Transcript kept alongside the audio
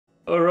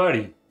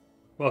Alrighty,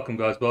 welcome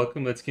guys,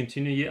 welcome. Let's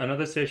continue yet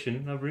another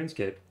session of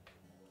Runescape.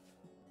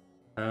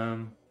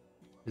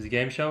 Is the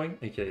game showing?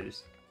 Okay, it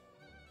is.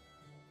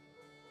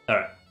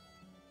 Alright.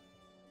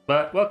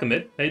 But welcome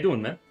Ed, how you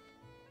doing, man?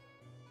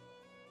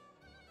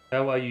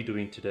 How are you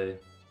doing today?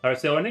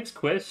 Alright, so our next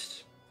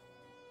quest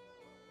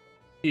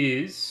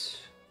is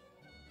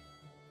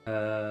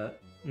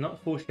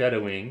not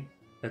foreshadowing,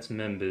 that's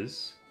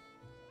members.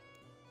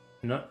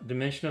 Not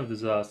Dimension of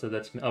Disaster,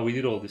 that's... Oh, we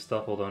did all this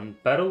stuff, hold on.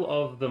 Battle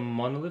of the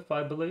Monolith,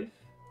 I believe.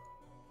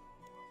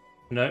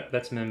 No,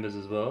 that's members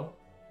as well.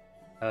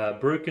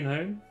 Broken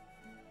Home.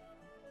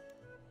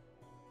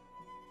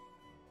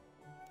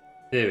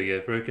 There we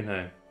go, Broken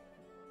Home.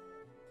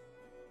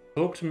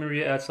 Talk to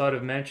Maria outside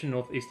of Mansion,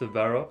 northeast of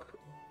Varrock.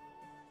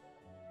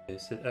 Okay,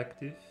 set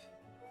active.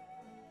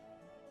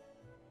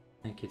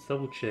 Okay, let's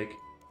double check.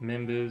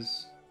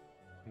 Members,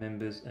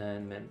 members,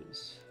 and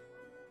members.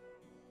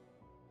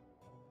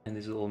 And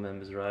these are all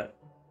members, right?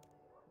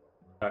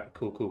 Alright,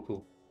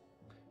 cool.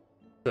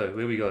 So,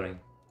 where are we going?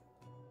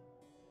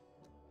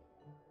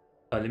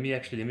 Let me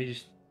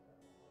just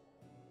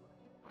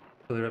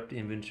clear up the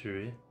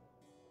inventory.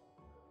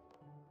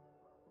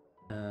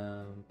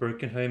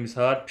 Broken Home is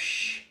hard.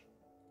 Psh,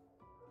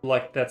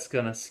 like that's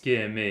gonna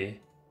scare me.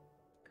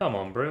 Come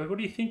on, bro. What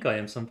do you think I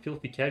am? Some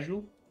filthy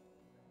casual?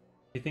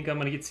 You think I'm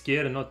gonna get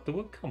scared and not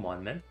do it? Come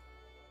on, man.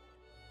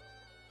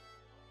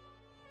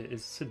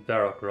 It's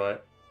Varrock,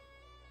 right?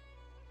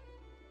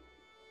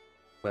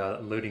 Wow,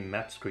 that loading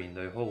map screen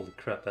though. Holy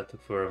crap, that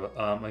took forever.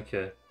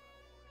 Okay.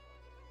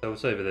 So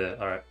it's over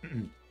there. Alright.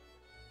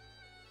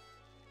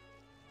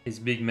 It's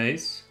Big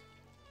Maze.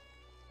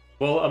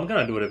 Well, I'm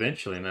gonna do it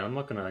eventually, man. I'm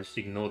not gonna just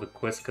ignore the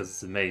quest because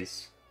it's a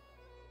maze.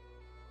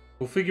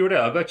 We'll figure it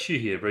out. I got you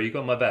here, bro. You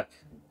got my back.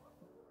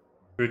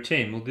 We're a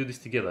team. We'll do this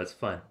together. It's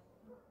fine.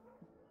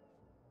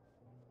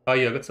 Oh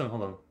yeah, I got some.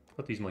 Hold on. I've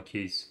got to use my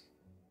keys.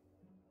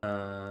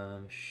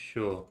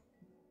 Sure.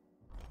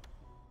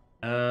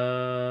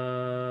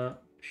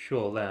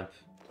 Sure, lamp.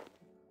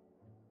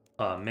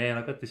 Oh man,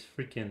 I got this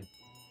freaking...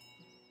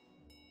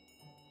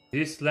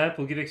 This lamp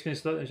will give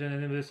experience slot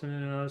and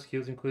investment in other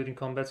skills, including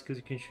combat skills.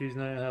 You can choose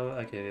now how...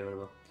 Okay, yeah,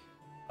 whatever.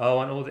 I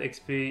want all the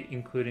XP,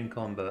 including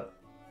combat.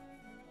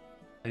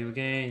 Are you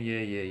again?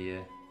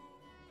 Yeah.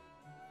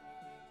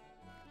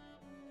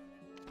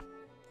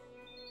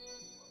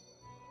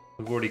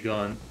 We've already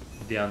gone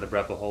down the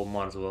rabbit hole,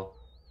 might as well.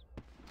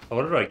 Oh,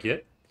 what did I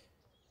get?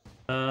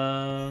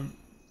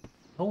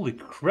 Holy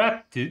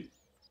crap, dude.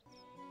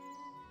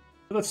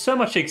 I got so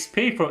much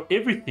XP for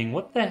everything.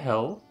 What the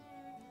hell?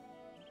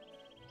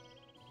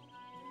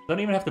 Don't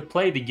even have to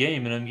play the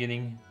game and I'm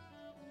getting...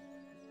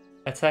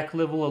 Attack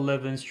level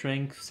 11,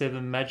 strength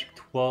 7, magic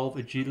 12,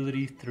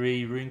 agility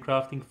 3,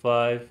 runecrafting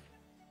 5.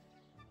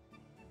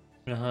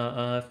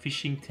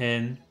 Fishing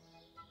 10.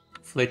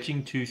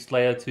 Fletching 2,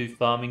 slayer 2,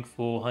 farming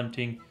 4,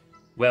 hunting.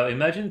 Wow,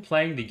 imagine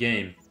playing the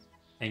game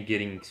and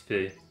getting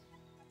XP.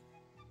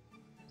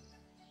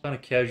 Kind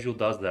of casual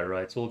does that,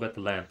 right? It's all about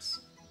the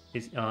lamps.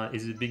 Is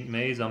it Big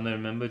Maze? I'm gonna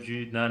remember,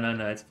 Jude. No,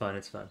 it's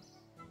fine.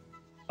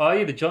 Oh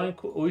yeah, the giant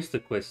oyster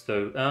quest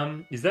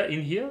though. Is that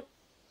in here?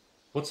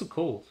 What's it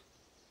called?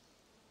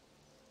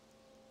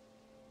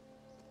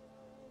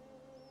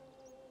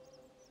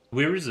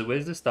 Where is it?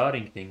 Where's the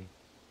starting thing?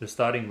 The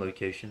starting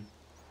location.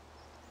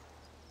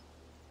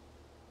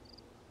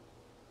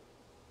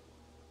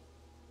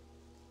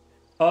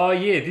 Oh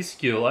yeah, this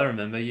skill, I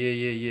remember.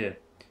 Yeah.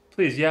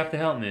 Please, you have to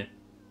help me.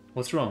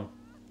 What's wrong?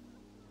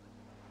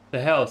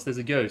 The house, there's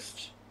a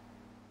ghost.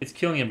 It's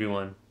killing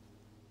everyone.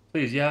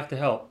 Please, you have to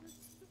help.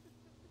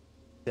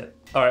 Yeah.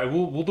 Alright,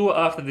 we'll do it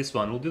after this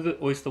one. We'll do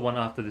the oyster one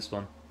after this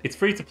one. It's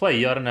free to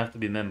play, I don't have to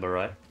be a member,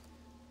 right?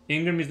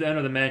 Ingram is the owner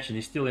of the mansion,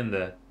 he's still in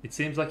there. It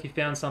seems like he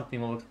found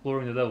something while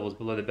exploring the levels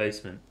below the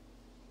basement.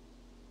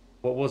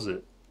 What was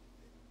it?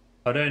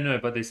 I don't know,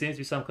 but there seems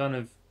to be some kind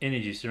of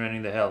energy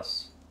surrounding the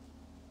house.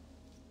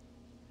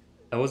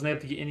 I wasn't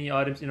able to get any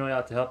items in or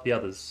out to help the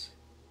others.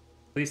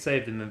 Please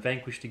save them and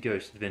vanquish the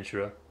ghost,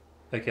 adventurer.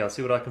 Okay, I'll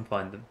see what I can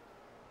find them.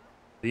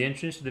 The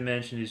entrance to the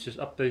mansion is just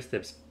up those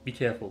steps. Be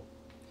careful.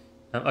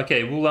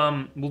 Okay,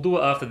 we'll do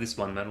it after this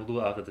one, man. We'll do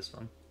it after this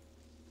one.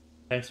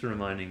 Thanks for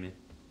reminding me.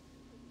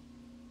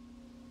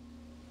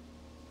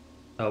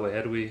 Oh wait,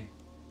 how do we...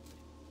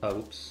 Oh,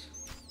 whoops.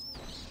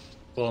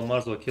 Well, I might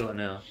as well kill it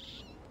now.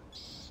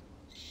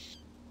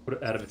 Put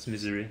it out of its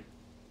misery.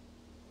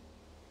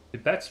 Do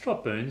bats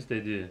drop bones?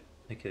 They do.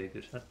 Okay,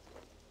 good.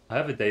 I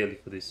have a daily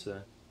for this,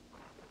 so...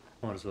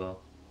 Might as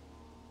well.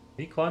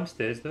 Can you climb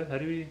stairs though? How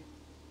do we...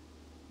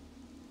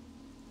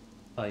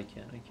 Oh, you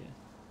can, okay.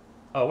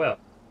 Oh, wow.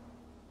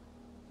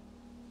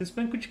 Since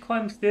when could you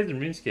climb stairs in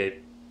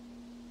RuneScape?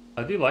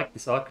 I do like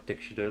this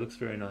architecture though, it looks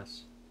very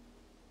nice.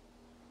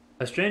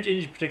 A strange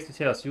energy protects this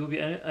house. You will be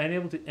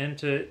unable to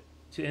enter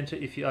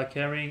if you are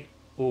carrying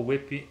or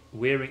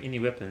wearing any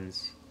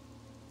weapons.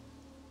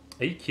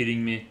 Are you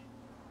kidding me?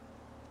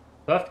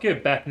 Do I have to go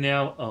back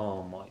now?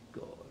 Oh my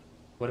god.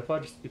 What if I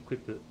just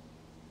equip it?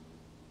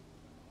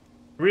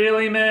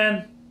 Really,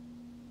 man?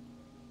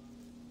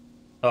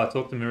 Oh, I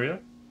talked to Maria?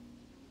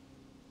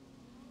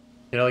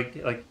 You know,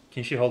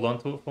 can she hold on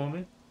to it for me?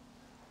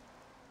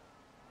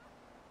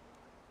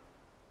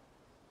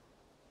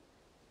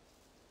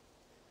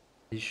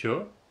 Are you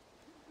sure?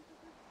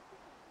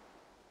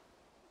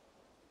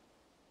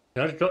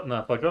 Can I just drop? No,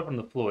 if I drop it on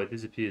the floor, it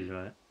disappears,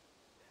 right?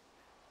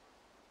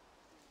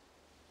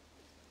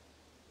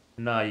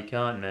 Nah, you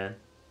can't, man.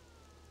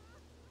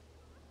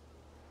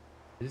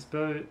 This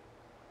boat.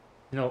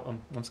 You know,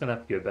 I'm just gonna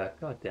have to go back.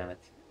 God damn it.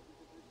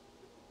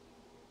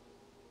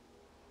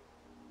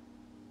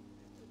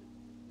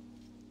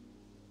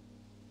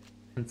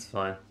 It's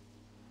fine.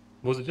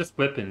 Was it just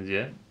weapons,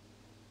 yeah?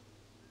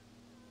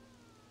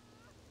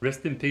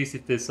 Rest in peace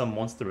if there's some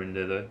monster in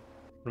there, though.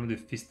 Remember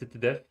they fisted to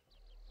death?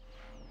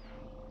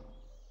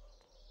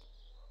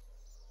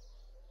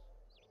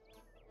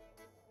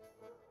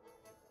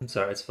 I'm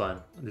sorry, it's fine.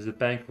 There's a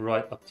bank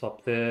right up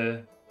top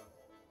there.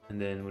 And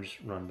then we'll just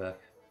run back.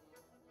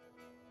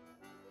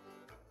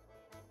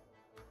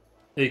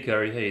 Hey,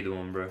 Curry. How you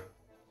doing, bro?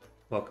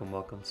 Welcome,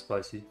 welcome.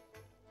 Spicy.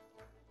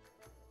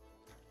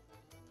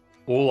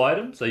 All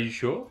items? Are you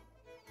sure?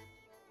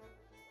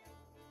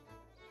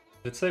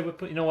 Let's say we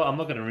put. You know what? I'm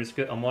not gonna risk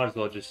it. I might as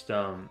well just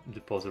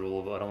deposit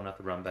all of it. I don't want to have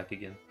to run back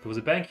again. There was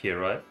a bank here,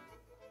 right?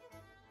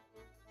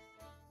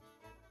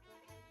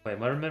 Wait,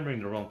 am I remembering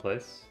the wrong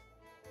place?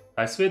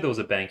 I swear there was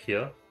a bank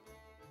here.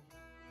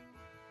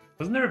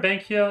 Wasn't there a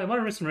bank here? Am I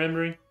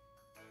misremembering?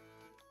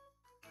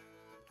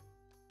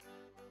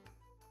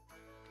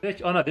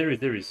 Oh no, there is,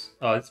 there is.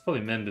 Oh, it's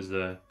probably members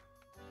though.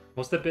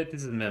 What's that bet?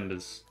 This is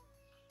members.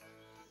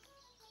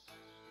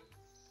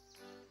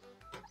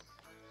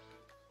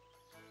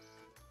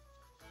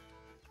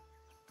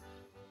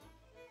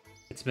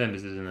 It's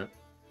members, isn't it?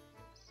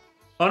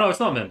 Oh no, it's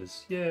not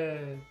members.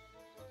 Yay.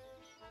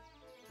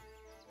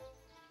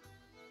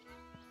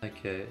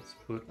 Okay, let's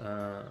put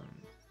an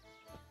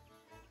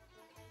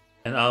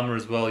armor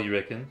as well, you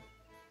reckon?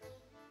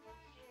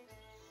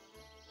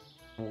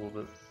 All of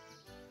it.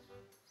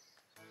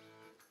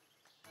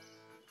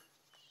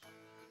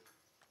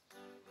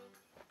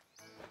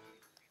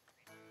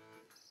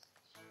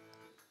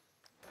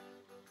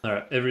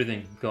 Alright,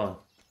 everything gone.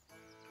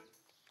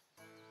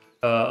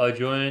 I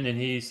join and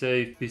he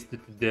say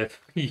fisted to death.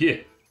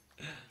 Yeah.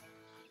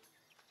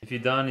 If you're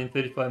done in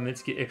 35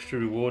 minutes, get extra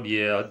reward.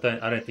 Yeah,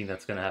 I don't think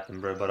that's gonna happen,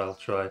 bro, but I'll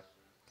try.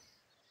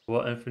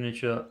 What and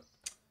furniture?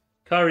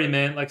 Curry,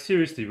 man, like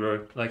seriously,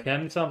 bro. Like how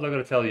many times I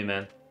gotta tell you,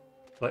 man?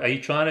 Like, are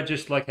you trying to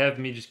just like have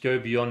me just go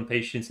beyond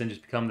patience and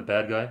just become the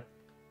bad guy?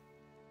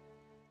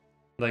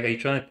 Like, are you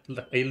trying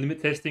to are you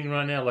limit testing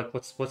right now? Like,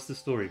 what's the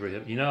story,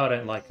 bro? You know I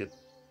don't like it.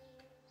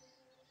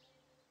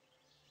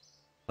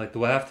 Like,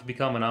 do I have to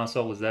become an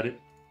asshole? Is that it?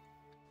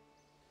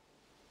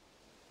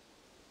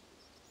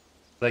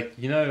 Like,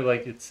 you know,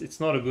 like it's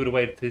not a good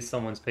way to test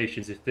someone's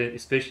patience if they're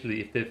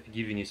especially if they've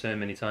forgiven you so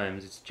many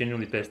times. It's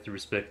generally best to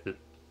respect it.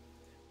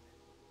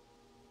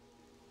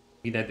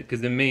 You know,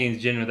 because the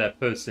means generally that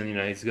person, you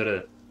know, he's got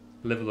a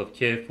level of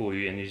care for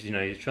you, and he's you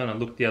know he's trying to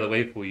look the other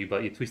way for you,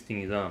 but you're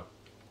twisting his arm.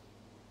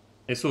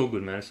 It's all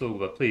good, man. It's all good.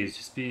 But please,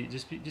 just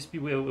be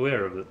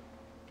aware of it.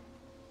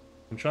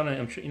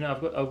 You know,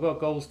 I've got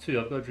goals too.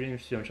 I've got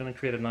dreams too. I'm trying to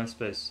create a nice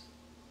space,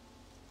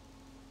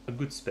 a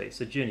good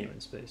space, a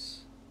genuine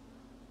space.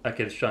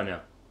 Okay, let's try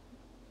now.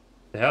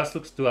 The house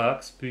looks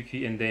dark,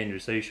 spooky, and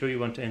dangerous. Are you sure you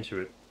want to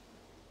enter it?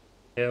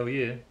 Hell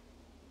yeah.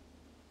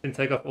 Didn't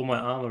take off all my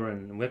armor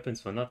and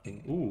weapons for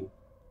nothing. Ooh.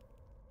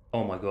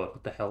 Oh my god,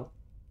 what the hell?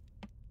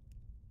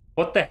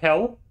 What the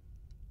hell?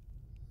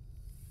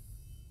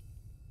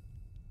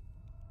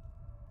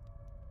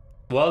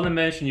 While in the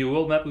mansion, your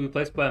world map will be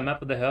replaced by a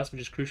map of the house, which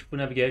is crucial for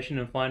navigation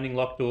and finding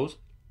locked doors.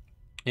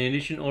 In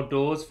addition, all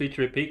doors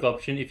feature a peek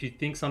option. If you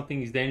think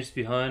something is dangerous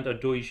behind a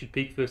door, you should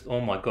peek first.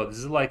 Oh my god, this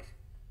is like...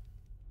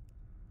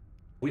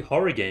 we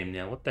horror game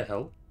now, what the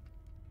hell?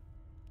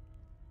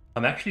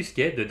 I'm actually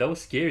scared though, that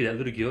was scary. That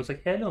little girl was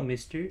like, hello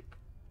mister.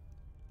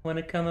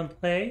 Wanna come and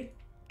play?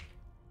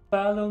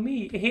 Follow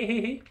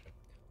me.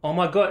 Oh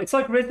my god, it's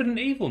like Resident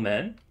Evil,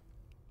 man.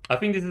 I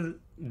think this is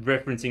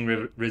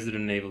referencing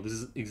Resident Evil. This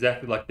is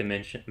exactly like the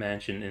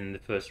mansion in the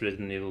first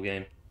Resident Evil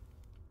game.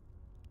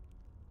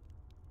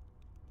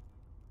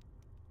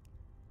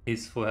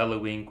 Is for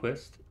Halloween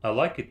quest. I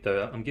like it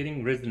though. I'm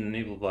getting Resident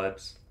Evil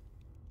vibes.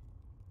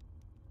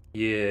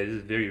 Yeah, this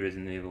is very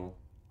Resident Evil.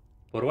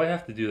 What do I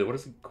have to do though? What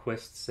does the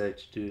quest say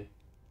to do?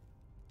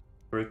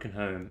 Broken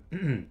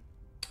home.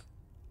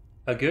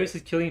 A ghost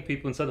is killing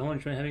people inside the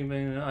haunted train. Having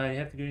been, I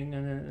have to go.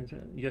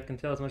 You can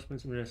tell as much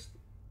as the rest.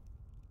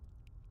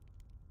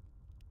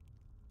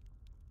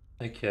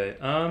 Okay.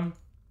 Can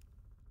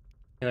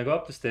I go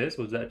up the stairs?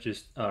 Or was that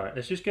just all right?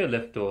 Let's just go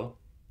left door.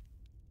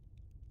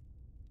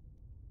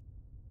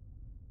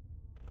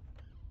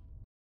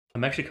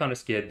 I'm actually kind of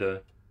scared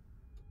though.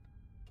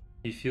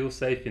 You feel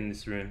safe in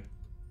this room.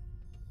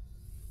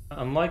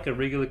 Unlike a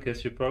regular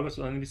quest, your progress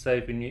will only be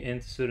safe when you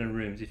enter certain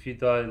rooms. If you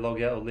die,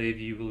 log out, or leave,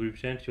 you will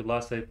return to your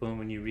last save point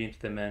when you re-enter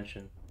the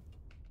mansion.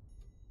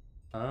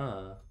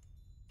 Ah.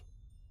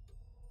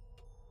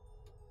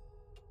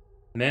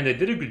 Man, they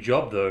did a good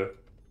job though.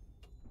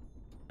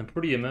 I'm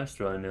pretty immersed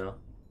right now.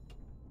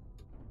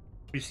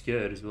 Pretty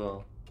scared as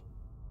well.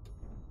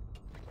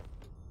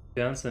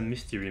 Found some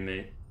mystery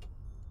meat.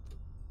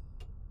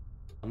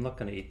 I'm not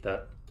gonna eat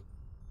that.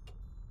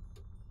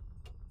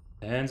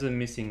 The hands are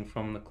missing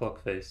from the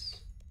clock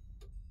face.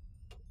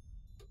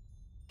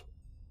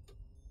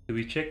 Do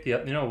we check the...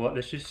 You know what?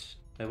 Let's just...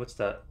 Hey, what's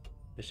that?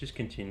 Let's just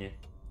continue.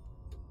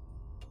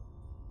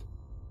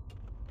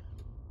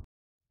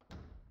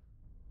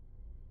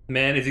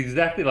 Man, it's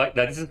exactly like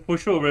that. This is for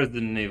sure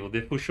Resident Evil.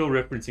 They're for sure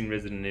referencing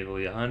Resident Evil,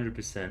 yeah,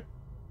 100%.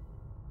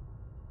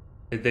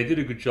 They did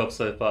a good job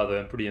so far, though.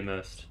 I'm pretty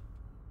immersed.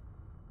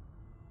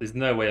 There's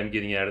no way I'm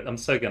getting out of it. I'm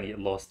so gonna get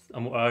lost. I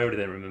already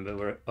don't remember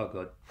where... Oh,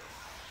 God.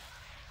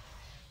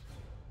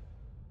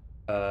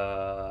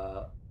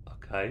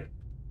 Okay.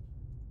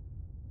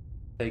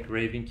 Take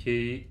Raven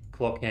Key,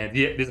 clock hand.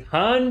 Yeah, there's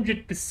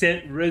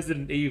 100%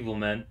 Resident Evil,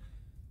 man.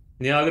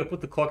 Now I gotta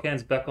put the clock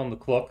hands back on the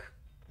clock.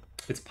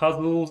 It's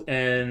puzzles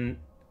and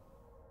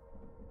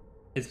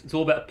it's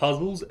all about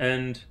puzzles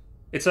and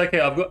it's okay.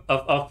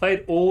 I've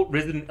played all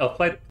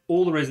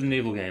the Resident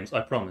Evil games.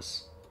 I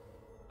promise.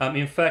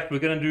 In fact, we're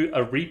gonna do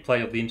a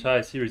replay of the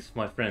entire series with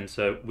my friend,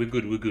 so we're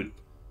good. We're good.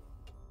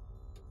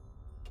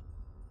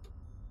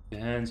 The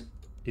hands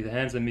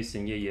are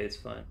missing. Yeah, it's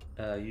fine.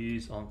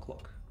 Use on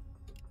clock.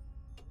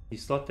 You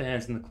slot the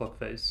hands in the clock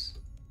face.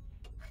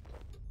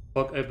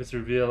 Clock opens to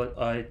reveal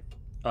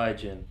I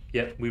gem.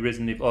 Yep, we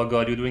Resident Evil. Oh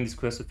god, you're doing this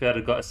quest without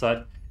a guy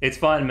aside. It's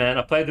fine, man.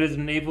 I played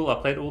Resident Evil. I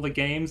played all the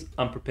games.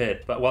 I'm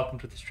prepared. But welcome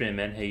to the stream,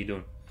 man. How you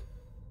doing?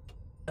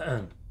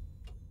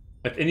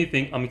 If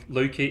anything, I'm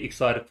low-key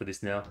excited for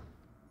this now.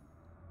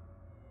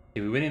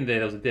 Yeah, we went in there.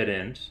 There was a dead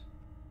end.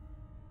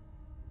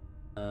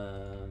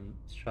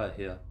 Let's try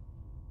here.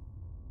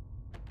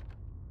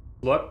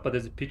 Locked, but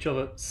there's a picture of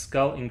a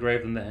skull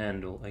engraved on the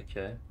handle.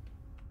 Okay.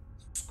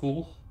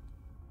 School.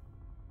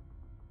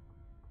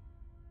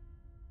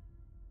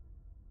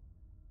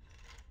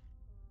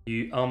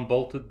 You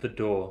unbolted the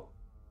door.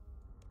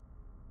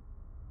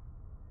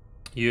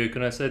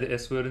 Can I say the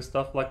S word and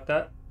stuff like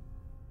that?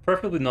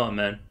 Preferably not,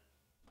 man.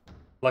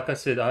 Like I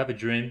said, I have a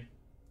dream.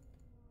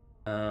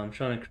 I'm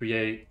trying to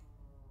create...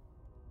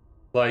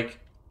 Like,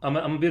 I'm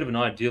a bit of an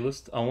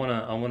idealist. I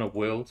want a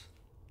world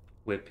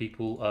where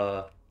people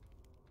are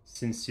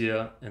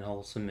sincere and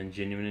wholesome and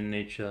genuine in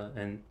nature,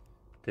 and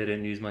they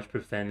don't use much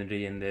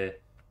profanity, and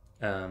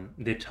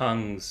their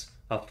tongues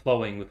are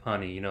flowing with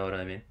honey. You know what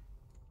I mean?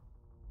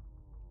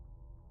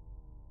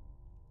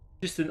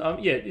 Just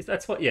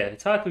that's what. Yeah,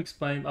 it's hard to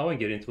explain. I won't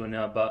get into it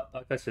now, but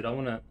like I said,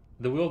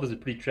 the world is a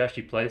pretty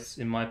trashy place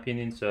in my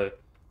opinion, so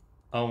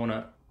I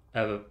wanna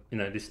have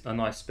a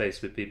nice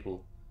space where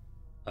people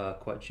are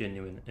quite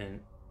genuine and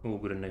all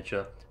good in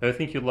nature. I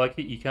think you'll like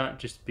it. You can't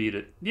just beat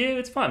it. Yeah,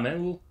 it's fine,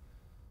 man.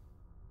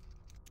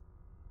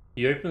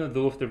 You open the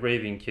door with the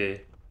Raven Key.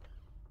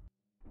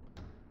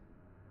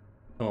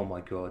 Oh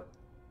my god.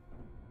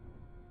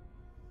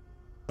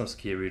 Not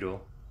scary at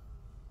all.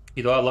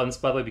 You die a lot in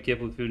Spotlight, be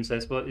careful with food and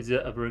safe spot. Is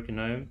it a broken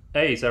home?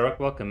 Hey, Zarok,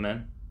 welcome,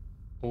 man.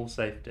 All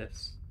safe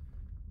deaths.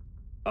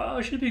 Oh,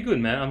 it should be good,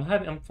 man.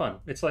 I'm fun.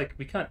 It's like,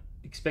 we can't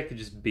expect to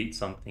just beat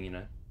something, you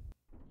know.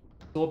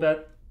 It's all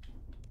about...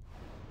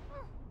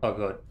 Oh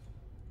god.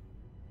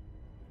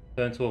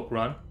 Don't talk,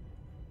 run.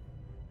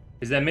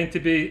 Is that meant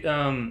to be,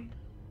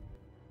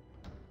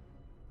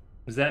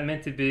 is that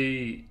meant to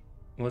be...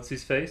 What's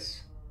his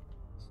face?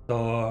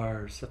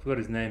 Stars. I forgot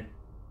his name.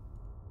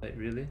 Wait,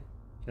 really?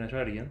 Can I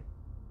try it again?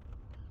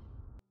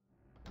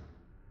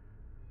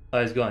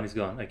 Oh, he's gone,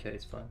 Okay,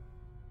 it's fine.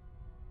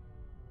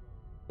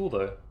 Cool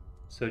though.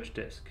 Search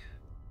desk.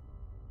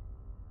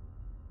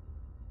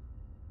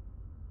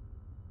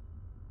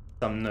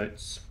 Some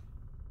notes.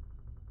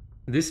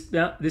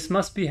 This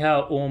must be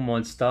how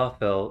Ormod's star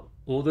felt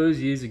all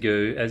those years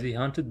ago as he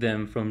hunted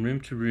them from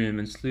room to room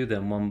and slew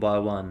them one by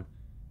one.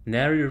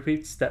 Now he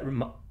repeats that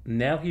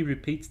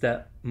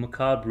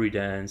macabre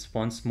dance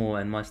once more,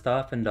 and my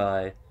staff and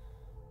I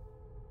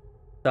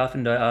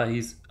are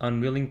his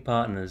unwilling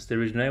partners.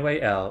 There is no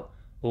way out.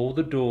 All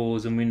the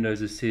doors and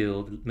windows are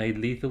sealed, made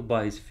lethal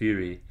by his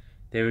fury.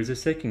 There is a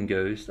second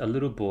ghost, a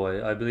little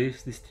boy. I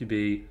believe this to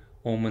be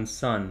Ormond's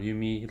son,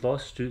 whom he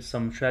lost to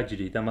some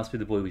tragedy. That must be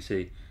the boy we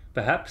see.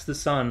 Perhaps the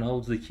son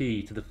holds the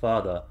key to the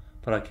father,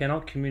 but I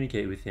cannot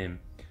communicate with him.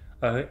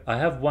 I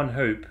have one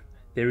hope.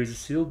 There is a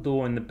sealed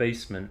door in the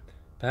basement.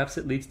 Perhaps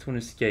it leads to an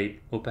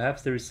escape, or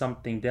perhaps there is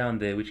something down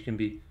there which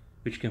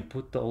can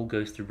put the old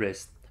ghost to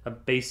rest. A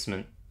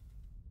basement.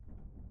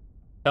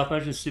 Health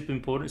management is super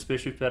important,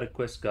 especially without a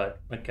quest guide.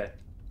 Okay.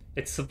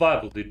 It's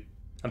survival, dude.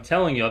 I'm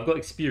telling you, I've got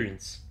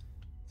experience.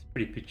 It's a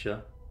pretty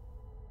picture.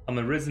 I'm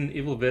a Resident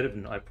Evil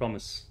veteran, I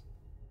promise.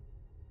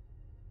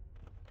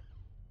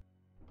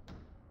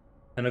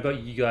 And I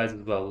got you guys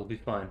as well, we'll be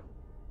fine.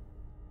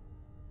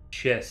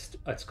 Chest.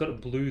 It's got a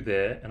blue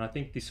there, and I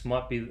think this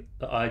might be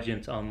the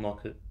iGem to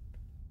unlock it.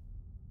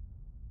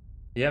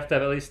 You have to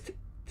have at least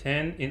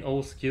 10 in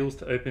all skills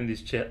to open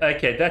this chest.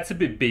 Okay, that's a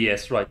bit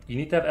BS, right? You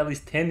need to have at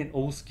least 10 in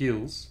all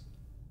skills.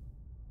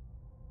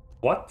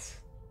 What?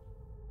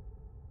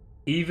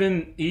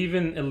 Even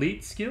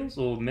elite skills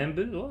or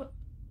members? What?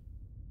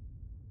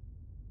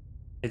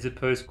 It's a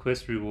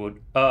post-quest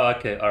reward. Oh,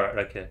 okay, alright,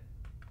 okay.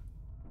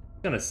 I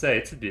was gonna say,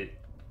 it's a bit...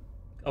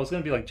 I was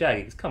gonna be like,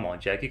 Jagex, come on,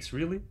 Jagex,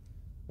 really?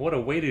 What a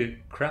way to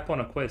crap on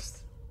a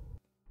quest.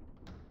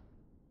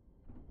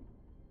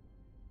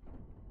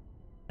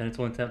 And it's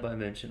all intent by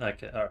mention.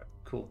 Okay, alright,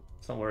 cool.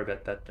 Let's not worry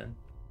about that then.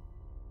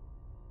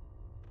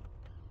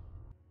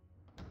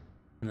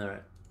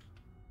 Alright.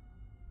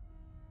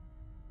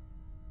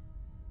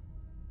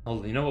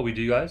 Oh, you know what we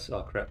do, guys?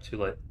 Oh crap, too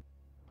late.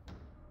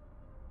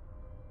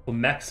 For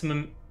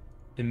maximum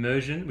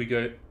immersion, we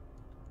go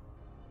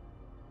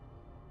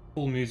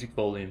full music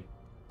volume.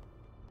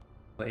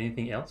 Wait,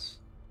 anything else?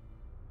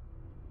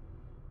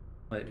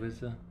 Wait, where's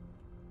the...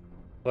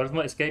 Why does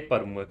my escape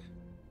button work?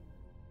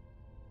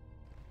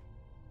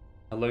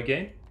 Hello,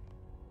 game?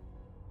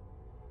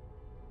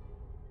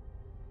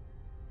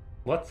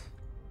 What?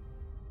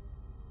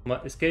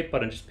 My escape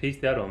button just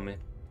pieced out on me.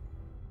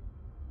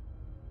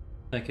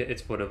 Okay,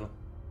 it's whatever.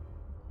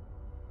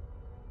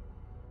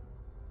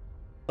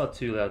 It's not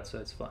too loud, so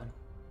it's fine.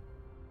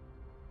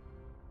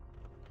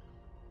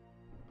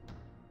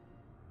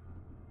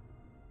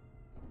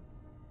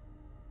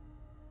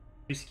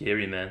 Pretty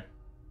scary, man.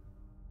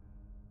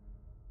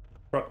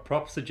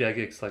 Props to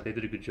Jagex, like they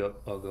did a good job.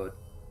 Oh god.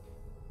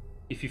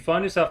 If you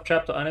find yourself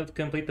trapped or unable to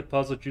complete the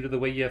puzzle due to the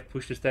way you have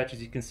pushed the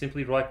statues, you can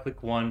simply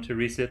right-click one to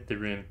reset the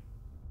room.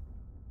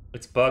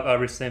 It's bug I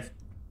resent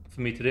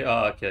for me today.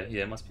 Oh, okay.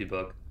 Yeah, it must be a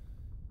bug.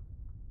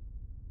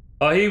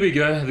 Oh, here we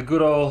go. The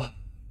good old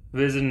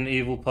Resident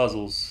Evil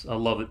puzzles. I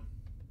love it.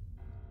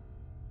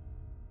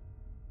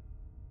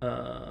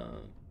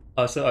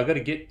 Oh, so I gotta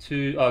get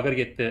to... Oh, I gotta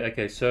get there.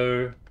 Okay,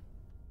 so...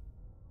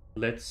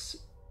 Let's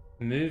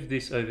move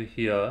this over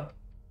here.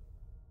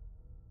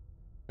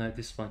 No,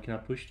 this one. Can I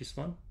push this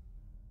one?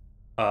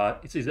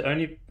 It's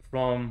only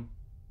from...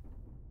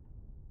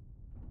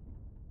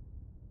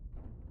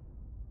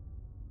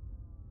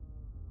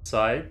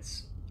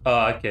 sides.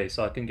 Oh, okay,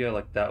 so I can go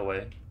like that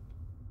way.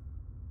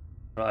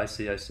 Right, I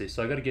see, I see.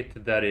 So I gotta get to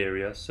that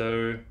area.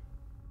 So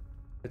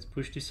let's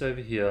push this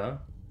over here.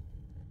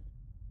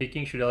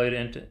 Picking should allow you to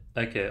enter.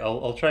 Okay,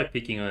 I'll try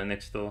picking on the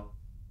next door.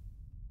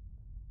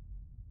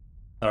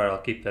 Alright, I'll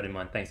keep that in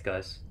mind. Thanks,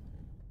 guys.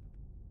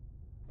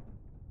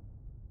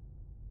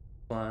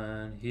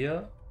 One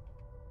here.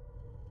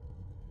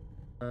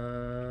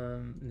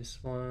 This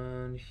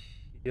one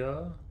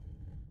here.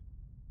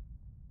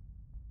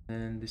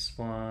 And this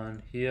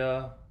one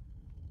here.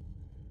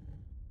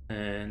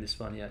 And this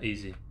one, yeah,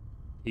 easy.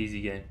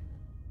 Easy game.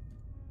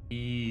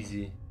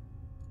 Easy.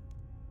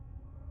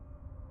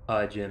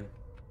 Hi, Jim.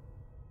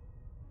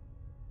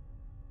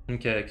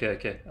 Okay, okay,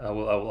 okay.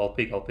 I'll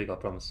pick, I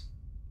promise.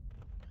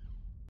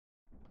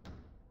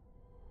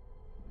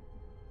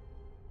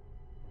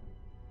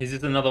 Is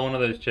this another one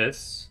of those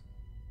chests?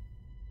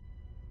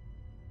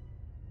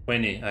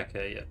 20,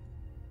 okay, yeah.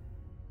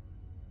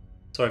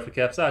 Sorry for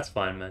caps, that's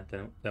fine, man.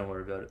 Don't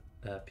worry about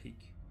it.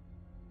 Peek.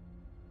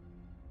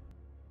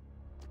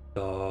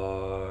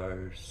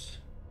 Doors.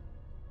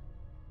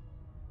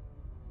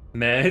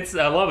 Man,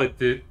 I love it,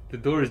 dude. The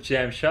door is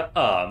jammed shut.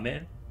 Ah,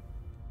 man.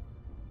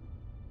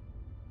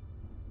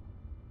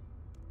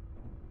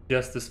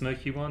 Just the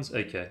smoky ones?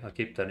 Okay, I'll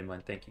keep that in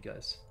mind. Thank you,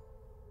 guys.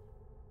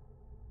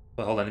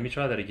 Well, hold on, let me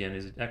try that again.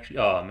 Is it actually...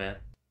 Oh, man.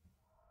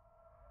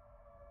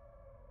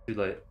 Too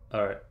late.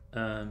 Alright,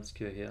 let's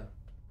go here.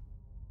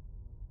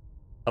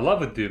 I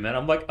love it, dude, man.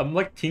 I'm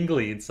like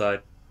tingly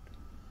inside.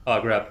 Oh,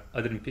 grab.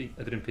 I didn't peek.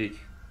 I didn't peek.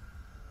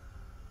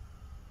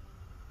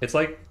 It's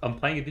like I'm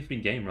playing a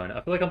different game right now.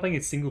 I feel like I'm playing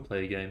a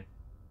single-player game.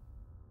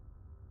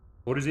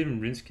 What is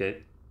even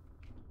Runescape?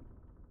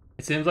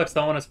 It seems like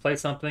someone has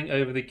placed something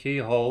over the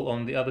keyhole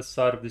on the other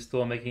side of this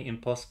door, making it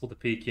impossible to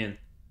peek in.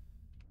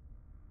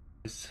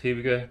 Here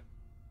we go.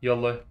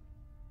 YOLO.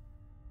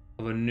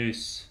 Of a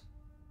noose.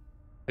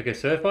 Okay,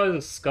 so far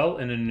there's a skull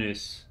and a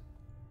noose.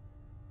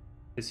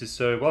 This is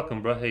so...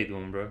 Welcome, bro. How you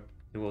doing, bro?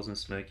 It wasn't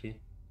smoky.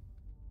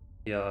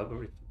 Yeah,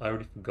 I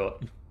already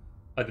forgot.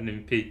 I didn't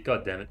even peek.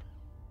 God damn it.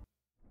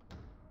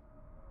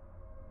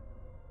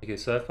 Okay,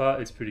 so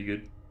far it's pretty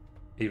good.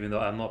 Even though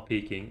I'm not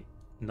peeking,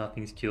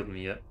 nothing's killed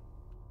me yet.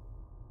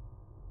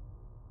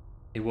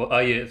 It will... Oh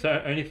yeah, it's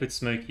only if it's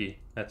smoky.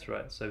 That's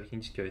right. So we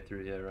can just go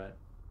through here, right?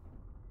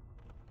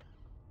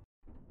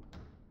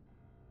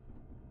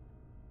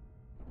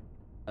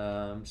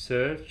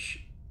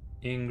 Search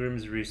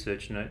Ingram's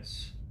research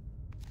notes.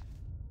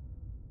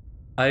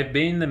 I've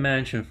been in the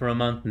mansion for a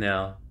month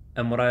now,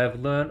 and what I have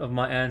learned of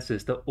my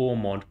ancestor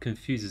Ormond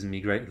confuses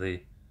me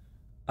greatly.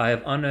 I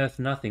have unearthed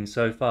nothing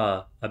so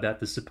far about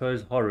the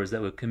supposed horrors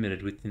that were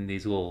committed within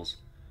these walls,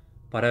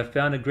 but I have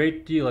found a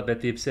great deal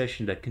about the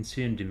obsession that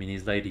consumed him in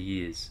his later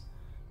years.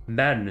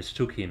 Madness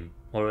took him,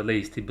 or at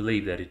least he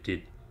believed that it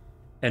did,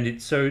 and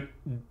it so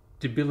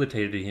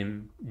debilitated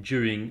him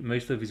during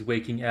most of his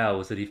waking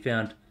hours that he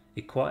found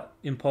it quite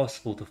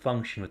impossible to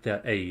function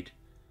without aid.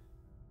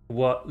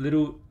 What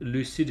little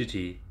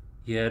lucidity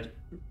he had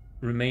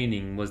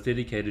remaining was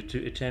dedicated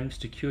to attempts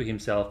to cure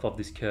himself of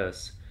this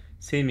curse,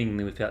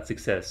 seemingly without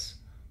success.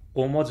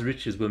 Ormod's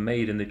riches were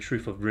made in the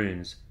truth of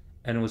runes,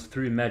 and it was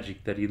through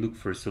magic that he looked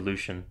for a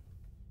solution.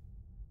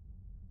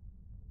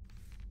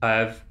 I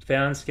have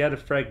found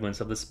scattered fragments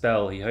of the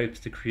spell he hopes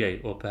to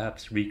create or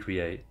perhaps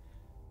recreate.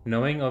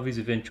 Knowing of his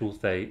eventual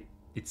fate,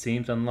 it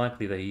seems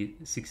unlikely that he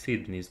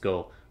succeeded in his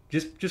goal.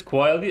 Just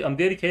quietly, I'm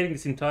dedicating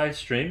this entire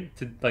stream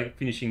to like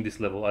finishing this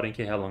level. I don't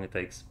care how long it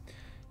takes.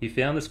 He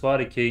found the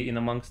spider key in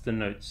amongst the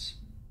notes.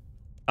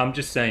 I'm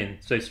just saying.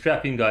 So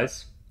strap in,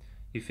 guys.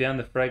 He found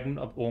the fragment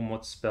of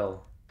Ormot's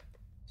spell.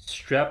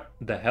 Strap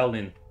the hell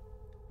in.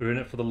 We're in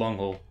it for the long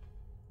haul.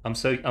 I'm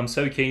so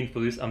keen for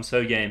this. I'm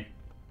so game.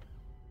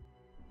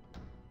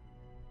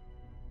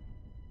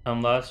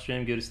 Last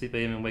stream, go to sleep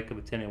AM and wake up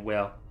at 10 AM.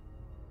 Wow.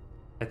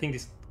 I think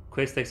this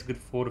quest takes a good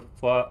 4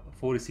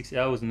 to 6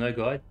 hours. No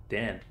guide.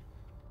 Damn.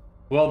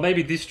 Well,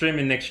 maybe this stream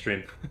and next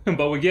stream,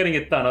 but we're getting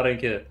it done. I don't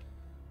care.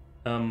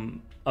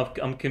 I'm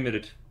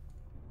committed.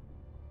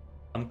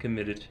 I'm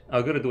committed.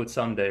 I've got to do it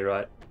someday,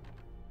 right?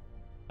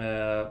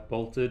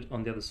 Bolted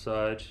on the other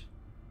side.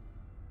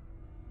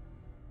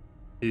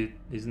 Dude,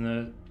 isn't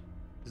it?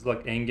 It's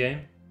like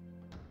endgame.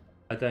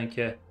 I don't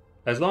care.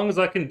 As long as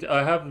I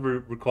have the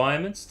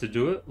requirements to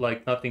do it,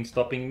 like nothing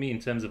stopping me in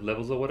terms of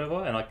levels or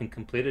whatever, and I can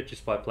complete it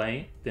just by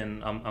playing it,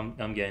 then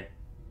I'm game.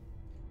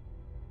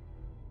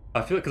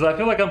 I feel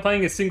like I'm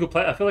playing a single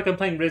player. I feel like I'm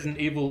playing Resident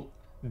Evil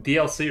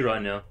DLC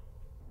right now.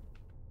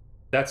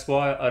 That's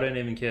why I don't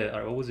even care.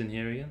 Alright, what was in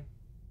here again?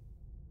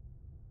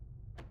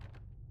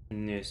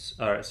 Yes.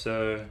 Alright,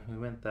 so we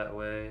went that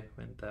way,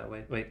 went that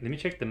way. Wait, let me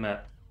check the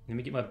map. Let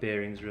me get my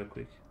bearings real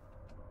quick.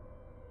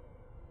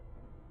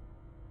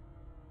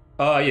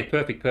 Oh yeah,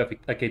 perfect.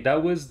 Okay,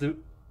 that was the...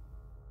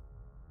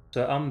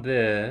 So I'm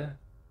there.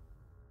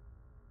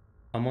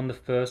 I'm on the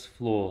first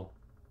floor.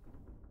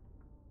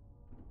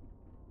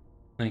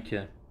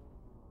 Okay.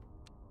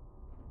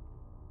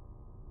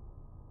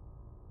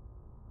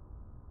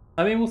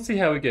 I mean, we'll see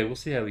how we go.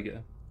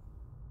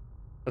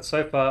 But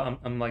so far,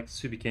 I'm like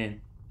super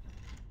keen.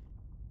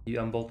 You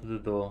unbolted the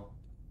door.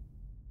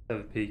 Have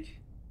a peek.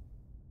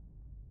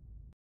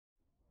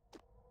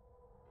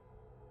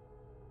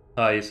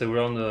 Oh yeah, so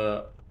we're on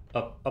the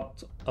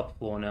up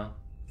floor now.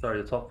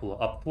 Sorry, the top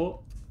floor. Up floor.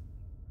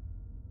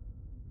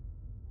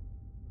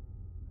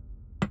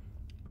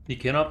 You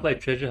cannot play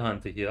Treasure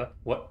Hunter here.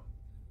 What?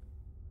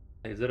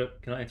 Is that a...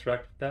 Can I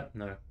interact with that?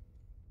 No.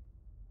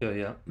 Oh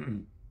yeah.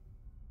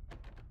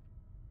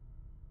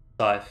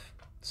 Scythe.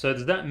 So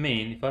does that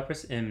mean if I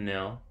press M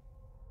now?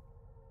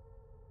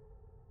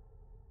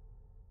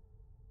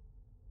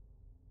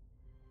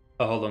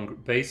 Oh, hold on.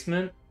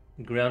 Basement,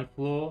 ground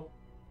floor,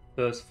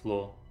 first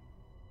floor.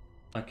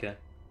 Okay.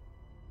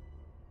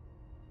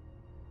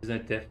 There's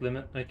no depth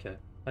limit? Okay,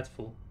 that's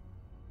full.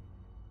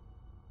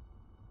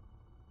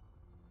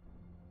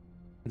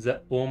 Is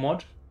that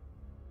Ormod?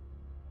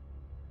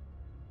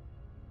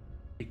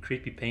 The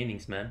creepy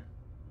paintings, man.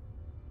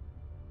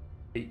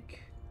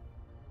 Peek.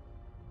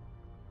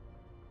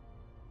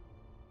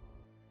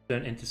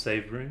 Don't enter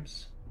save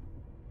rooms.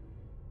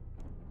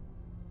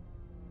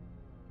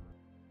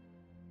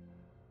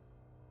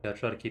 Yeah, I'll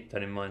try to keep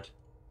that in mind.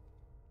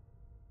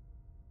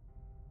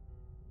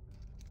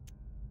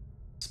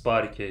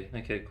 Spider key.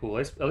 Okay, cool.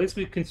 At least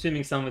we're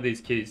consuming some of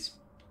these keys.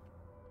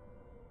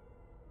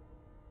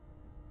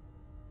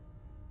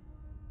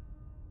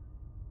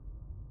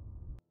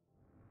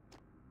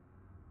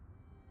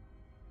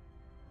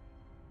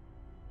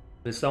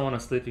 There's someone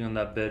sleeping on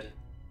that bed.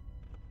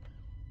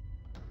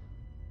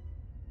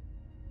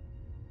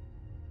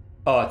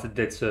 Oh, it's a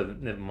dead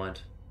servant. Never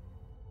mind.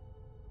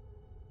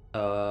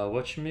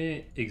 Watch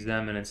me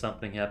examine and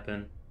something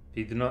happen.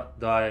 He did not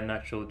die a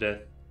natural death.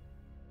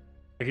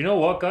 You know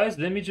what, guys?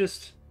 Let me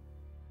just...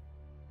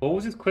 What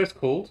was this quest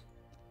called?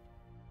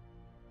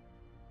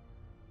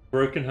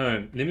 Broken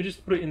Home. Let me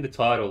just put it in the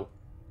title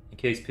in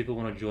case people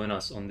want to join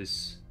us on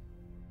this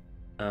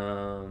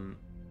on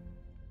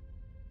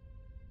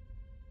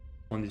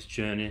this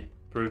journey.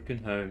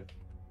 Broken Home.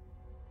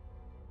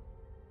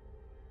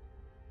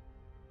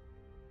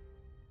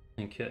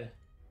 Okay.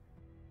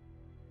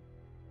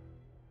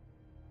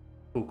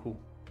 Cool.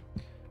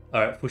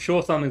 Alright, for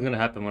sure something's gonna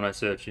happen when I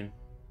search him.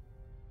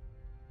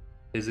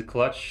 There's a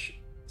clutch.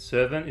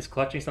 Servant is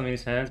clutching something in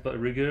his hands, but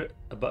rigor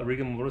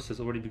mortis has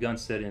already begun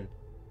to set in.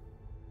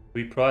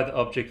 We pry the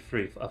object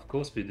free. Of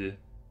course we do.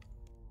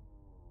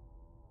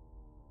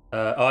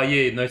 Oh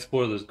yeah, no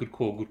spoilers. Good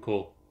call. Good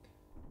call.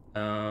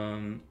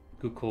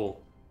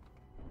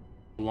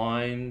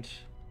 Blind.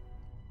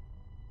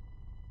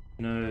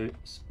 No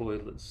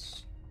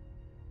spoilers.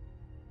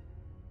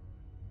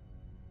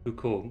 Good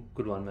call.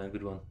 Good one, man.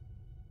 Good one.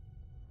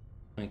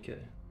 Okay.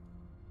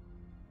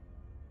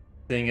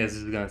 Seeing as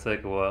this is gonna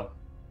take a while.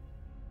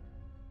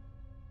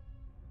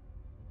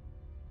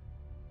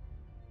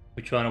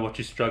 We're trying to watch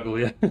you struggle,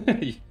 yeah.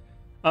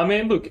 I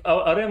mean, look,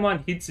 I don't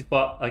mind hints if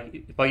I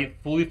get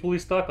fully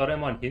stuck. I don't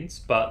mind hints,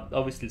 but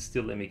obviously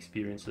still let me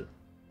experience it.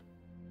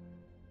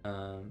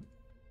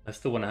 I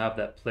still want to have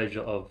that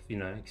pleasure of, you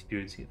know,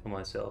 experiencing it for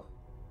myself.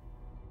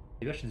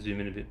 Maybe I should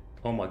zoom in a bit.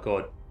 Oh my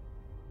god.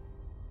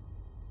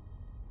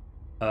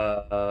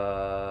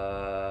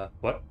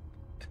 What?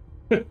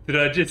 Did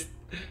I just...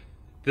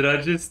 Did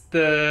I just,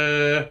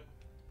 How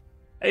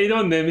you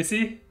doing there,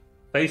 Missy?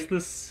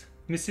 Faceless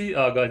Missy?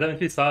 Oh, guys, that must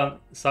be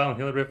Silent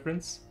Hill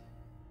reference.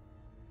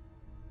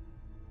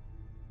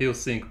 He'll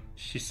sink.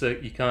 She's so...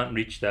 You can't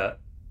reach that.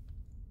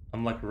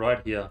 I'm like right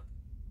here.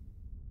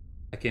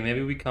 Okay,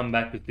 maybe we come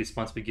back with this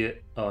once we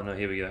get... Oh, no,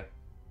 here we go.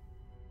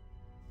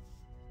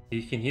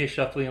 You can hear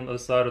shuffling on the other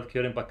side of the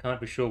curtain, but I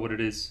can't be sure what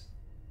it is.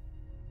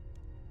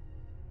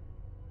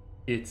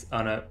 It's...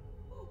 Oh, no.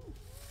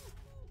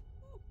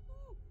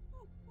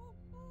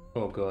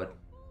 Oh, God.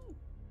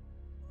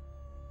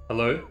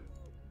 Hello?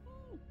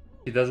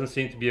 She doesn't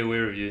seem to be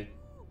aware of you.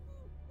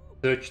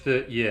 Search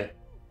the... Yeah.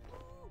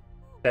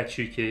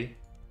 Statue key.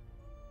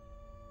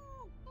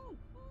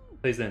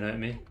 Please don't hurt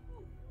me.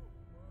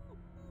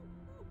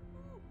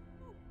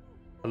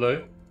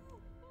 Hello?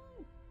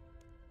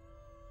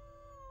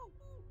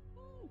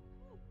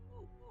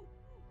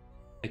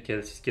 Okay,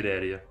 let's just get out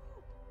of here.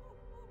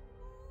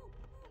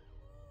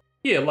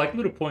 Yeah, like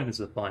little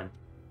pointers are fine.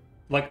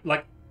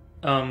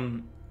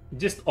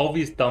 Just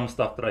obvious dumb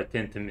stuff that I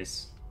tend to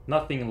miss.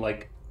 Nothing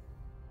like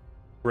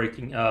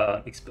breaking,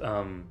 the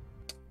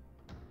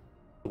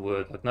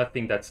word, like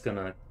nothing that's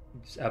gonna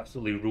just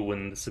absolutely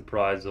ruin the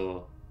surprise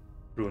or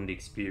ruin the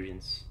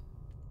experience.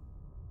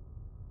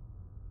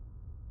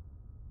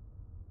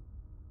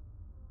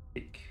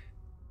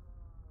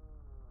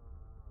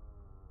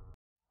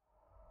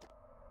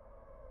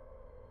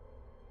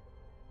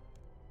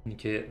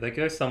 Okay, they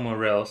go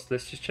somewhere else.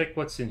 Let's just check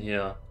what's in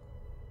here.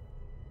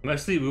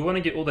 Mostly, we want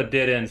to get all the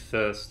dead ends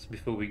first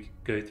before we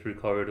go through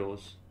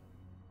corridors.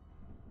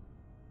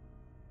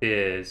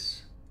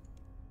 Stairs.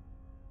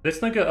 Let's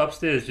not go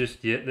upstairs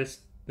just yet.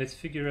 Let's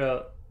figure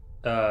out.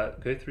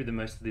 Go through the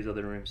most of these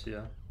other rooms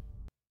here.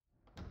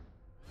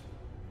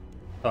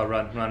 Oh,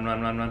 run, run,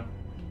 run, run, run.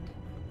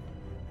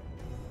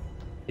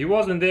 He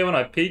wasn't there when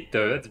I peeked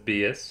though. That's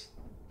BS.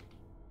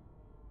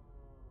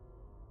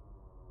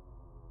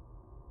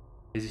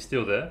 Is he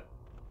still there?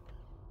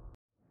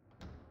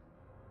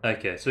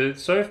 Okay,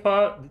 so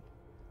far,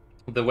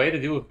 the way to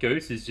deal with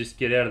ghosts is just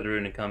get out of the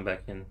room and come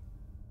back in.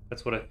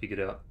 That's what I figured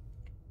out.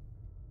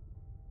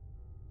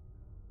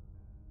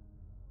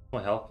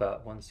 My health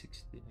out,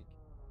 160.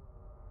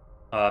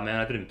 Ah, man,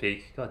 I didn't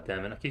peek. God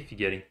damn it, I keep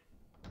forgetting.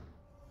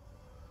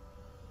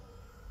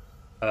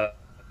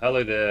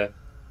 Hello there.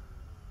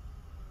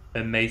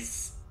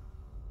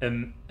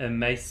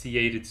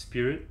 Emaciated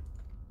spirit.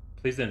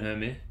 Please don't hurt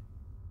me.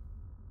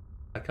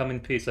 I come in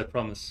peace, I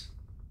promise.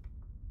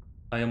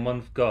 I am one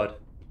with God.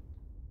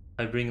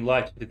 I bring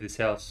light into this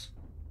house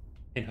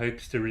in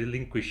hopes to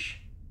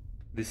relinquish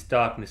this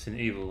darkness and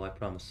evil, I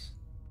promise.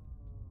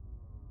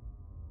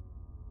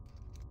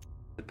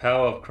 The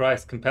power of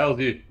Christ compels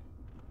you.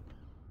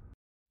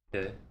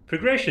 Okay.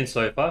 Progression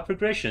so far,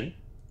 progression.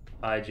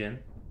 Hi, Jen.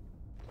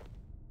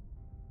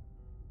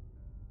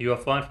 You are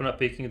fine for not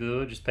peeking the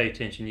door, just pay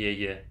attention,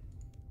 yeah.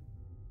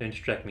 Don't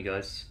distract me,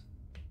 guys.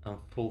 I'm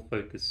full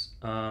focus.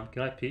 Can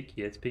I peek?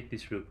 Yeah, let's peek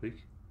this real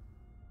quick.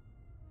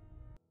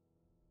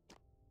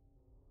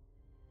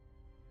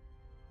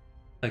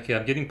 Okay,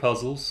 I'm getting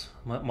puzzles.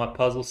 My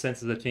puzzle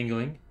senses are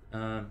tingling.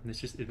 Let's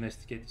just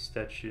investigate the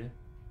statue.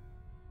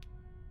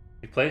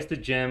 We place the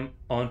gem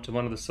onto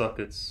one of the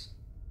sockets.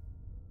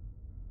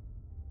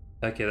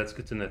 Okay, that's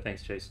good to know.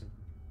 Thanks, Jason.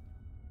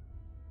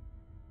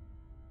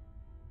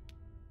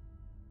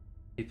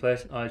 You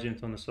place an eye gem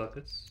on the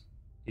sockets.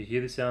 You hear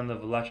the sound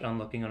of a latch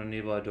unlocking on a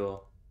nearby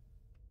door.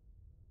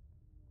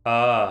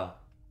 Ah.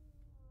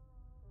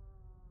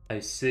 I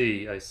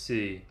see.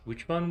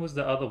 Which one was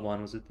the other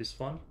one? Was it this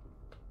one?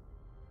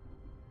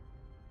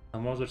 I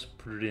might as well just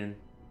put it in.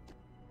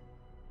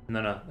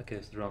 No. Okay,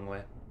 it's the wrong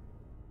way.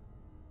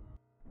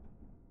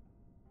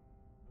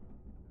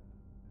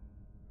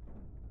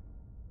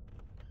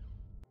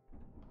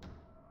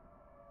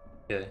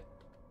 Okay.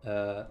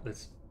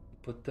 Let's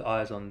put the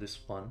eyes on this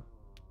one.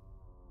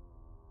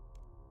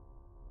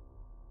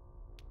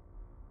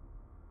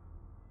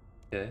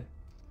 Okay.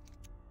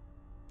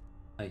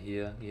 I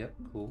hear. Yep,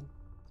 cool.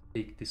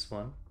 Let's take this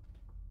one.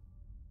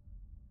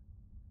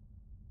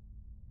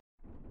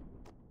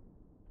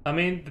 I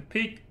mean, the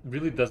peak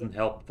really doesn't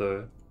help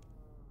though,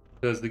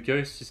 because the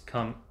ghosts just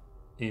come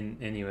in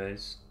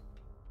anyways.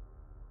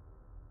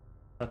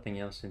 Nothing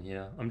else in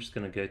here. I'm just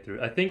gonna go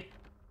through. I think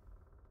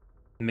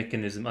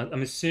mechanism.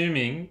 I'm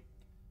assuming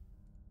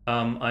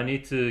I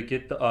need to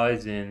get the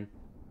eyes in.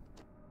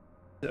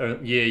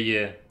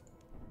 Yeah.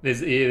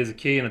 There's a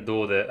key and a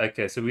door there.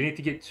 Okay, so we need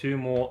to get 2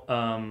 more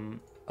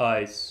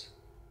eyes.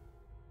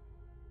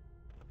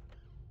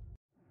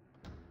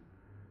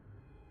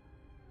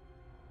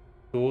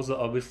 Doors are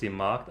obviously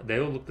marked. They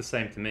all look the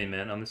same to me,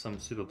 man, unless I'm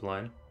super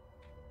blind.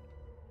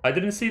 I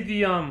didn't see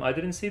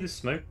the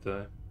smoke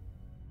though.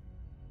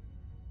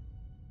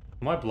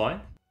 Am I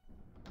blind?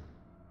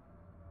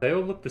 They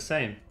all look the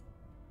same.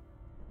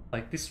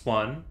 Like this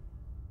one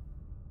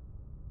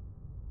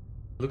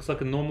looks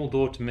like a normal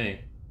door to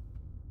me.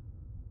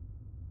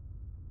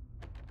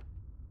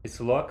 It's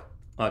a lock?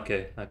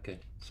 Okay.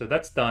 So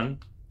that's done.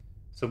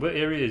 So what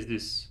area is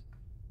this?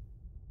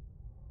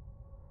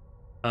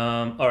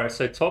 Alright,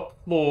 so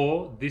top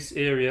floor, this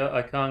area,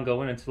 I can't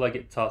go in until I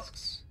get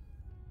tusks.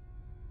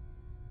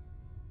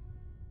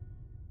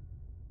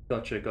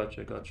 Gotcha,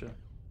 gotcha, gotcha. Can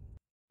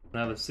I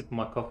have a sip of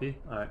my coffee?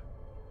 Alright.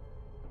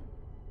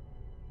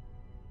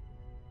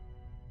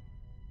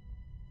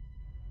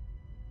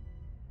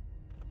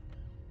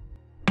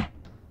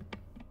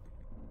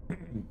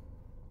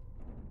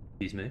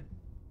 Excuse me.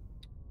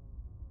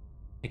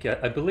 Okay,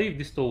 I believe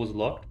this door was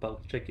locked, but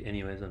we'll check it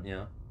anyways on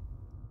here.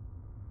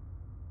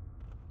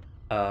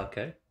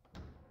 Okay.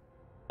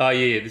 Oh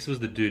yeah, this was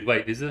the dude.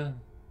 Wait, is it?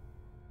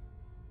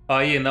 Oh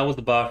yeah, and that was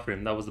the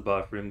bathroom. That was the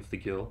bathroom with the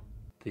girl,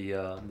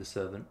 the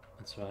servant.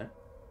 That's right.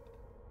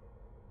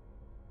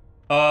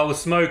 Oh, it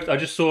was smoked. I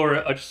just saw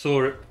it. I just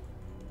saw it.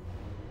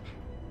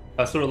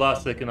 I saw it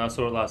last second. I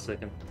saw it last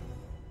second.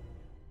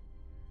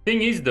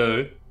 Thing is,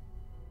 though,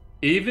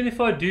 even if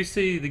I do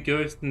see the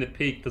ghost in the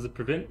peak, does it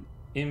prevent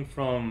him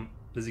from?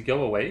 Does he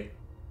go away?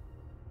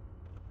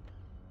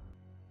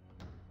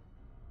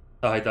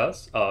 Oh, he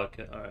does. Oh,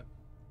 okay. All right.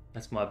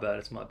 That's my bad.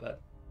 That's my bad.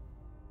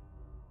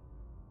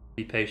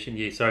 Be patient.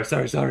 Yeah. Sorry.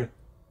 Sorry. Sorry.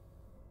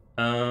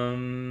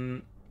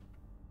 Um.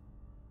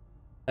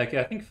 Okay.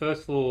 I think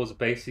first floor was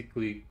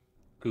basically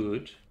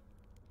good.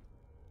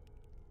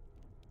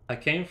 I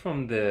came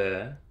from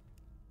there.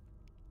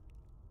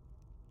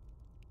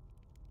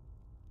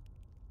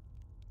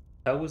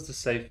 That was the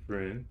safe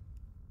room.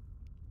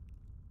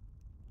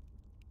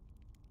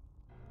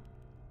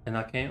 And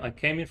I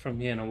came in from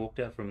here and I walked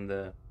out from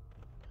there.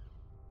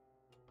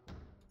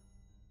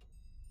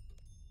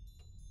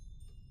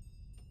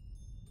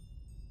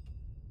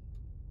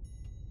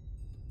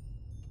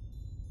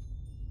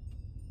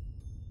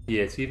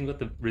 Yeah, it's even got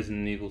the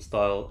Resident Evil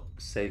style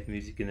safe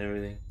music and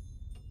everything.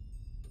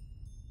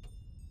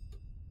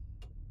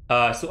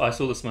 I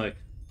saw the smoke.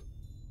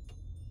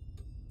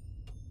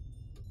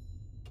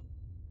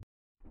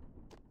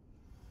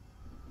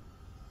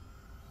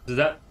 Does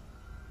that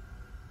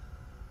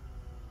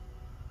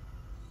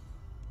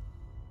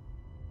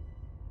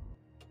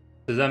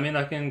does that mean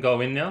I can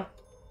go in now?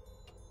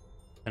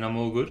 And I'm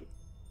all good?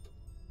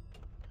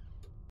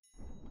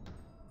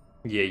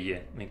 Yeah, yeah,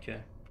 okay.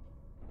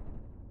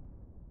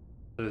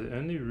 So the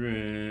only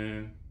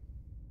room.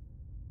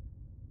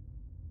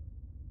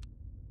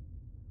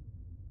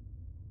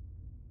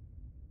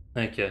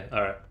 Okay,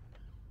 alright.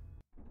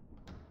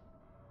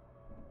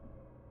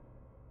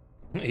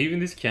 Even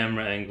this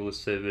camera angle is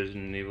so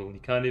Resident Evil. You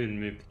can't even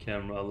move the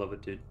camera. I love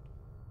it, dude.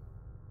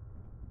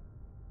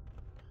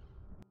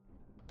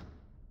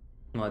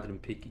 No, I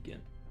didn't peek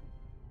again.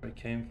 Where I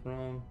came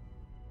from.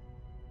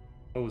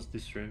 What was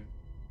this room?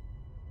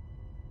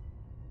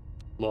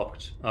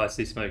 Locked. Oh, I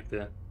see smoke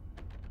there.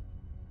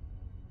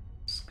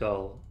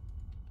 Skull.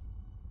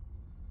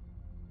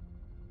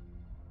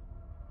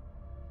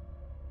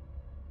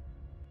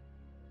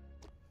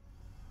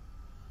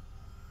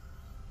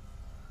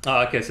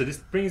 Oh, okay, so this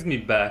brings me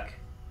back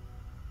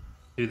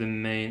to the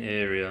main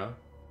area.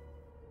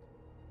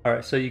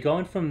 Alright, so you're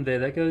going from there,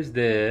 that goes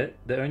there.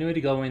 The only way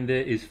to go in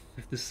there is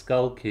with the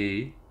skull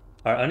key.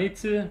 Alright, I need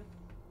to...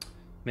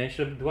 Man,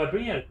 do I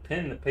bring out a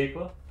pen and a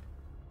paper?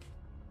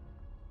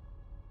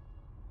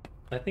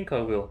 I think I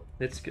will.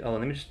 Let's go. Oh,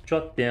 let me just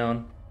jot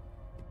down.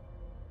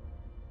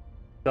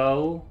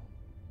 Skull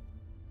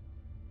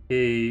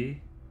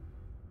key.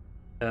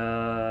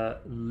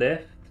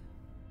 Left.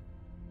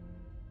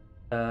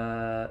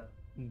 Uh,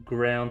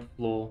 Ground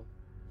floor.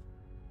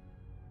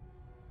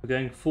 We're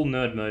going full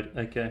nerd mode.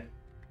 Okay.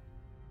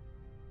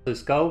 So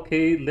skull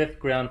key, left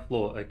ground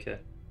floor. Okay.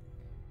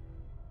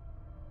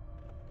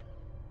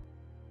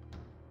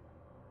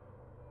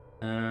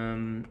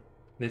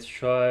 Let's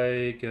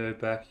try go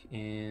back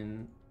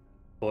in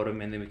bottom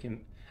and then we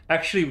can.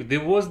 Actually,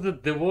 there was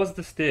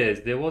the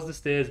stairs. There was the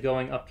stairs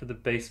going up to the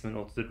basement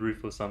or to the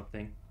roof or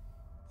something.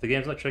 The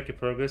game's not track your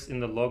progress in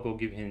the log or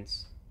give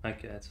hints.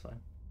 Okay, that's fine.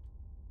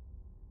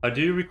 I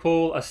do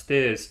recall a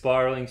stairs,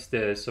 spiraling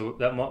stairs, so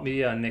that might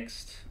be our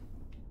next.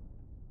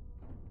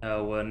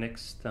 Our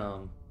next.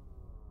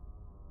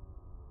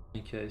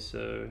 Okay,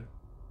 so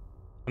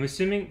I'm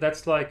assuming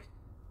that's like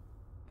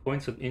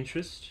points of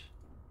interest.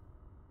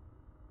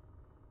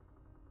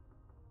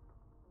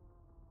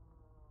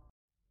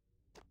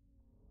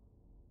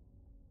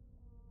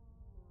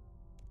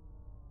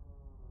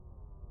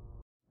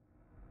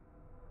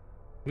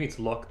 I think it's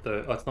locked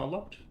though. Oh, it's not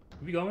locked?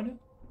 Did we go in here?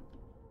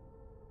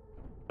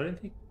 I don't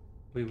think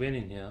we went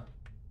in here.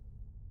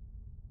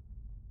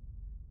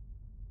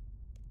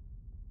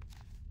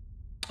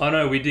 Oh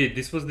no, we did.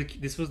 This was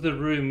the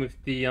room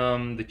with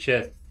the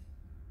chest.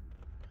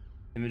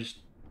 Let me just.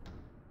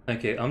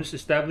 Okay, I'm just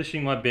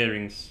establishing my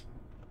bearings.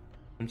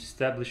 I'm just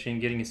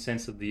establishing, getting a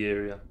sense of the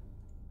area.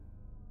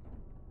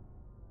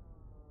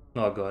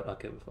 Oh god,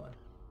 okay, we're fine.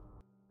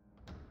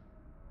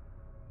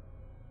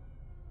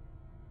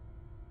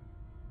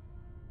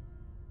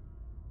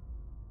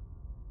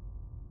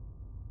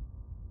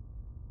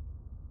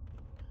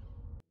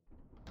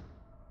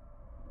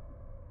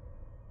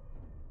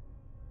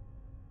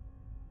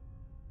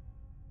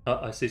 Oh,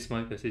 I see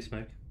smoke, I see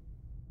smoke.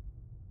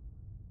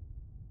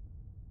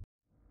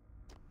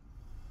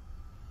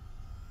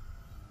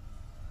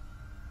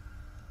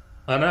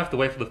 I don't have to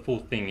wait for the full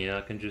thing, yeah,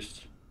 I can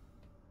just...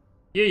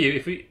 Yeah,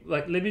 if we,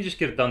 like, let me just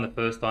get it done the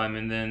first time,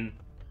 and then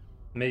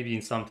maybe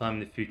in some time in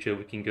the future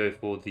we can go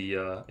for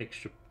the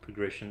extra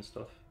progression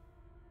stuff.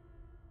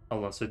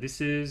 Hold on, so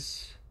this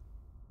is...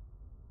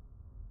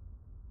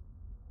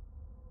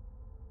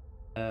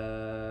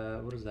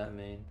 what does that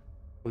mean?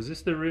 Was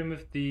this the room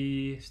with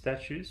the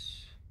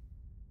statues?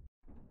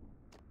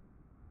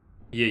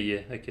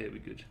 Yeah, okay, we're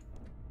good.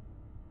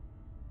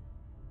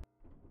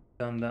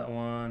 Done that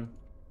one.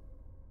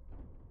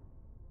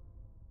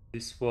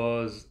 This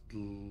was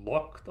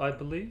locked, I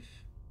believe.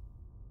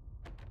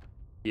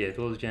 Yeah,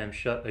 door's jammed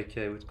shut.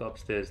 Okay, let's go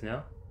upstairs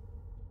now.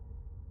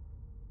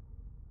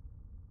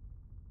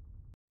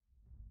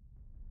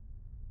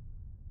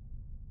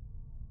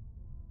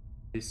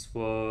 This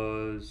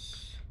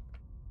was...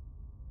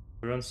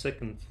 We're on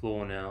second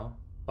floor now.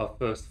 Our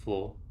first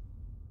floor.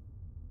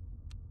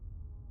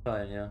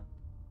 Right, yeah.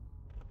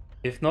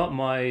 If not,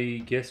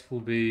 my guess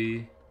will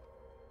be...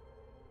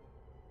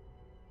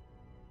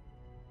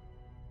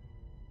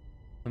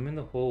 I'm in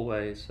the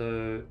hallway,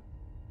 so...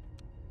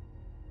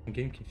 I'm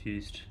getting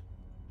confused.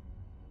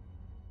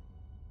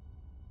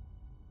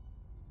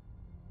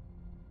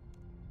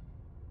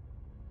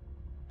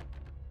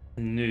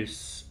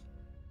 Noose.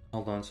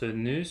 Hold on, so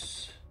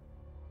noose...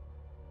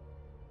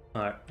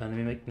 Alright, let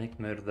me make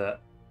note of that.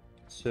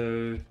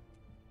 So...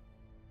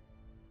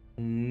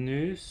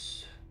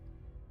 Noose...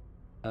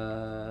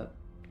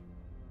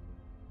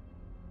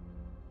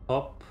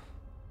 Top...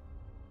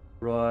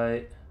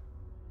 Right...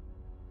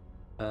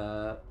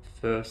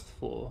 First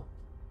floor.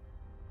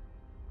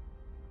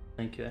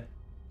 Okay.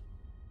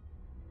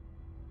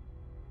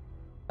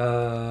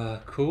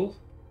 Cool.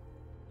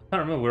 I can't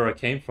remember where I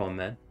came from,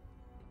 man.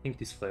 I think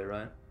this way,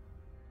 right?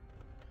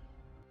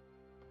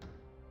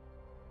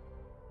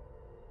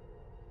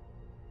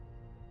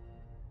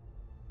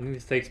 I think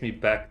this takes me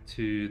back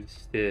to the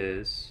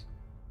stairs.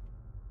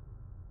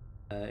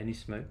 Any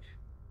smoke?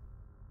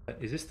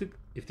 Is this the...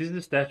 If this is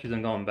the statues,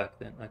 I'm going back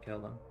then. Okay,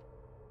 hold on.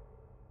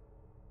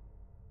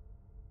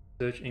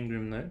 Search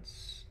Ingram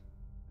notes.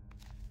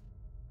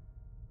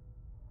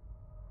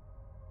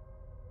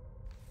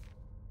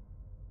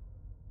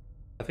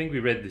 I think we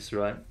read this,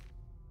 right?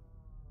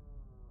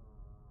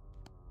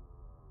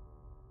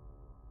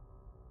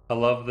 I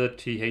love the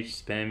TH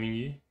spamming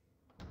you.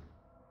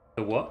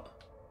 The what?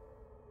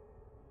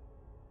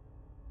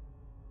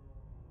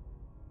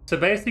 So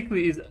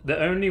basically, is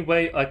the only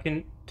way I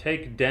can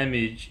take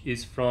damage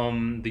is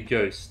from the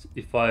ghost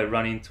if I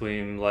run into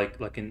him like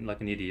an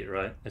idiot,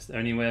 right? That's the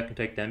only way I can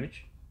take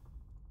damage.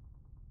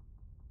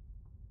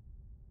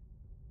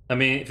 I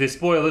mean, if there's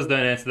spoilers, don't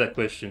answer that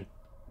question.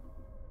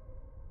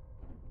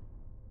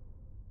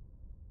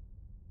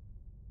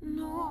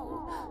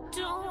 No,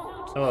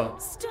 don't. Oh,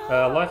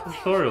 Stop. life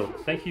tutorial.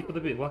 Thank you for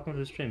the bit. Welcome to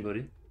the stream,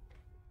 buddy.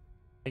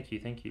 Thank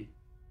you.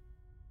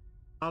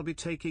 I'll be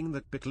taking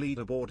that bit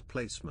leaderboard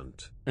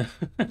placement.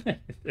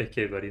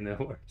 Okay, buddy, no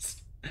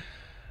worries.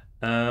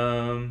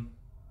 Um,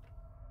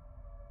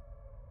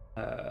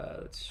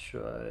 let's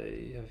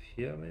try over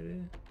here,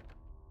 maybe.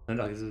 Oh,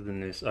 no, this is the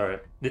noose. All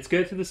right, let's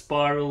go to the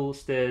spiral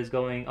stairs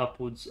going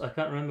upwards. I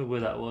can't remember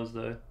where that was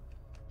though.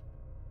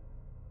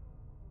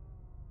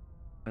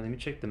 Let me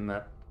check the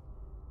map.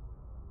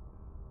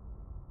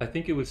 I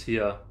think it was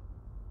here.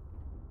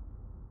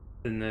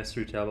 The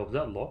nursery tower. Was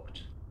that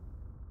locked?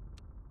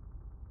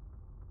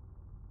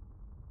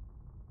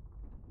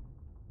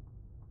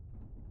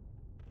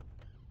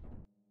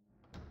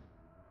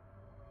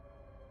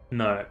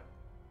 No.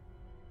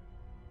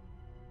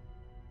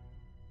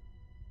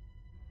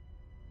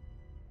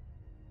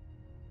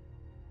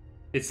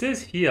 It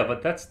says here,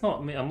 but that's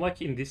not me. I'm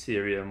like in this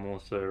area more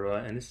so,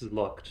 right? And this is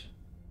locked.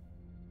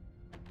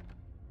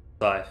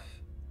 Safe.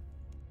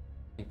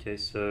 Okay,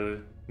 so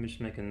let me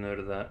just make a note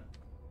of that.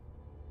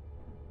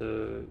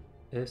 So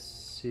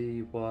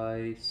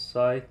SCY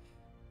scythe.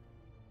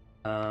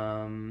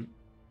 I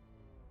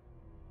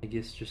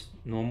guess just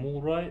normal,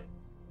 right?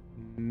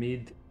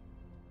 Mid,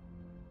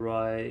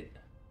 right.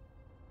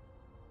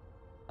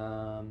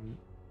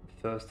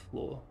 First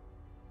floor.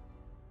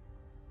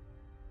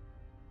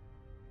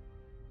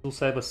 It'll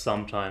save us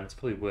some time. It's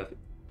probably worth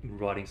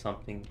writing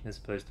something as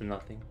opposed to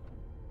nothing.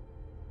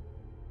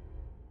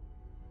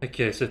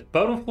 Okay, so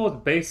bottom floor is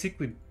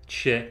basically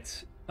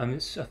checked. I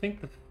think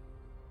the...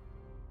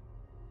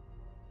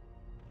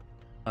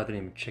 I didn't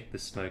even check the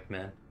smoke,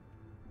 man.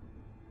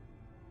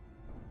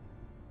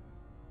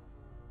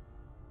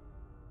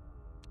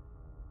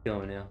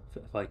 Going now,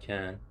 if I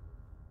can.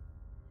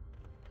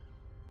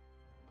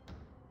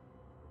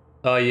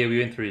 Oh yeah, we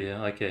went through,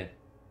 yeah, okay.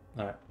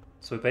 Alright,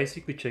 so we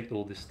basically checked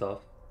all this stuff.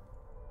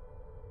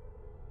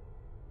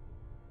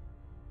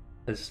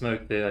 There's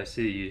smoke there, I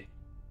see you.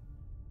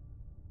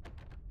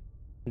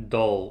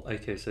 Doll,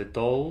 okay, so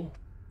doll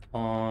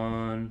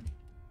on...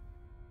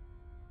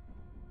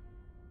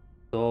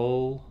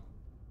 Doll,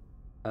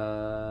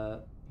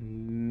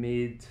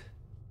 mid,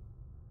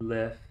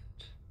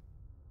 left,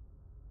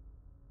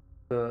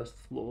 first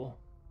floor.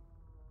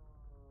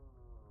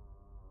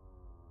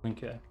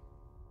 Okay.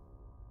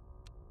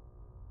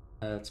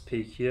 Let's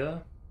peek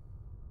here.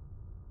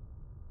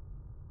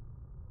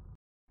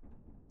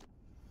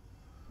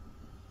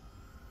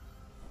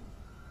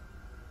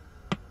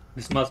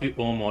 This must be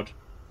Ormod,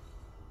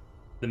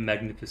 the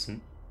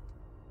Magnificent.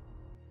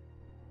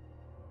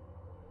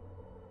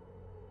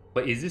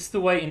 Wait, is this the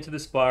way into the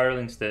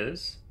spiraling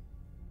stairs?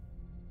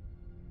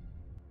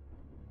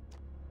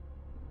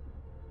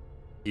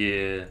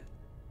 Yeah.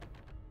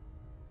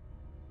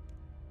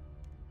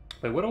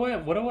 Wait, what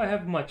do I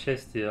have in my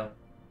chest here?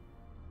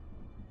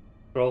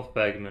 Scroll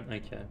fragment,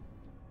 okay.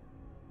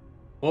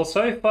 Well,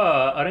 so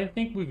far, I don't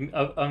think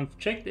I've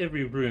checked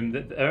every room.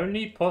 The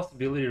only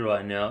possibility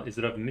right now is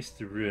that I've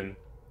missed a room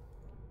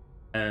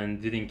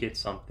and didn't get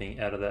something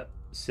out of that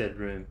said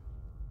room.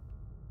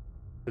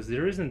 Because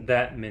there isn't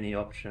that many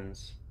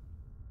options.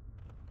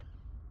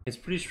 It's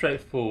pretty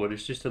straightforward,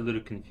 it's just a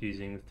little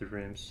confusing with the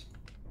rooms.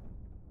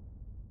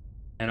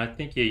 And I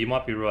think, yeah, you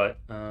might be right.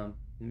 Let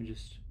me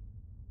just...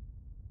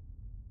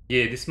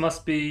 Yeah, this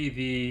must be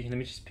the... Let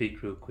me just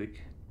peek real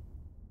quick.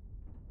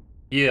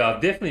 Yeah,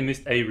 I've definitely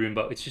missed a room,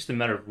 but it's just a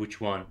matter of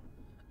which one.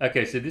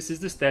 Okay, so this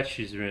is the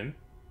statues room.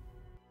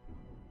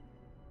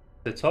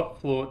 The top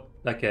floor...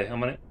 Okay, I'm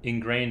gonna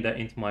ingrain that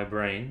into my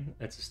brain.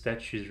 That's the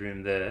statues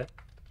room there.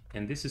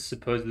 And this is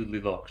supposedly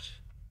locked.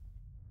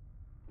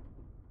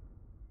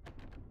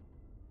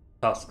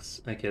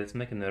 Tusks. Okay, let's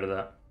make a note of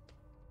that.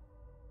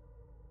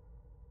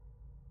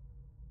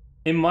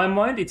 In my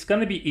mind, it's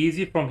going to be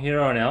easy from here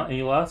on out, and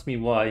you'll ask me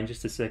why in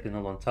just a second.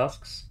 Hold on,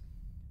 Tusks.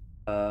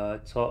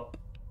 Top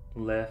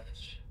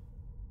left.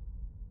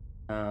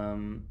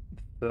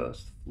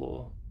 First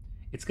floor.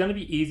 It's going to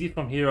be easy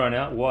from here on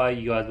out. Why,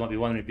 you guys might be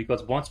wondering,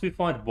 because once we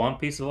find one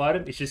piece of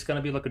item, it's just going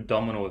to be like a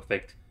domino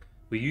effect.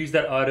 We use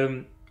that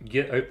item,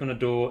 open a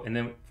door, and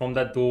then from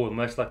that door, we'll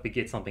most likely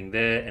get something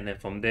there, and then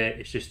from there,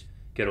 it's just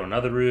go to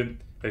another room,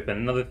 open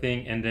another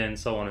thing, and then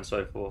so on and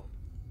so forth.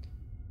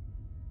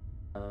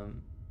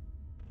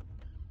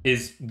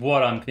 Is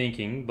what I'm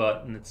thinking,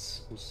 but we'll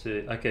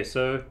see. Okay,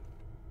 so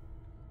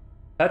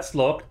that's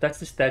locked. That's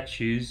the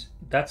statues.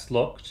 That's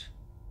locked.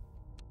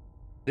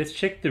 Let's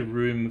check the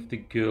room with the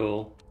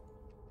girl.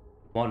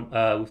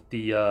 With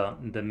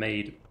the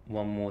maid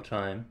one more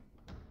time.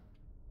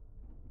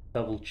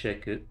 Double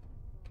check it,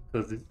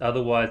 because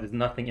otherwise there's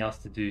nothing else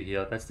to do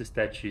here. That's the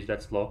statues.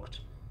 That's locked.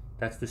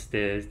 That's the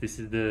stairs. This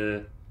is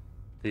the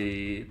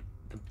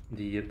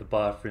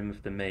bathroom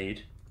with the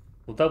maid.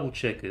 We'll double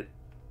check it.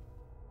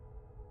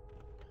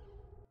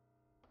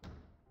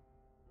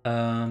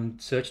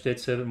 Search dead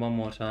servant one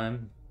more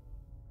time.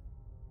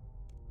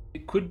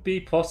 It could be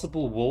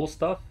possible wall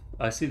stuff.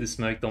 I see the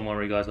smoke, don't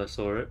worry guys, I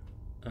saw it.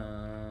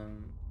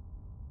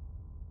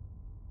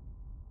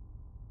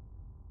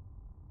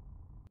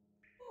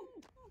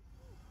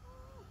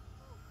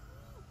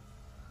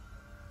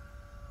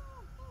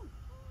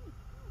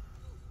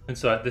 And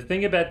so the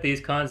thing about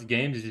these kinds of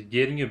games is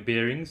getting your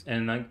bearings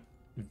and like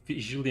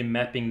visually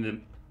mapping the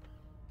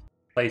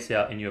place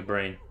out in your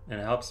brain, and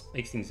it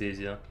makes things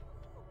easier.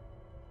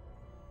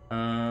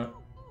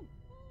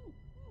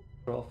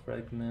 Scroll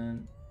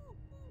fragment.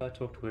 I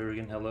talk to her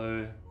again.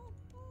 Hello.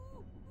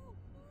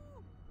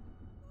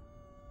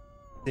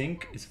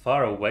 Sink is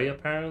far away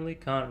apparently.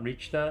 Can't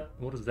reach that.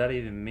 What does that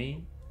even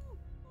mean?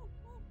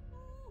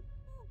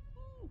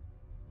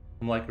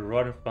 I'm like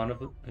right in front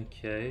of it.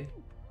 Okay.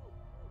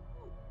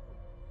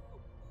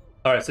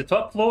 Alright, so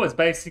top floor is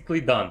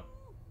basically done.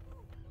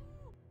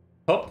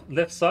 Top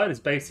left side is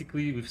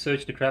basically, we've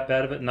searched the crap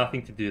out of it.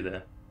 Nothing to do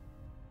there.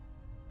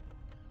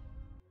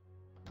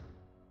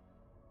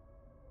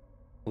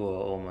 Oh,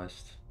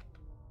 almost.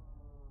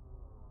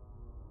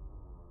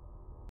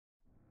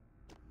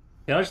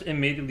 Can I just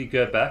immediately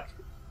go back?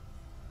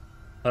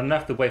 I don't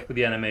have to wait for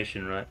the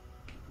animation, right?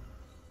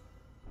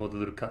 Or the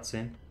little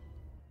cutscene.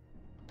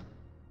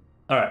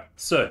 Alright,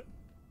 so.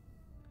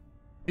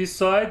 This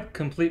side,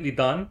 completely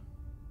done.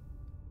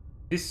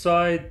 This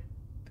side,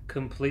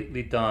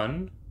 completely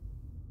done.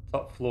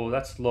 Top floor,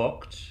 that's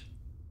locked.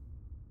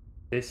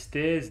 There's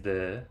stairs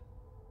there.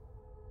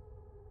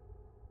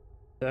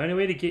 The only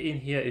way to get in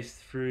here is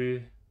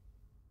through...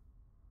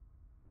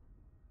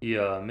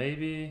 Yeah,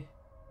 maybe...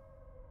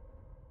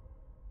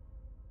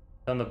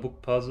 Done the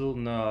book puzzle?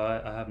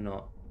 No, I have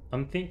not.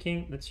 I'm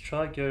thinking, let's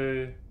try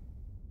go...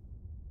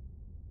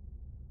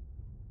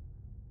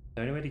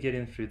 The only way to get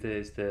in through there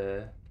is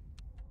there.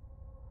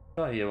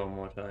 Try here one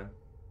more time.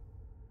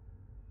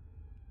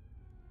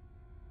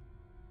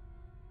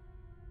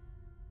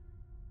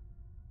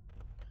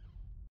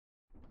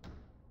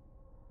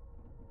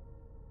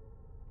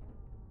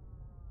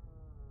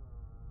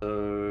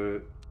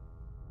 So...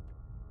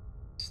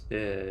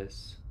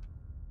 Stairs.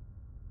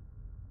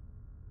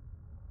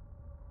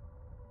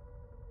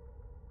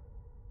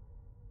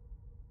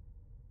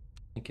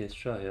 Okay, let's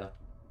try here.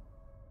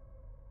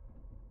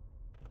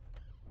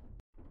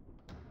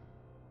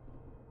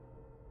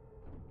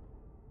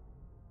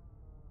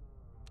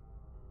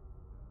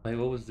 Wait,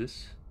 what was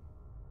this?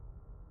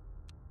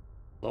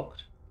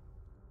 Locked?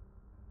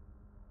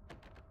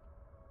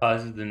 Ah,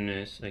 this is the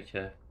news,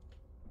 okay.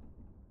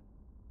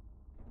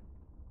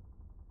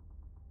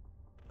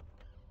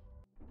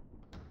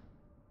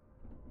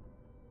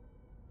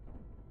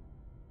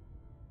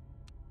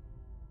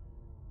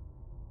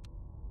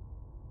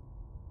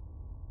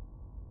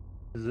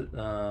 Is it,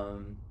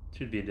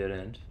 should be a dead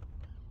end.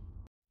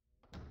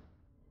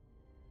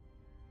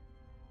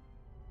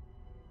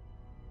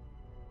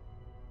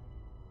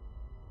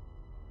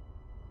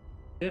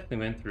 Definitely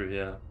went through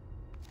here.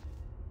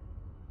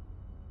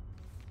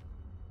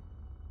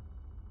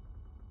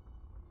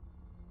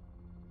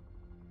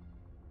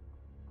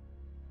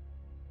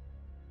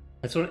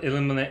 I sort of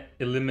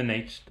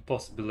eliminate the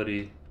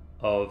possibility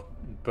of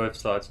both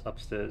sides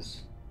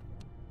upstairs.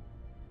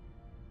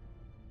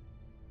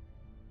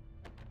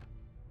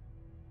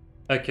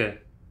 Okay,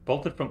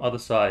 bolted from other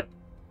side.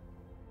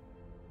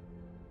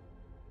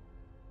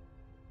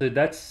 So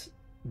that's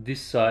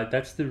this side,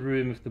 that's the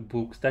room with the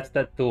books, that's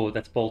that door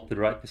that's bolted,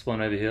 right? This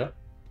one over here.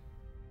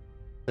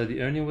 So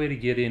the only way to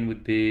get in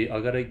would be,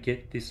 I gotta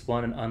get this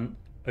one and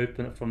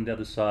open it from the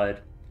other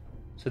side.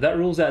 So that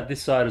rules out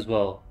this side as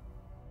well.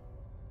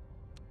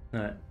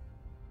 Alright.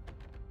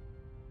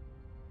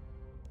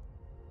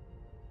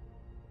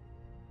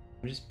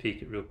 Let me just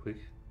peek it real quick.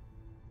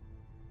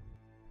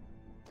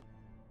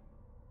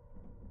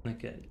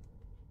 Okay.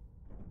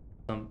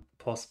 Some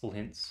possible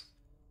hints.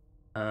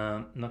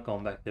 Not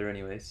going back there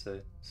anyway, so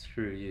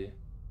screw you.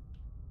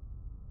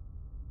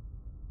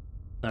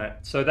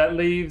 Alright, so that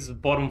leaves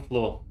bottom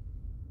floor.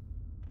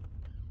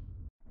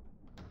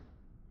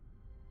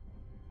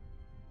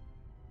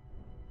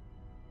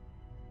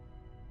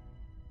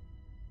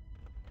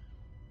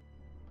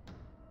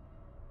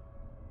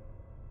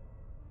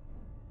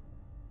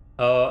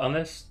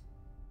 Unless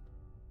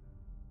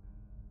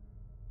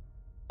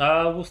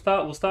we'll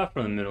start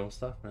from the middle.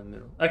 Start from the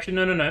middle. Actually,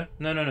 no.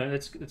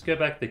 Let's go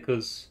back there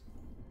because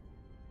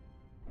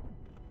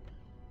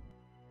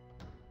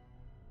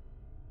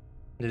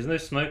there's no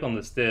smoke on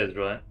the stairs,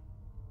 right?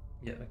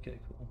 Yeah. Okay.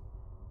 Cool.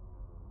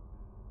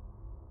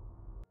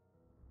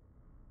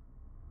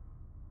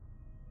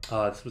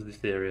 Ah, this was this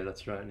area.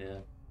 That's right. Yeah.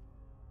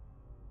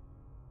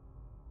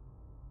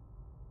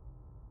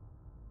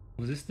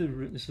 Was this the?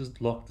 This was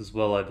locked as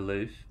well, I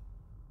believe.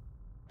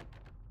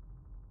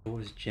 Door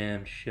was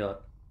jammed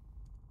shut.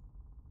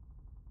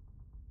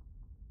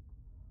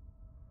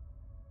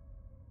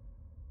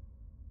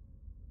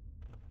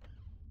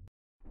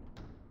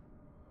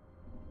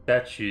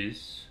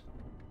 Statues.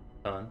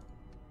 Done.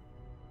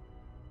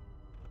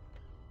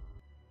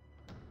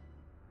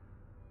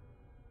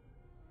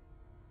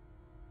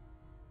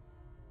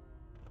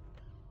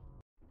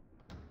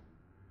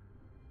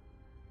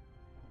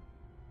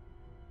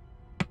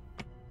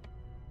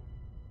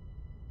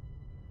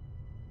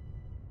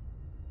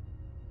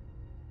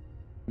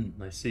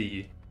 I see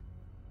you.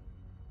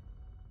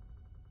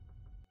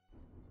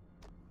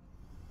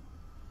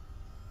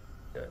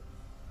 Okay.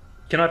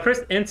 Can I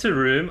press enter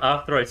room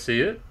after I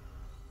see it?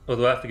 Or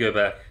do I have to go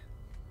back?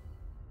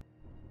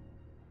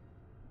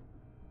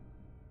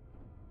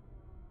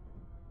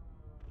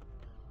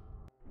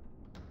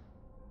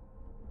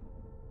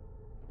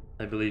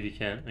 I believe you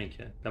can.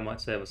 Okay. That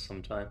might save us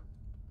some time.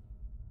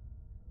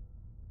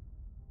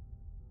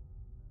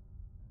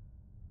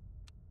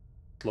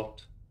 It's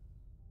locked.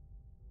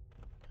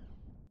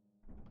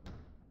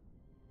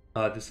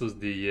 Ah, this was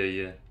the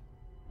yeah.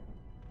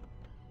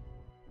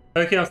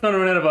 Okay, I'm starting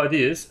to run out of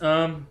ideas.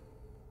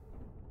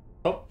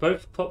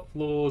 Both top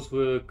floors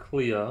were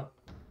clear.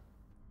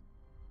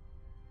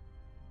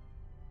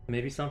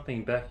 Maybe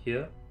something back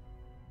here.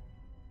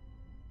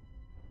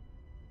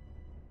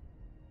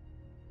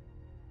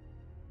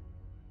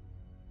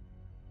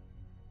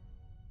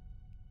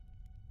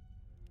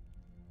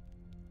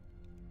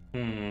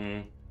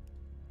 Hmm.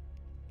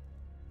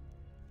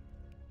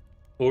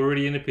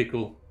 Already in a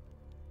pickle.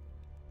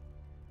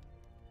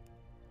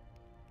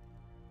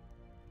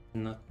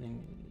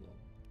 Nothing.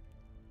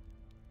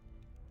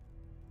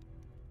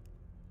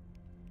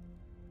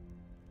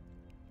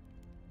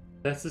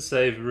 That's the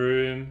save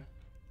room.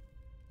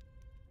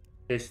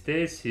 There's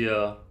stairs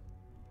here.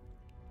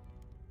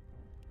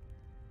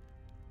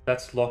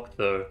 That's locked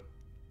though.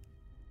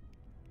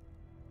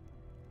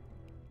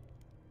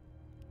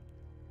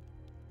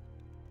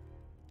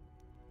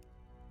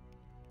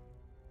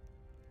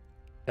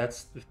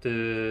 That's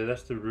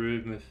the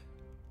room with.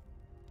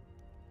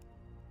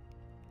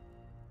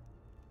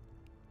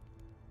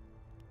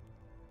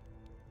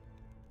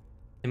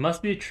 It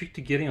must be a trick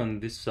to getting on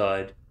this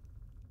side.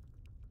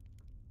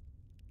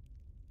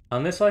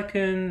 Unless I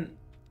can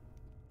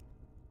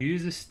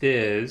use the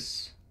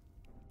stairs.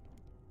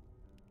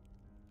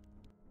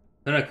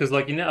 No, because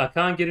like I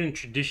can't get in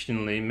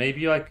traditionally.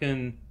 Maybe I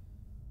can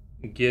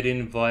get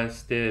in via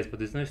stairs, but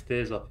there's no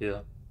stairs up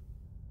here.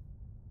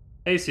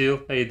 Hey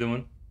Seal, how you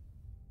doing?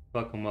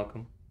 Welcome,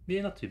 welcome.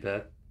 Yeah, not too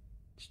bad.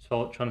 Just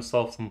trying to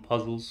solve some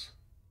puzzles.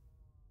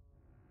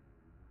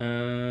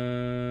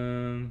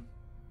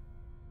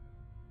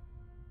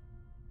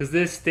 Because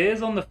there's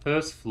stairs on the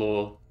first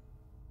floor.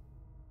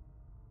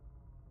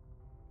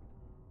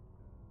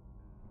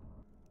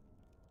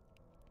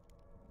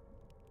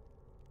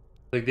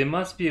 Like there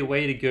must be a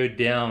way to go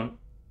down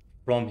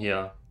from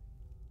here.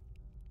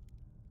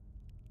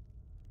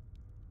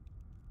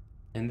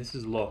 And this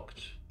is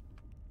locked.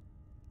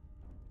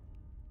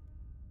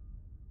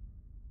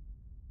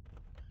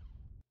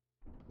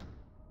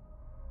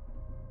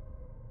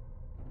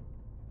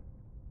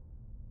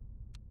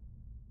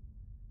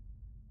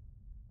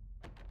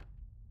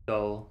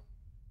 skull.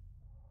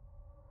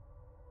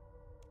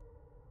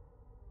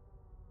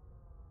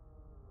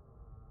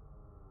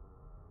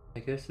 I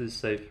guess this is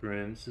safe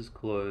room. This is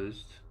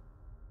closed.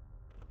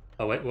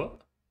 Oh wait,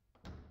 what?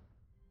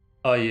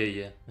 Oh yeah,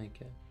 yeah.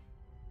 Okay.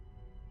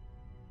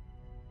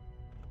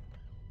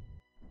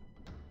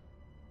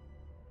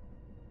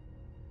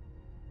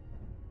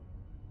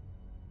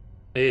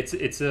 It's a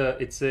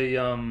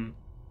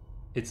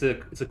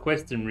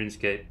quest in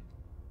RuneScape.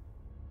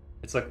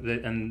 It's like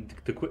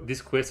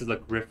this quest is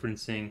like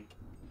referencing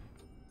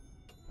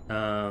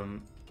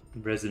um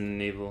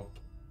Resident Evil.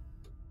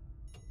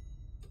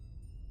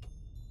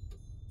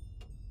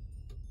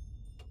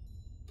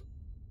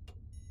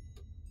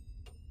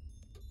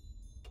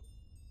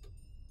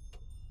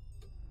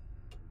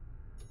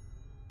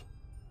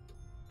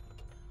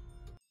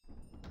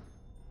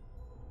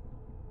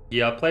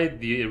 Yeah, I played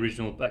the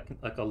original back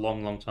like a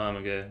long time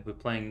ago. We're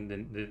playing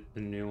the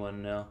new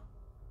one now.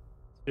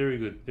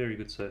 It's very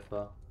good so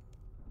far.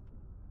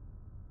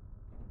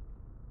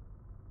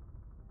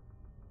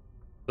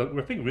 Look,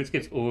 I think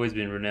RuneScape's always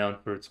been renowned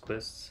for its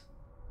quests.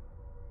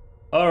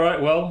 All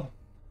right, well,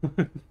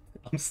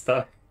 I'm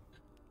stuck.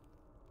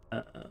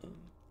 Um,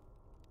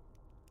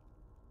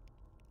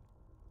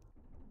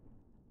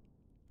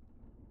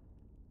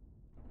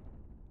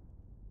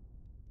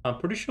 I'm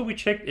pretty sure we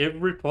checked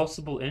every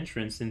possible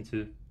entrance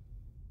into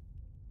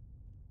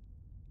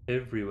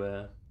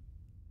everywhere.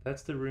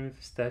 That's the room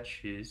for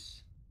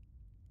statues.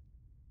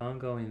 Can't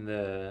go in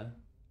there.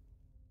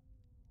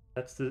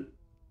 That's the.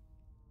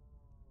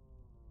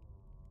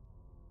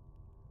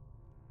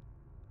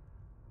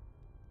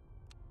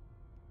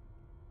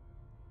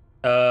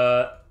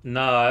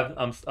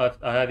 No, I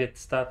have yet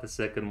to start the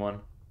second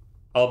one.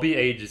 I'll be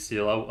ages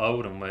still. I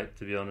wouldn't wait,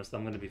 to be honest.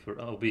 I'm gonna be for.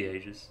 I'll be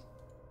ages.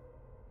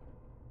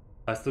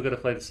 I still gotta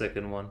play the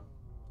second one.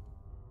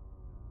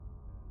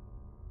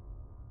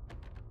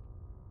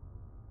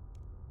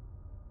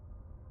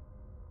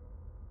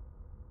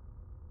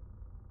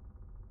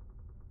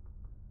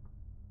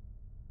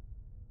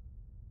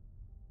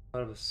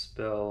 Out of a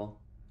spell.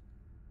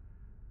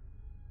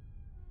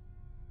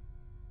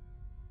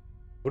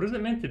 What is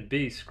it meant to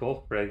be?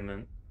 Skull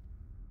fragment.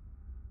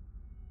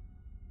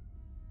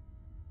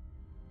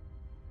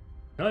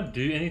 Can I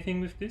do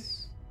anything with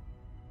this?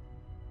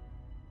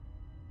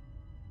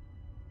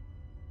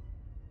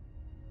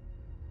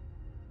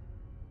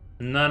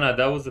 No, no,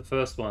 that was the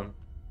first one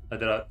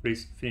that I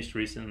finished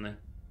recently.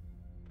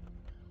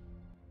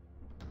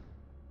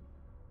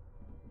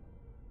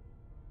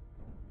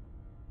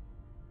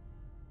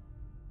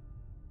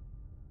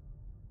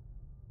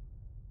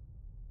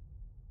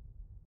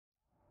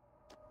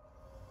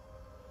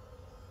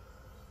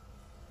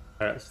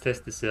 Alright, let's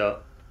test this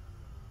out.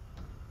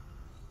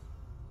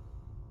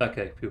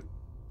 Okay, cool.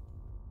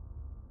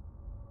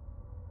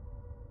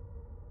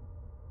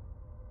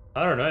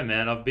 I don't know,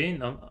 man. I'm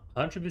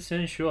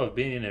 100% sure I've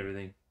been in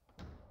everything.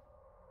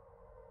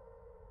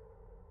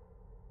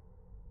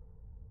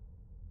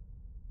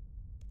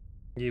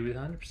 Yeah, we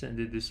 100%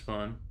 did this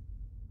one.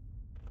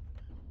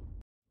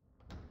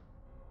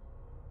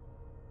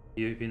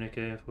 You've been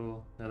okay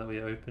for now that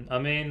we're open? I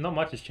mean, not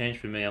much has changed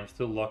for me. I'm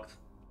still locked.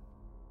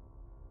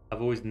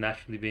 I've always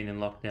naturally been in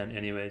lockdown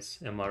anyways,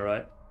 am I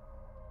right?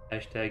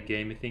 Hashtag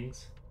gamer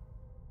things.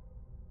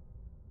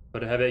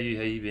 But how about you?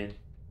 How you been?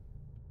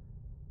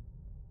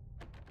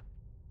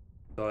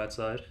 Go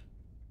outside.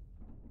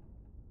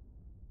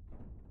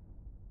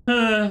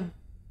 I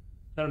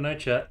don't know,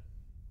 chat.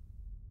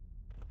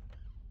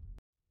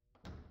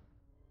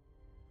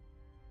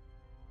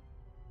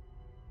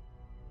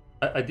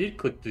 I did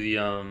click the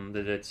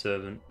dead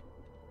servant.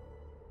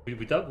 We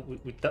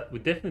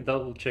definitely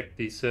double checked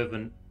the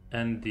servant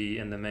and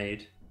the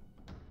maid.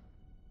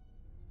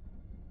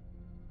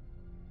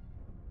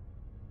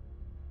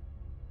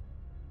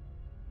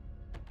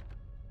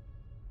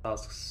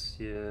 Tasks,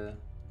 yeah.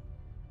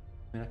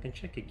 I mean, I can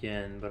check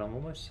again, but I'm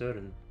almost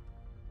certain.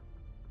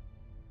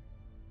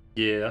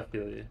 Yeah, I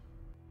feel you.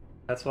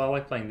 That's why I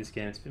like playing this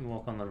game. It's a bit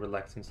more on the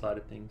relaxing side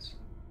of things.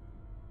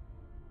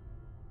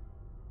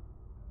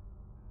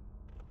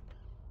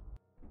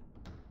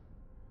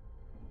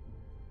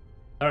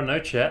 I don't know,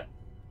 chat.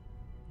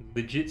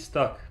 Legit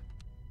stuck.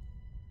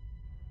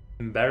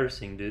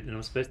 Embarrassing, dude. And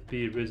I'm supposed to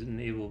be a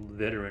Resident Evil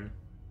veteran.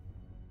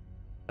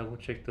 I will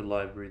check the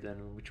library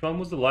then. Which one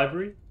was the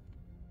library?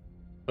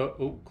 Oh,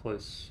 oh,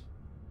 close.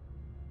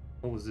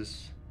 What was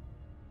this?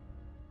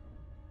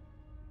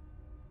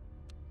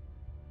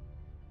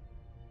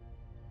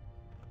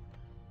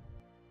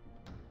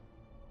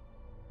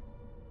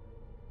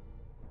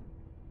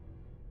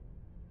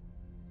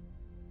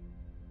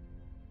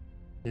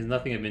 There's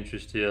nothing of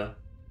interest here.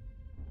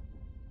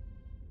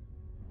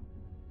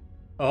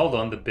 Oh, hold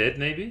on, the bed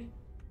maybe?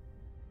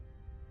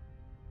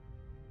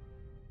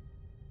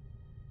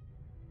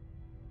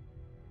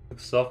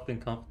 Looks soft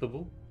and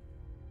comfortable.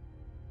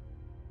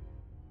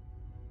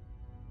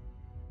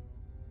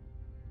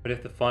 We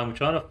have to find, we're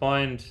trying to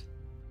find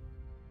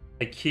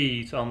a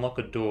key to unlock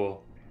a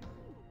door.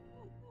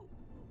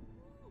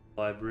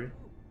 Library.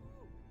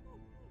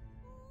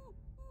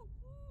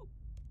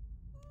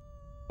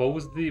 What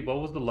was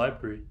the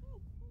library?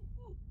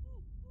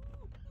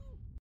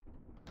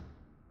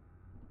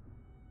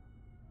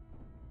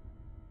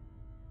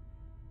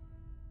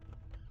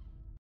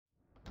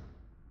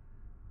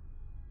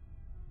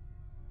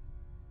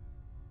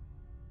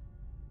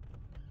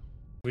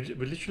 We're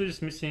literally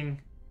just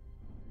missing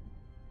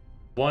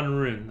one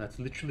room. That's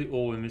literally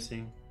all we're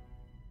missing.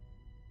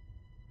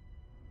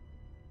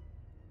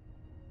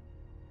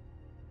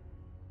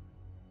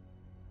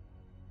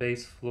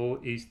 Base floor,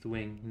 east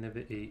wing. Never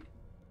eat.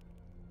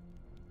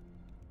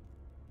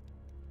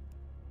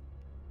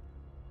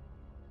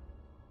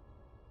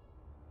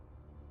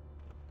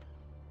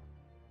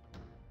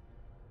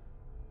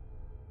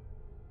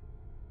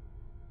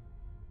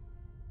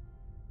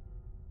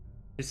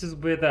 This is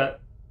where that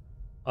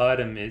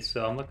item is,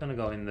 so I'm not gonna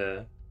go in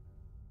there.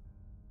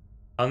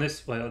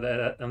 Unless, well,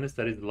 unless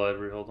that is the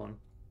library. Hold on.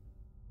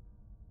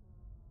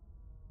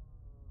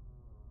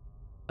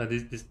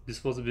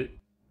 This was a bit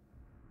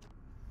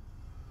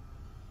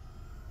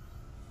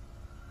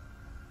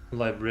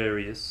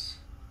librarious.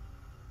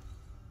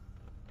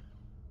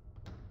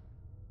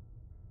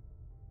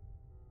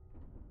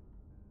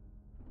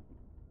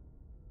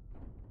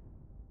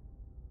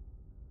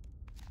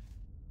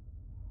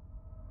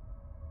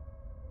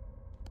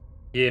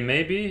 Yeah,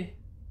 maybe.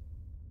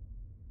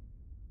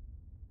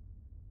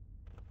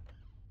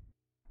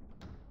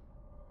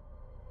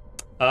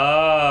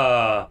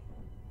 Ah,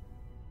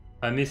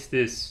 I missed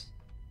this.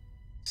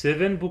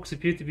 7 books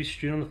appear to be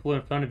strewn on the floor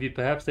in front of you.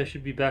 Perhaps they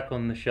should be back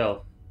on the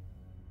shelf.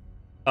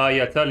 Ah,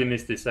 yeah, I totally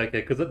missed this.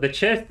 Okay, because the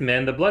chest,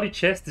 man, the bloody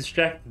chest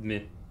distracted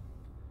me.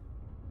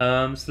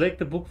 Select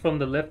the book from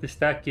the left to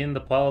stack in the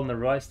pile on the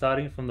right,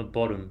 starting from the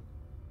bottom.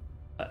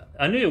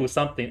 I knew it was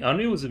something. I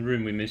knew it was a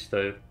room we missed,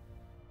 though.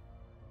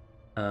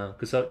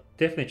 Because I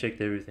definitely checked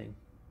everything.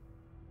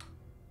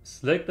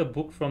 Select the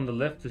book from the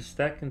left to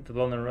stack into the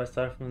pile on the right,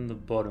 starting from the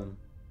bottom.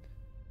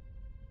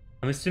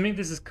 I'm assuming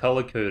this is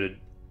color-coded.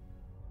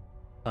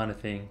 Kind of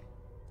thing.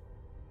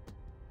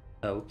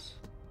 Oops.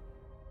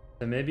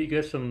 So maybe it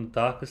goes from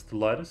darkest to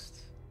lightest.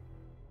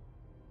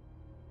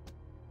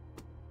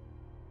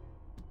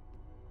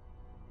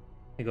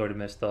 I think I already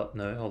messed up.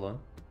 No, hold on.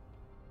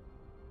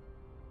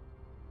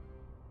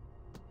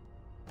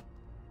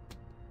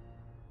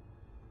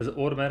 Does it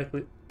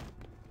automatically...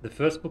 The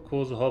first book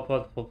calls the whole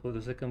part of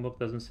the second book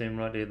doesn't seem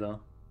right either.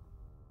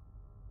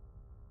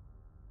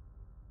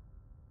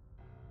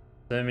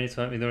 So many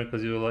times ignoring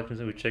because you were like,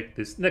 we checked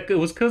this. No, it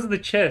was because of the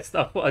chest.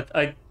 I thought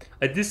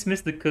I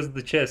dismissed it because of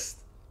the chest.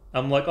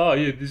 I'm like, oh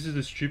yeah, this is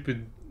a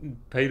stupid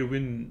pay to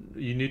win.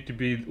 You need to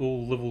be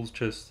all levels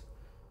chest.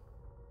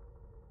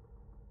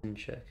 And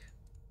check.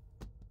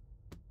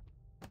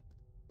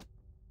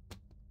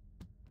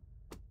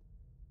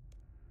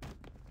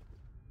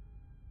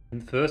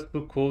 And the first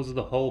book causes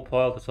the whole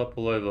pile to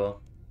topple over.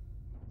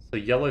 So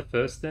yellow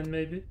first then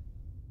maybe?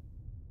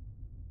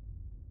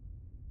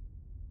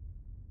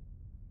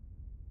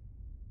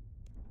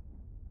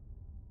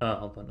 Ah,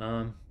 hold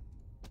on.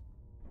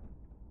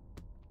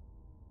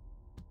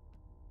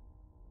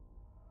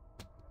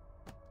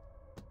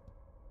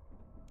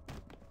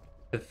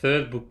 The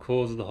third book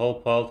causes the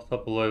whole pile to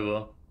topple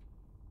over.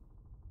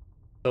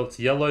 So it's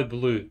yellow,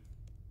 blue.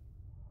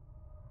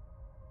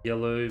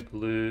 Yellow,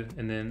 blue,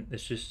 and then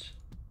it's just...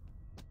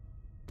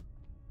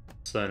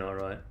 So not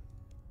right.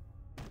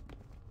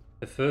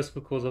 The first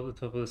book calls up the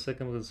top of the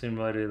second book doesn't seem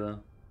right either.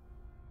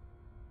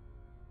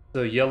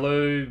 So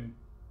yellow,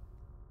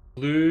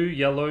 blue,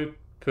 yellow,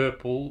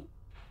 purple,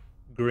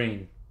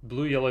 green.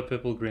 Blue, yellow,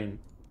 purple, green.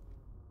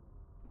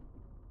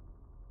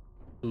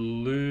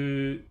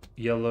 Blue,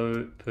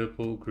 yellow,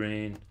 purple,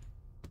 green.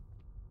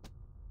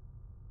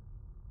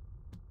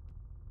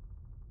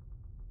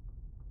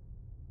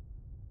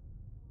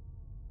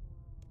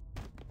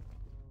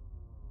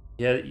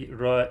 Yeah,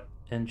 right.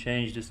 And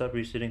change to start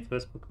resetting.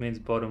 First book means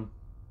bottom.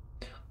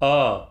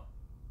 Ah.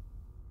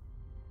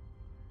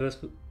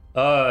 First book.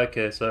 Ah,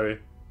 okay, sorry.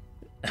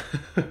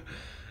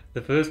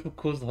 The first book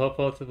caused the hot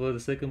part to blow, the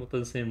second book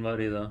doesn't seem right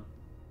either.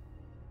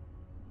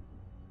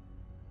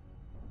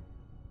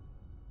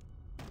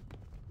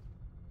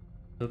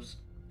 Oops.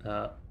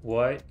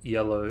 White,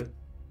 yellow.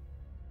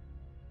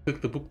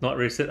 Click the book, not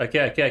reset.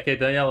 Okay,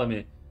 don't yell at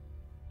me.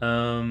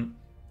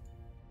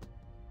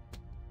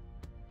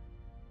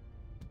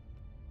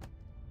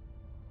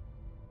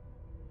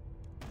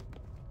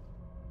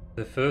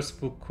 The first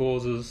book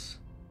causes,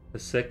 the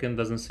second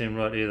doesn't seem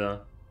right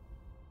either.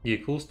 Yeah,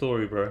 cool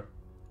story, bro.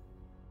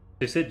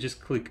 They said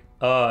just click.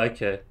 Ah,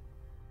 okay.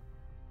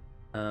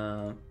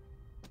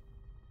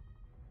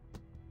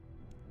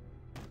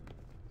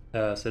 So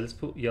let's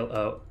put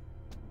yellow.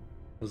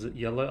 Was it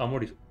yellow?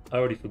 I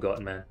already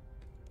forgot, man.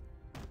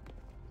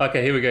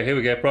 Okay, here we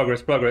go.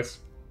 Progress.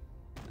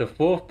 The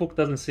fourth book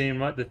doesn't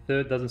seem right. The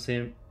third doesn't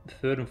seem. The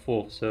third and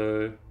fourth.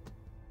 So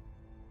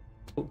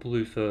put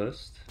blue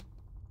first.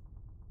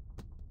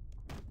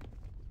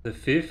 The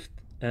fifth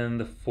and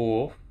the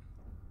fourth.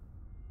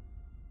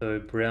 So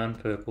brown,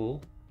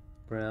 purple.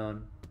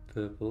 Brown,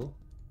 purple.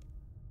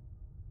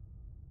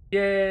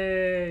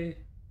 Yay!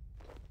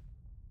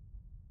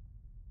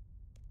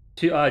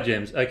 Two eye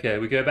gems. Okay,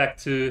 we go back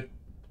to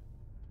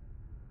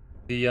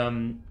the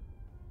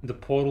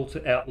portal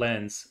to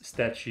Outlands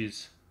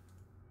statues.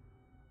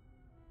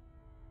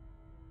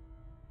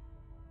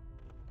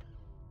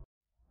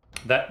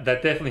 That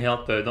definitely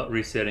helped though, not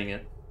resetting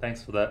it.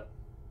 Thanks for that.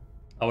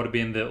 I would have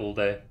been there all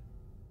day.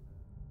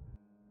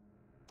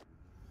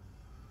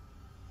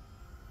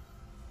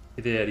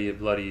 Get out of here,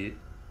 bloody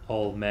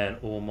old man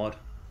or mod.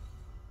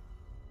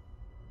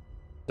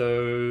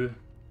 So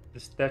the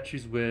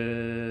statues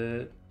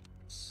were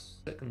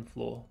second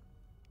floor.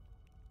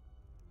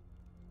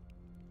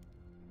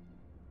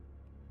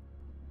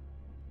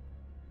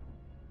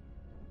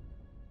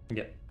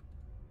 Yeah.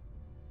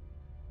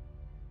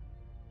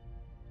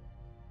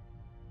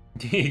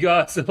 You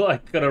guys are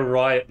like gonna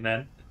riot,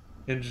 man,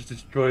 and just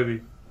destroy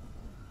me.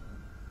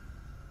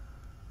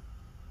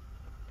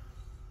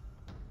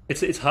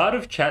 It's hard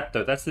with chat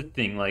though. That's the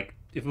thing. Like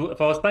if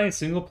I was playing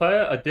single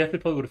player, I definitely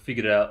probably would have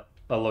figured it out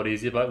a lot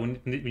easier. But when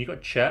you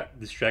got chat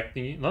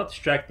distracting you, not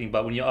distracting,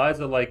 but when your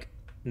eyes are like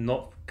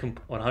not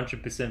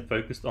 100%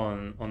 focused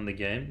on the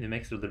game, it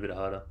makes it a little bit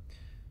harder.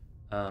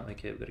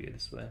 Okay, we gotta go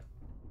this way.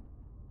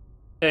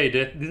 Hey,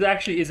 dude, this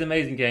actually is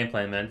amazing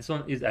gameplay, man. This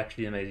one is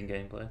actually amazing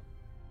gameplay.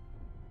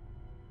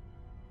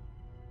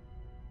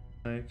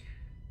 Like.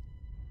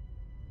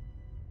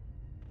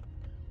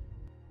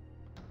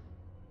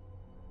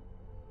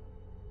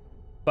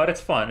 But it's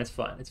fine, it's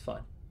fine, it's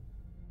fine.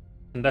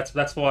 And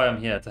that's why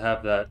I'm here, to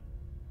have that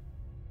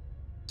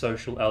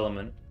social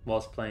element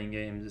whilst playing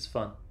games is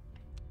fun.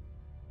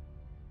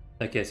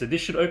 Okay, so this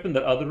should open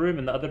the other room,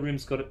 and the other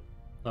room's got it.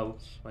 Oh,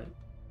 wait.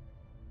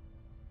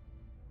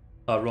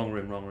 Oh, wrong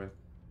room, wrong room.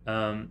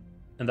 And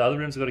the other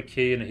room's got a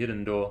key and a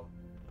hidden door.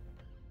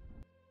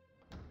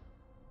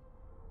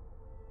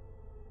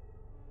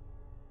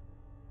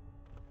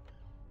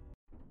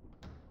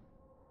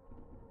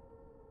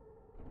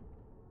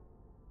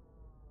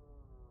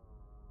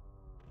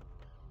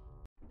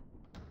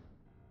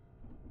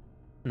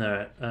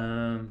 Alright,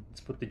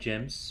 let's put the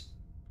gems.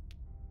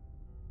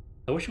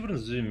 I wish it wouldn't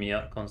zoom me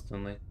out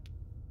constantly.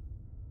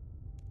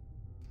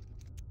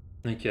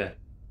 Okay.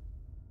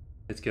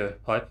 Let's go.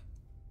 Pipe.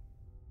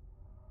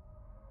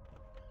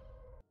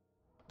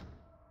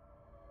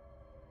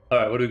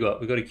 Alright, what do we got?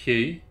 We got a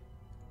key.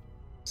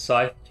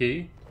 Scythe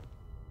key.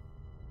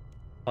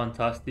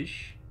 Fantastic.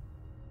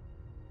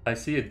 I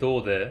see a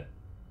door there.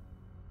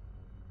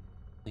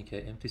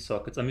 Okay, empty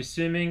sockets. I'm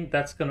assuming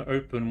that's gonna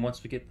open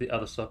once we get the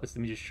other sockets.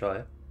 Let me just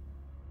try.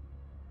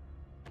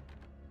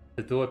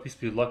 The door appears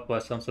to be locked by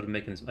some sort of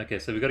mechanism. Okay,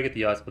 so we gotta get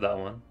the eyes for that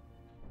one.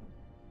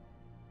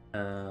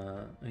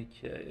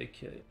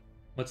 Okay.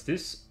 What's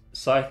this?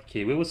 Scythe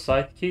key. Where was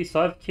Scythe key?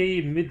 Scythe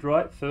key,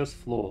 mid-right, first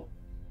floor.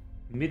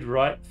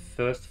 Mid-right,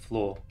 first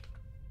floor.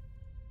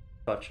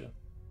 Gotcha.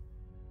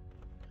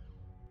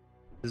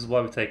 This is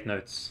why we take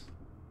notes.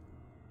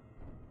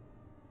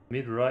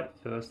 Mid-right,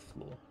 first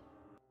floor.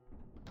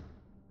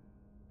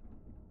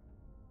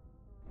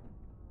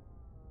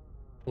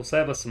 Will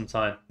save us some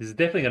time. This is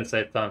definitely going to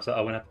save time, so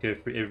I won't have to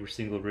go through every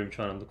single room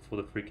trying to look for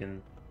the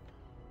freaking...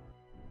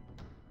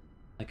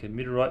 Okay,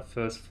 mid-right,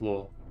 first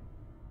floor.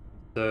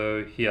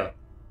 So, here.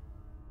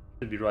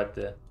 Should be right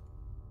there.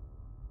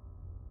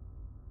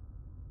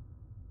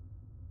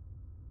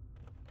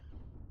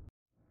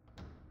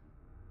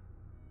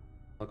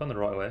 Am I gone the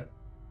right way?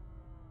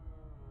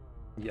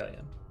 Yeah, I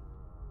am.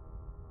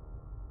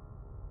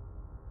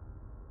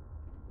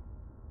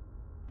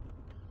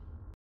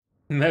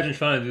 Imagine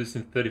trying to do this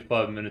in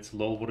 35 minutes,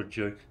 lol, what a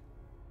joke.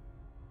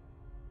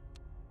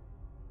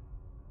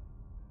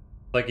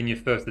 Like in your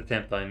first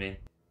attempt, I mean.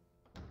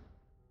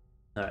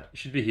 Alright, it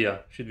should be here.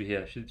 Should be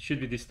here. Should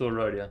be this door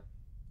right here.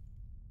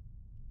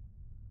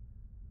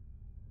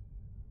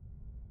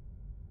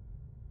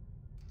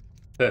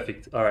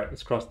 Perfect. Alright,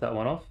 let's cross that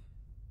one off.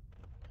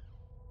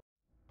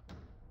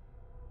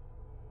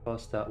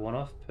 Cross that one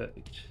off.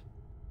 Perfect.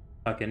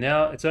 Okay,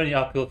 now it's only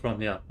uphill from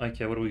here.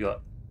 Okay, what do we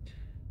got?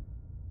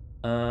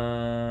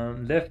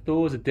 Left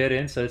door is a dead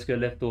end, so let's go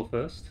left door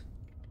first.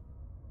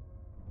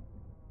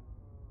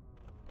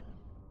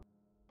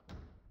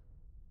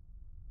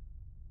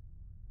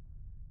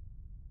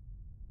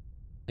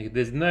 Like,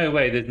 there's no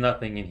way there's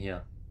nothing in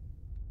here.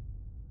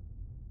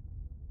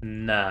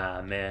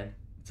 Nah, man.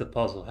 It's a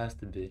puzzle, has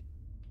to be.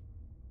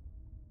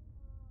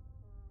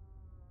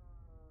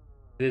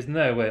 There's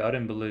no way, I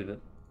don't believe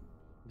it.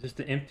 Just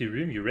an empty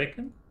room, you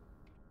reckon?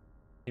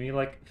 Give me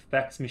like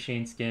fax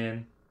machine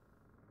scan.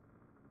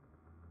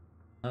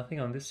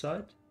 Nothing on this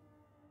side?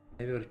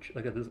 Maybe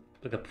like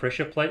a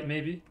pressure plate,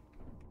 maybe?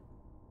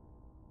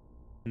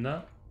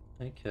 No?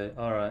 Okay,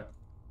 alright.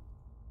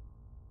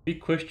 Big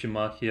question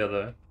mark here,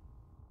 though.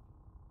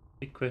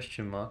 Big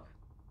question mark.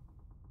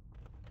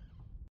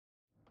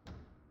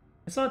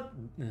 It's not...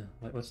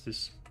 Wait, what's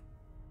this?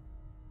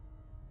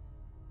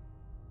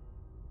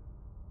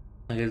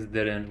 I guess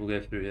dead end, we'll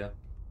go through here.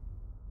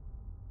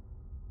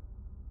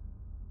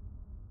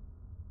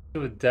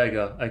 Go with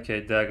dagger.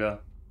 Okay, dagger.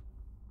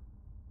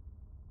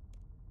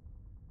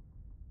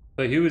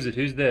 Wait, who is it?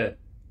 Who's there?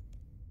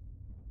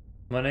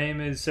 My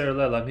name is Sarah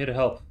Lell. I'm here to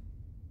help.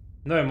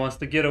 No,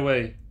 monster, get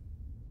away.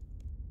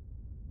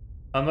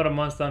 I'm not a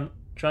monster. I'm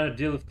trying to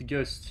deal with the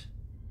ghost.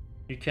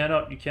 You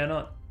cannot.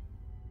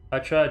 I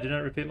tried. Do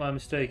not repeat my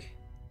mistake.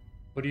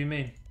 What do you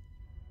mean?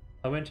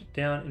 I went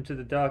down into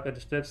the dark. I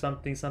disturbed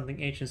something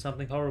ancient,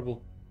 something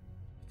horrible.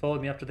 It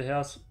followed me up to the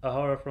house, a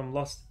horror from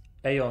lost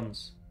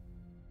aeons.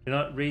 Do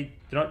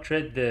not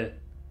tread there,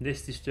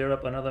 lest you stir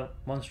up another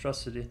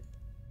monstrosity.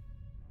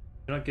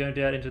 Do not go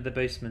down into the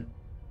basement.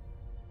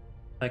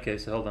 Okay,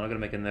 so hold on, I'm gonna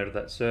make a note of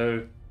that.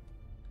 So,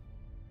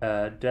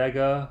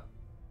 dagger.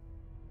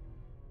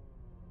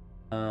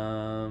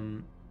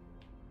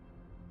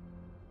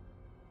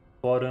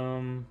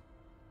 Bottom.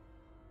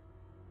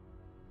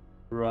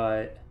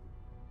 Right.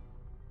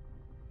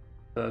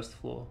 First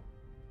floor.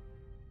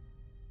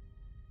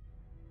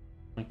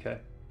 Okay.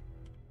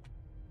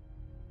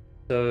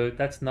 So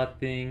that's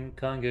nothing.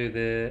 Can't go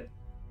there.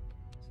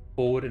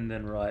 Forward and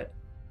then right.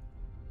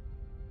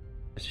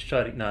 Let's just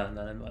try to. No.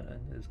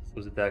 It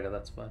was a dagger.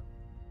 That's fine.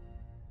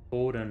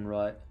 Forward and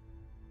right.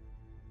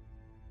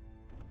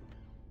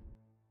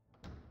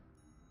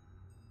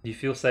 You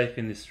feel safe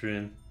in this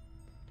room.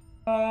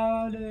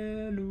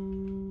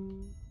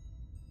 Hallelujah.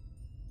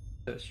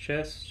 Search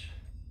chest.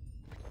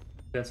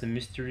 Found some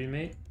mystery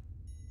meat.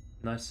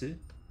 Nice.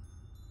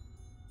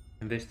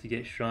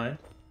 Investigate shrine.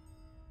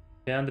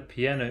 Found the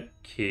piano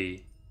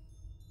key.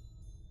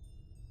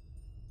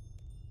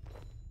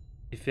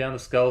 You found the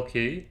skull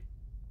key.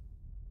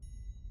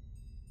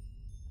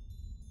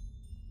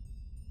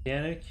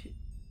 Piano key.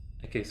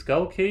 Okay,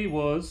 skull key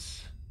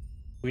was.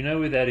 We know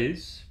where that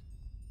is.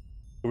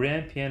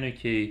 Grand piano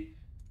key.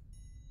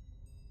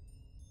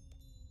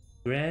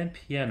 Grand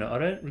piano. I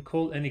don't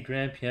recall any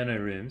grand piano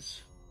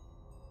rooms.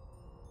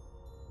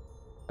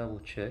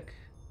 Double check.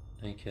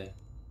 Okay.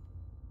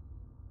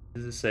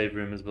 This is a save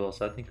room as well,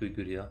 so I think we're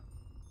good here.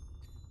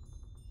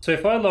 So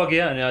if I log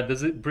out now,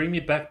 does it bring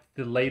me back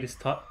to the latest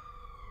time?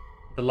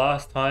 The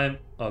last time,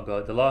 oh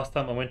god, the last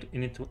time I went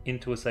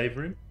into a save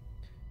room?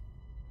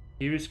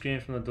 Here is scream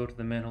from the door to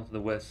the manhole to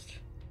the west.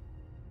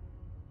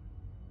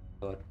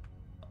 God.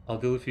 I'll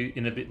deal with you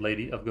in a bit,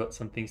 lady. I've got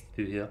some things to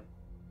do here.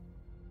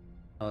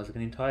 Oh, there's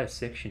an entire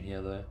section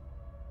here though.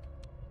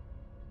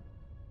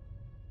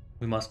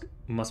 We must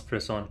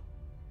press on.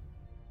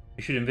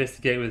 You should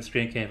investigate where the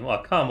scream came from.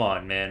 Oh, come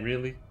on, man,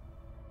 really?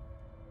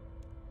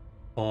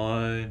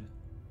 Fine.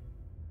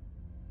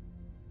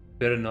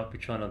 Better not be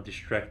trying to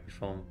distract me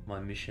from my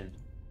mission.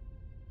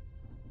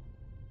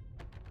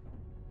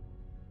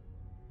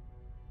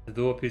 The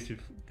door appears to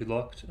be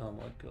locked. Oh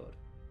my god.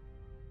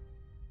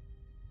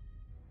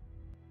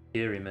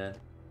 Scary, man.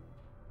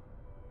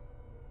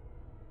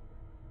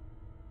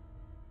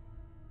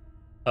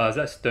 Is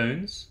that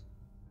stones?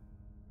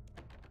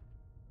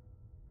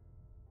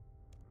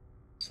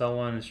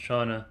 Someone is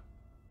trying to...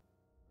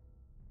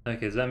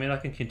 Okay, does that mean I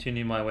can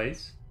continue my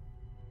ways?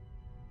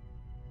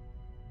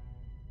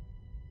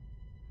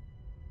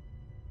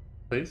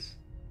 Please?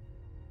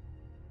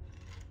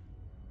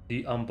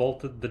 He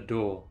unbolted the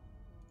door.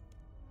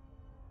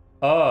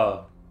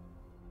 Oh.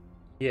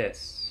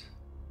 Yes.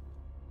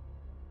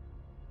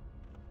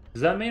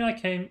 Does that mean I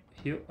came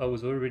here? I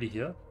was already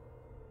here?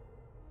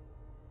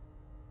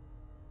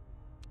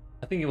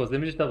 I think it was. Let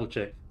me just double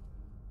check.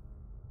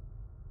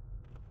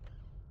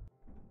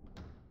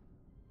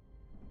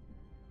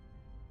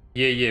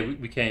 Yeah,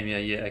 we came.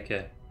 Yeah,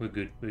 okay. We're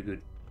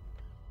good.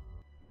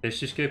 Let's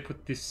just go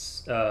put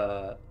this,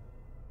 Oh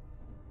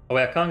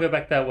wait, I can't go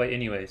back that way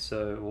anyway,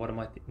 so what am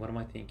I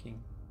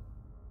thinking?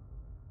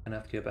 I'm gonna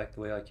have to go back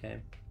the way I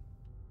came.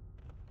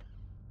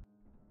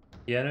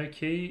 Piano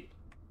key.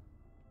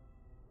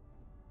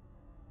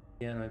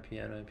 Piano.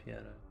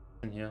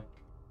 In here.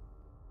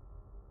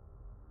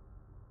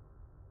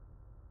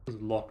 It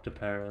was locked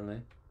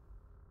apparently.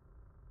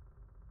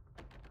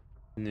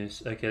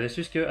 This. Okay, let's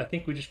just go. I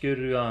think we just go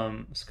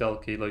to skull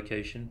key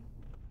location.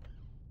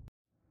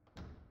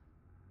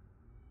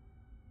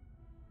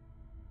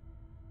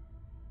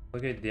 Do I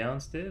go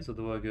downstairs or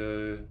do I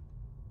go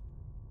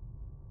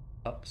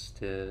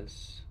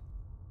upstairs?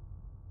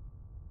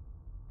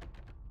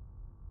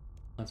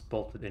 That's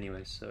bolted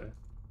anyway, so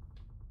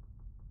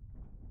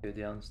go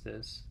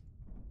downstairs.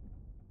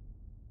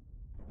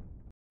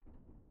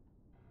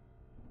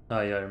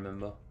 Oh yeah, I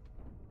remember.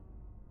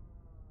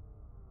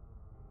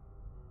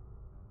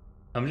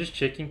 I'm just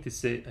checking to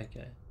see.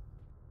 Okay.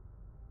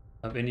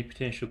 Have any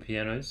potential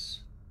pianos?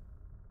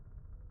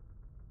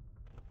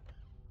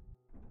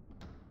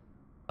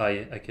 Oh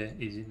yeah, okay,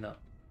 easy, no.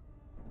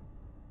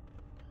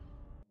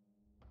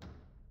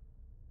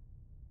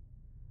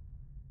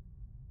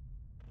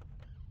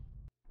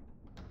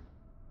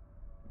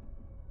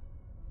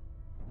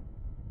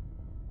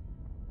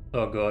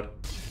 Oh god.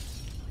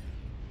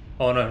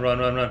 Oh no,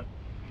 run.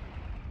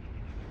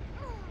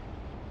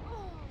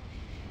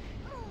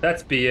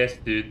 That's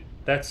BS, dude.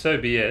 That's so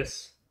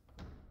BS.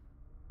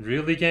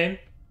 Really, game?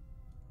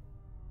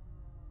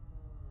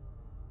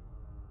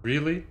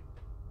 Really?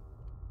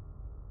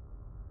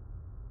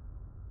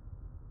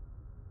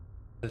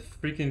 The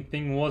freaking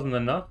thing wasn't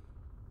enough?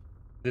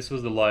 This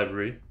was the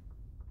library.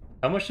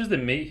 How much does the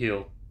meat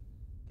heal?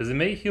 Does the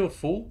meat heal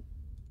full?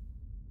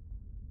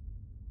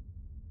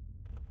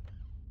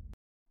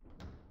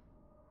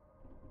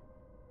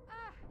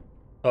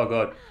 Oh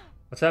god.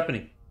 What's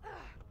happening?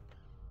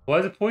 Why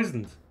is it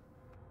poisoned?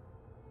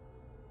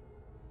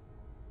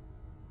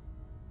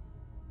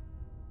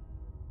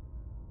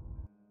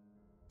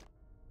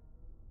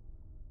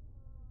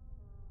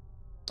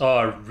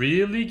 Oh,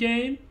 really,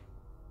 game?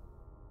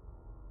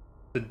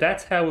 So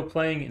that's how we're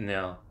playing it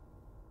now.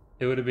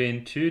 It would have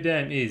been too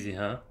damn easy,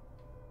 huh?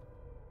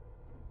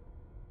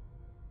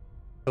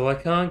 So I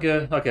can't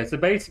go... Okay, so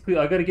basically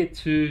I gotta get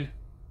to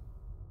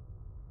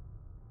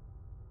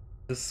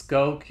the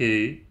skull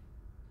key.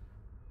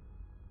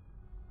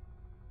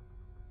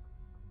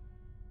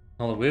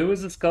 Hold on, where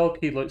was the skull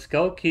key? Like,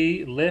 skull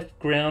key, left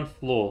ground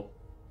floor.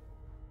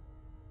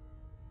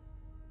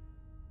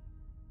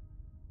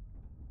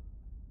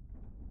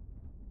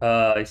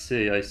 Ah, I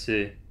see, I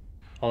see.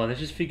 Hold on,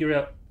 let's just figure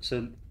out...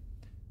 So,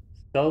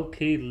 skull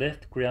key,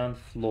 left ground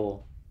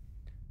floor.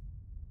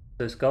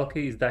 So skull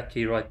key is that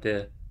key right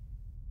there.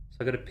 So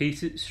I gotta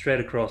piece it straight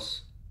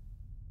across.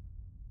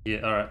 Yeah,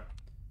 alright.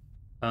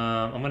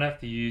 I'm gonna have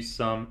to use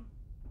some...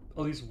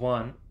 At least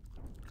one.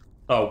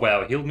 Oh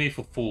wow, healed me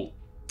for full.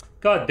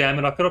 God damn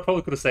it,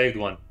 probably could have saved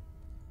one.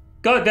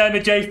 God damn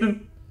it,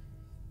 Jason!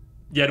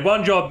 You had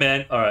one job,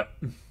 man. Alright.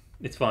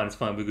 It's fine,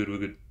 we're good, we're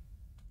good.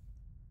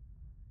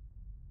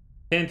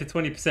 10 to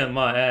 20%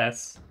 my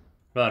ass.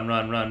 Run,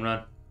 run, run,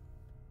 run.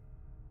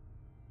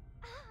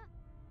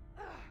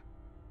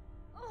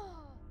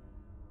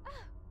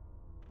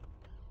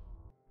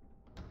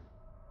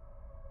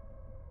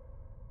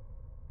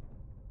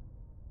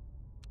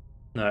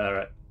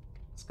 Alright.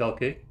 Skull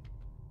key.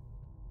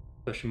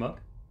 Question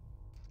mark.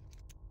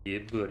 Yeah,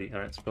 buddy.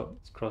 Alright,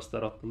 let's cross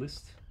that off the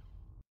list.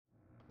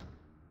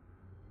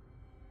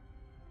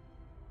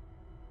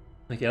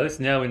 Okay, at least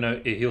now we know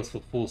it heals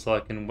for full, so I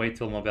can wait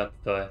till I'm about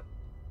to die.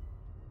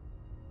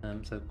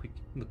 So quick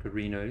look at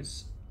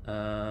Reno's.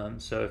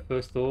 So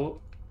first door,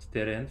 it's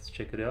dead end. Let's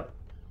check it out.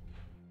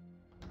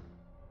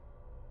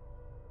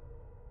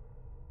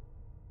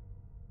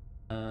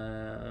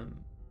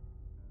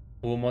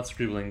 Walmart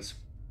scribblings.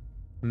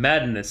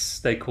 Madness,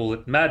 they call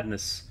it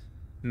madness.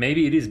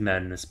 Maybe it is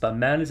madness, but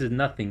madness is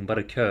nothing but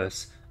a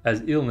curse,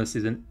 as illness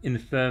is an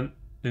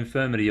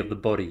infirmity of the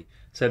body.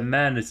 So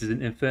madness is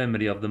an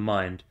infirmity of the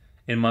mind.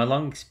 In my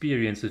long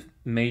experience with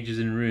mages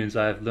and runes,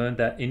 I have learned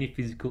that any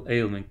physical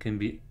ailment can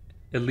be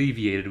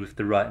alleviated with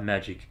the right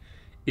magic.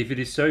 If it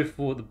is so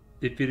for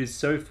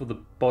the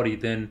body,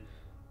 then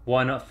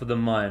why not for the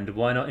mind?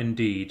 Why not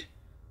indeed?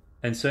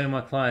 And so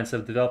my clients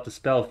have developed a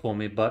spell for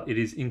me, but it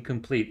is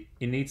incomplete.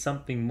 It needs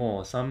something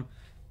more, some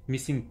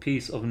missing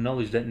piece of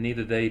knowledge that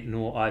neither they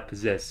nor I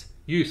possess.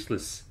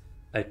 Useless.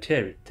 I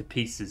tear it to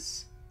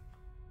pieces.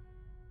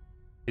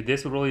 If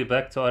this will roll you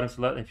back to items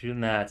select, if you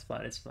nah, it's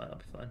fine, I'll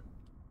be fine.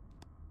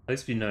 At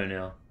least we know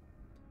now.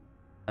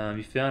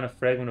 You found a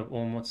fragment of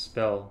Ormot's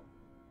spell.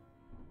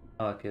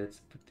 Okay, let's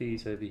put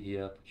these over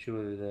here, put you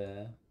over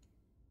there.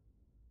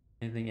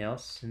 Anything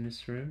else in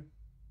this room?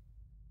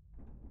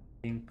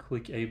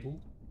 Click able.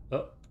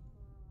 Oh.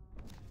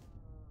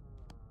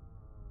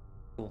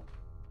 Cool.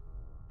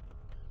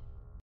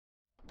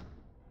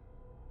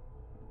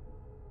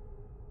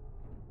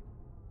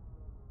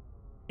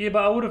 Yeah,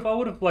 but I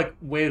would have like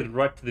waited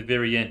right to the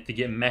very end to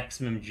get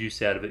maximum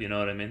juice out of it, you know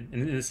what I mean?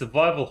 In a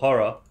survival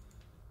horror,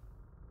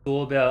 it's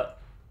all about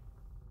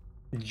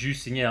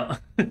juicing out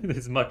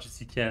as much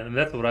as you can. And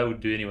that's what I would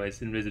do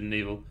anyways in Resident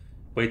Evil.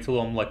 Wait till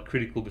I'm like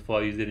critical before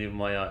I use any of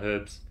my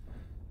herbs.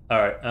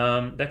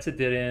 Alright, that's a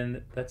dead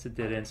end. That's a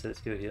dead end, so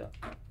let's go here.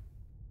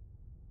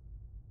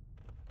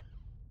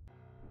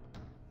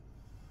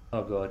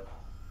 Oh god.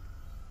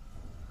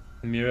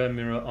 Mirror,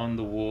 mirror on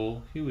the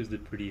wall. Who is the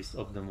prettiest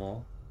of them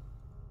all?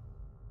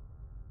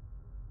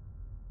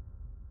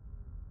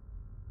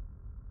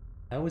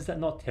 How is that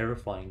not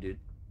terrifying, dude?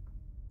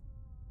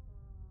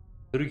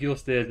 Little girl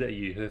stares at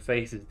you. Her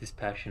face is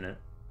dispassionate.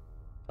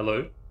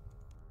 Hello?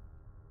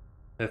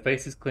 Her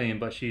face is clean,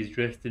 but she is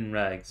dressed in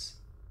rags.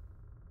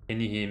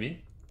 Can you hear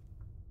me?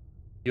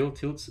 Gil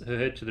tilts her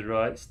head to the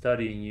right,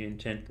 studying you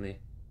intently.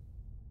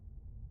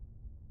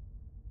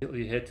 Tilt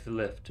your head to the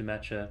left to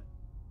match her.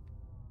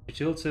 She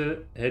tilts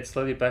her head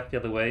slightly back the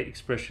other way,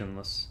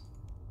 expressionless.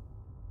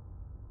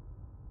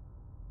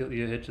 Tilt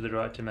your head to the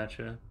right to match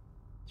her.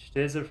 She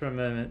stares at her for a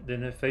moment,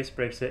 then her face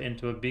breaks out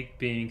into a big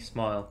beaming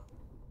smile.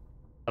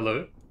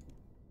 Hello?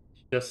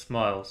 She just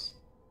smiles.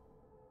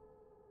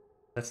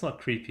 That's not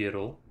creepy at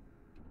all.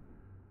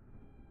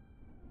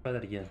 Try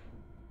that again.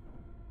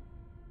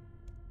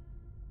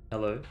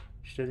 Hello?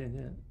 She stares in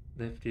here.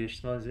 Left ear, she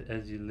smiles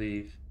as you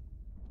leave.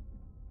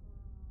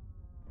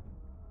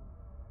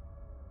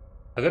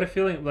 I got a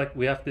feeling like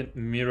we have to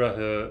mirror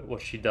her,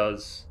 what she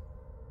does.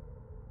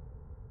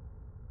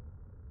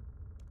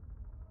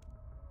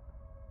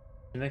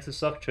 She makes a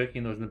soft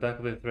choking noise in the back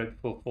of her throat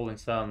before falling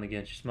silent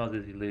again. She smiles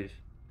as you leave.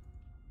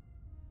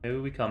 Maybe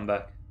we come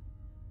back.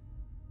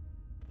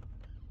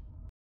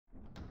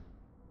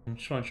 I'm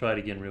just trying to try it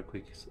again real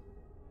quick.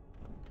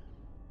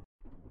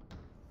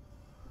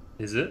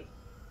 Is it?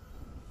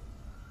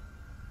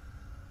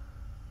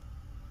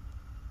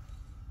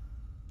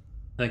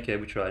 Okay,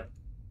 we tried.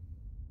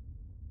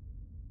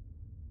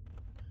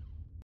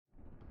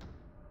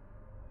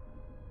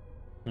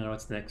 Now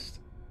what's next?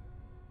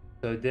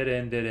 So dead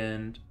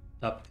end,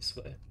 up this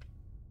way.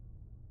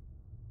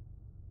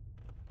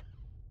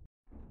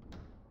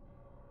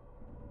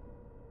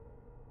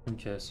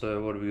 Okay,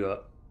 so what do we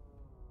got?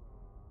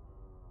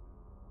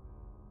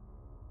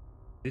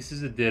 This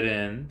is a dead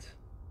end.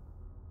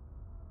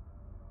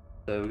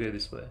 So we go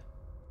this way.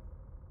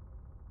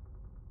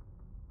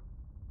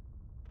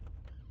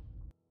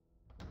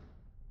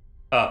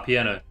 Ah,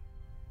 piano.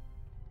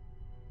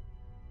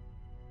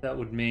 That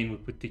would mean we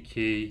put the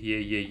key.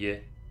 Yeah.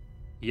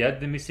 You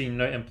add the missing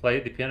note and play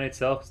it. The piano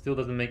itself still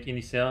doesn't make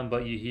any sound,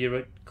 but you hear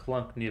it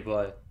clunk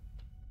nearby.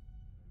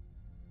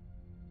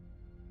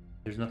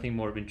 There's nothing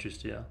more of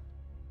interest here.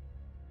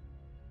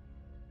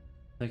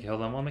 Okay,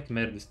 hold on. I'll make a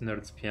note of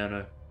this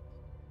piano.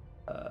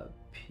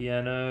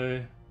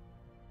 Piano.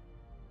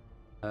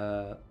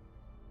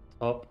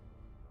 Top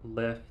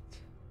left.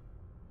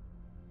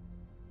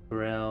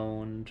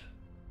 Ground.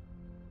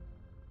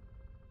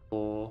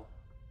 Floor.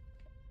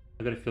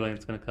 I got a feeling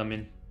it's gonna come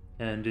in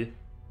handy.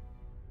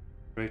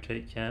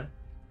 Rotate cam.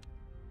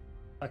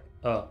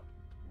 Oh.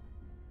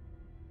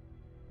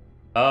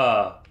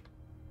 Ah.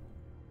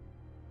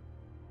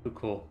 Good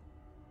call.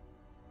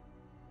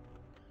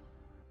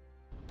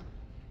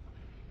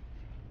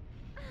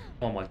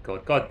 Oh my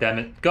god. God damn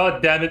it.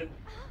 God damn it.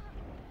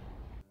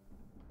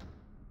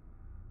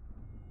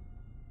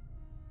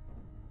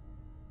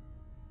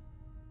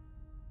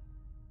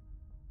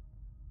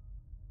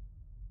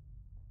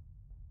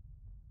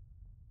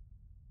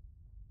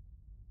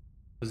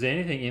 Was there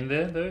anything in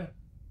there though?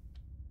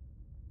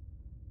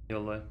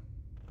 Yellow.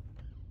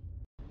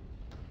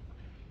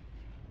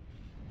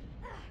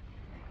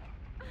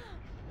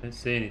 Don't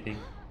see anything.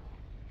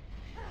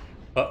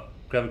 Oh,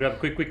 grab it,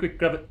 quick,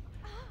 grab it.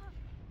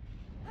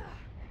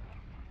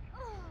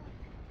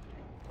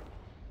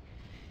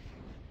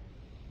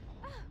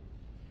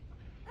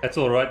 That's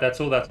all right, that's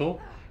all.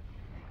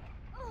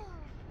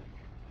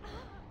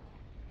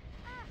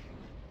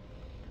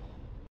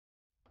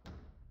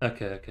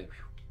 Okay.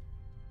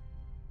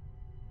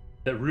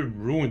 That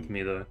ruined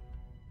me though.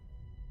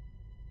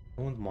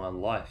 Ruined my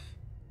life.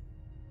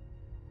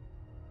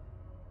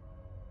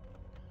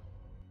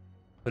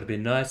 Would have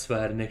been nice if I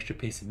had an extra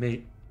piece of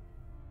meat.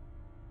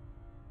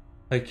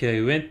 Okay,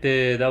 we went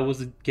there. That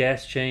was a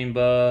gas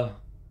chamber.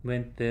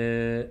 Went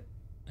there.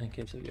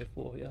 Okay, so we go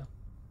 4, yeah.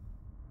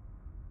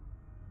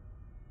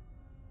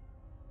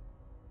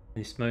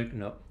 Any smoke?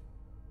 No.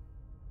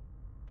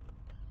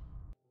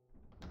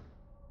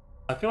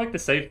 I feel like the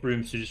safe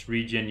rooms should just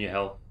regen your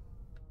health.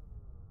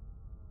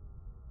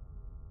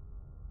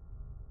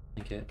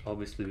 Okay,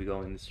 obviously we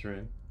go in this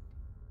room.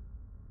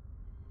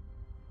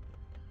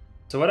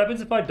 So what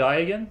happens if I die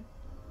again?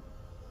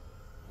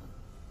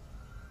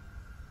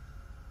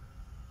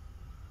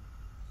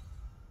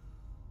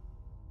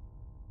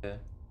 Okay.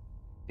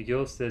 The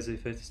girl says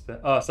if it's...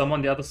 Oh, so I'm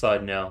on the other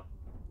side now.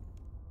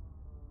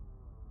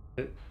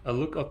 A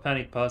look of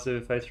panic passes over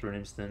her face for an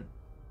instant.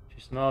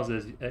 She smiles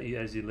at you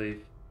as you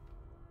leave.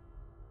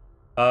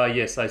 Ah,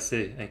 yes, I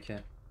see. Okay.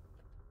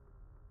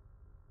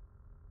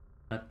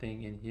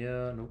 Nothing in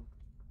here. Nope.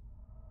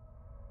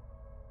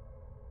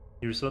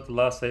 You restart the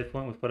last save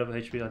point with whatever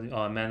HP.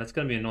 Oh man, that's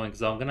gonna be annoying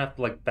because I'm gonna have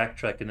to like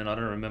backtrack and then I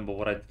don't remember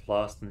what I did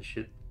last and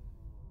shit.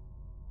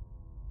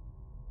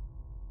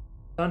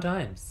 Fun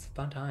times.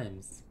 Fun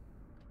times.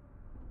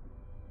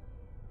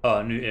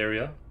 Oh, new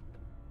area.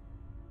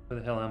 Where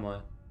the hell am I?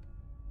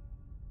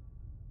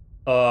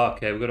 Oh,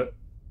 okay, we've got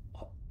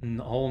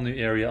a whole new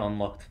area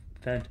unlocked.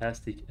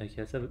 Fantastic. Okay,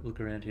 let's have a look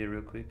around here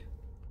real quick.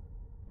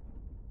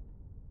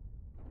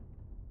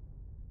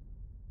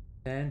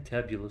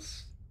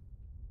 Fantabulous.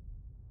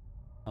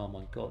 Oh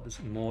my god,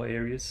 there's more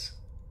areas.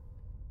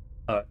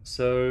 Alright,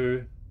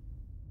 so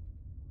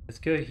let's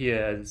go here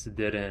as it's a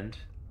dead end.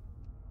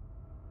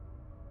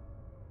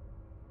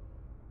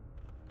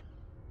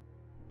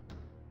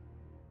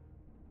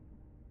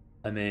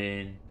 I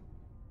mean,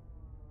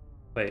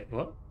 wait,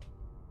 what?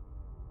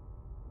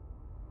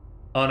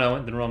 Oh no, I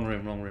went in the wrong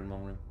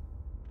room.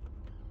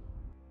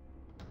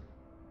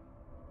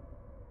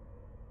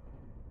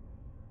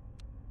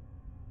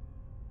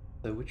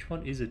 So which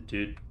one is it,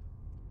 dude?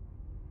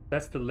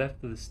 That's the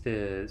left of the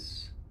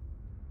stairs.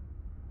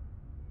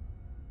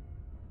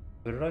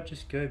 Where did I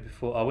just go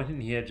before? I went in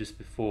here just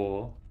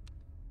before.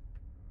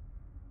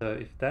 So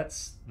if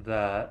that's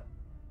that,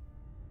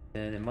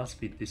 then it must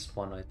be this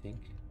one, I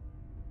think.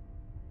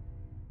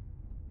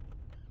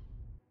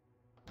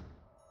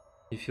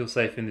 You feel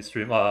safe in this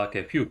room? Oh,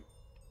 okay, phew.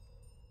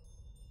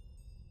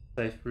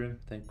 Safe room,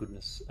 thank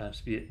goodness. I have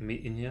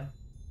meat in here.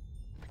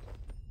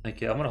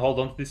 Okay, I'm gonna hold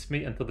on to this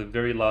meat until the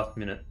very last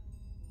minute.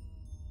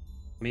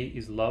 Meat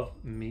is love,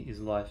 meat is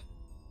life.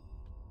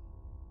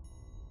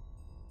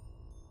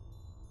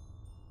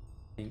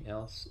 Anything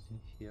else in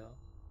here?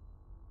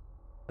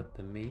 Got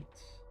the meat.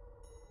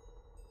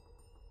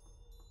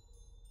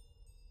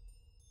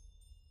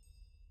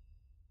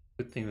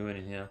 Good thing we went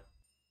in here.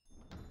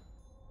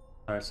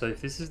 Alright, so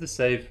if this is the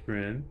safe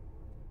room,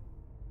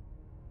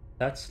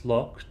 that's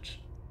locked.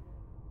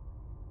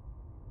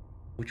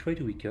 Which way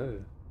do we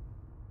go?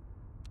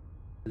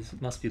 This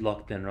must be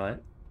locked then, right?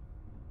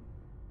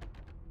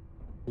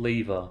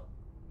 Lever.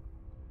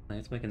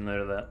 Let's make a note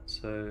of that.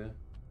 So,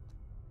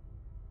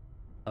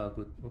 oh,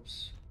 good.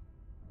 Oops.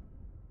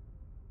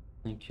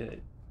 Okay.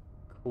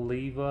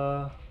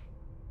 Cleaver.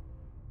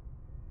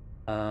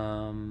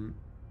 Top.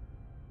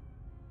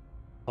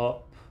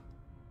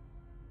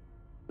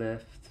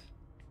 Left.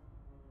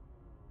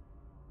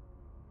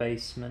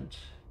 Basement.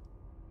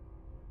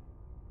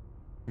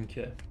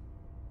 Okay.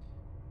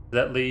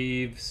 That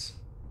leaves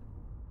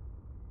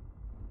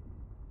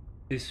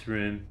this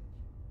room.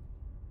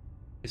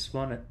 This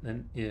one, and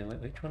then, yeah,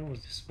 wait, which one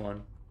was this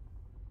one?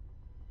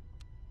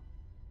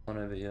 One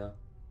over here.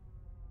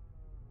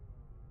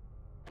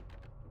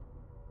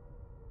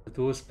 The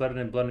door splattered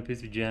and blood appears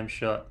to be jammed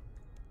shut.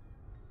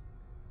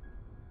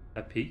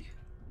 I peek.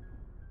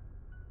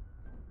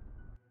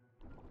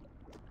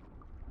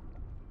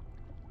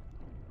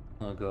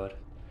 Oh god.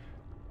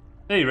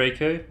 Hey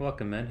Reiko,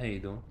 welcome man, how you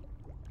doing?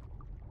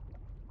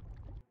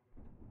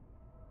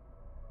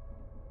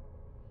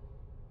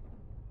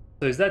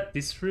 So is that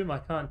this room? I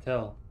can't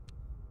tell.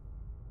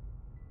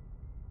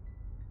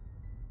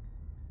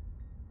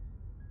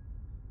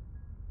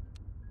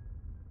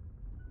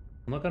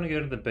 I'm not gonna go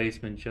to the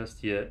basement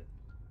just yet.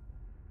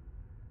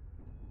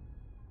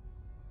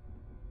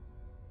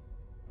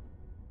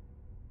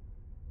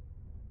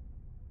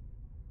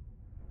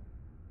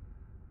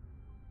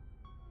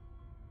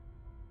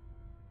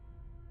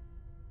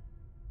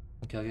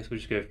 Okay, I guess we'll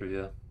just go through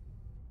here.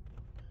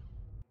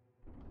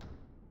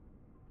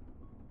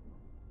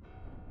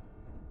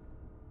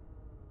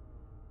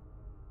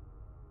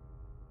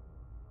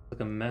 Like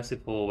a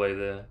massive hallway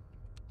there.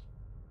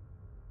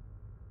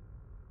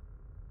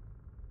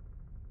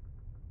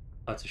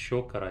 Oh, it's a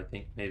shortcut, I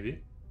think,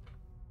 maybe.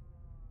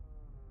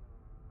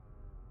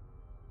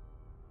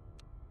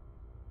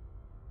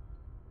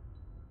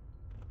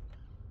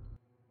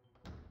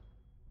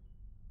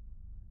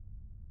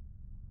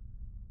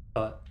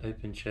 Oh,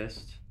 open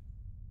chest.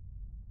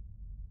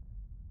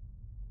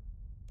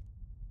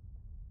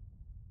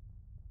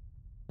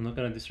 I'm not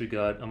gonna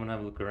disregard, I'm gonna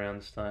have a look around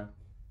this time.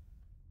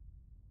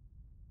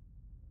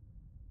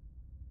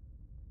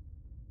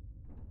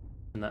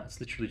 And that's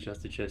literally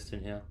just a chest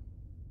in here.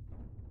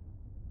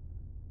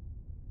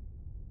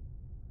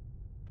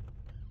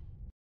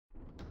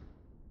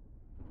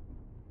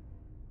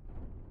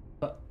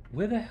 But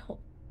where the hell?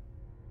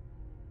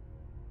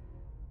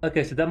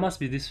 Okay, so that must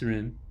be this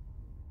room.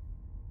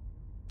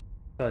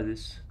 Try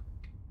this.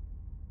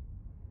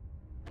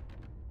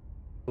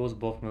 Doors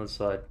both from the other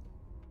side.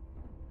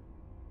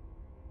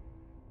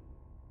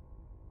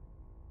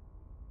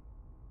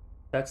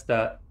 That's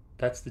that.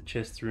 That's the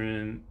chest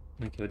room.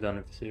 Okay, we're done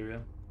with this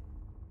area.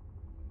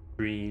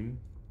 Dream.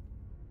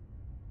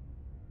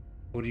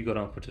 What do you got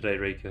on for today,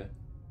 Reiko?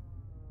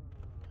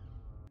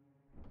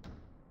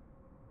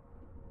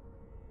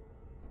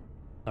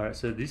 Alright,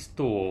 so this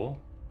door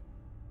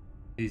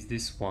is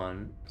this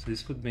one. So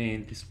this would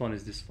mean this one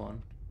is this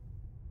one.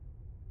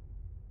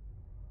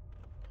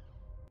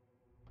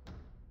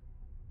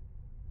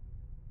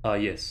 Ah,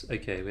 yes.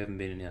 Okay, we haven't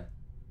been in here.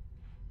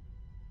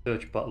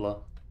 Search butler.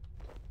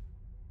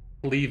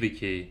 Lever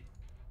key.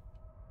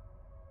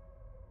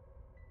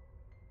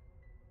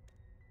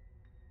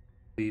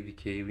 Lever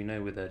key. We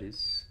know where that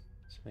is.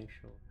 Let's make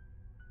sure.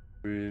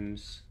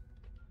 Rooms.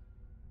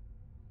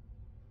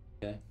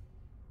 Okay.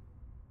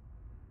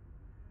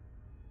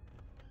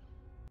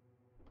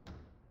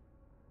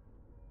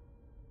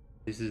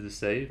 This is the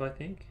save, I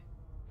think.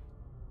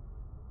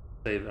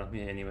 Save it up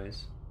here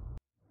anyways.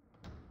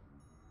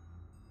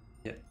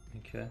 Yep,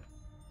 okay.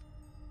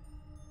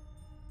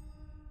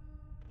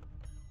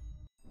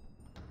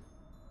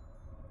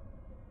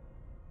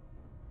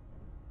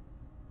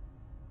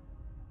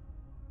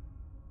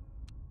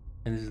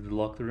 And this is the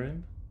locker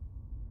room.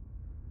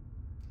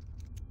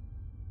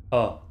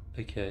 Oh,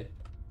 okay.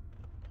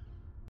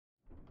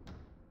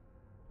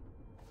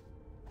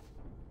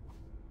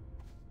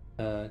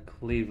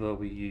 Cleaver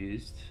we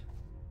used.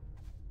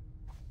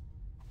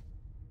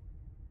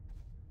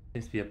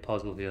 Seems to be a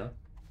puzzle here.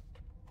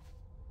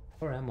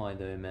 Where am I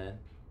though, man?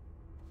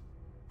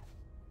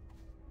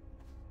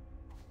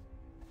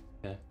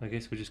 Yeah, I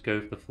guess we'll just go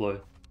with the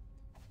flow.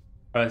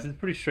 Alright, so it's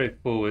pretty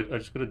straightforward. I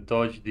just gotta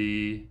dodge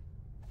the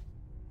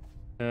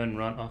turn,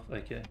 run off.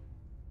 Okay.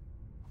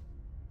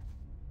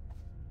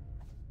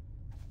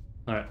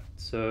 Alright,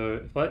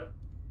 so if I...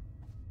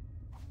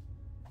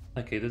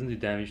 Okay, it doesn't do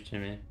damage to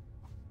me.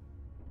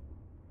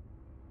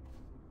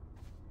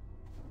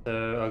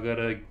 So I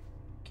gotta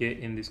get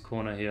in this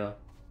corner here.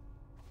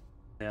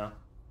 Now.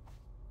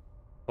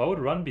 Why would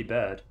run be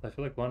bad? I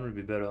feel like one would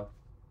be better.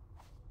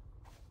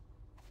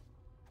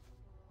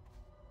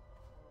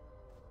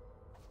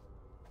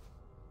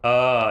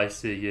 Ah, I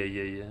see. Yeah,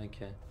 yeah, yeah.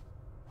 Okay.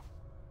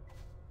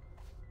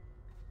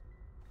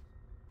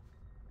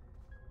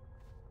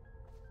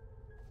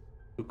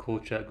 Good call,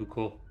 chat. Good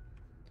call.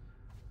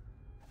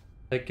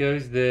 That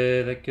goes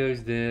there. That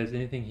goes there. Is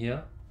anything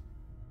here?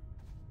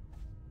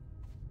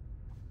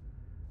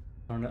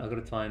 I don't know. I gotta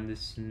time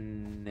this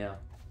now.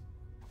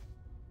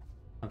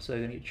 I'm so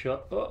gonna get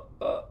shot.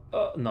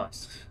 Oh,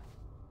 nice.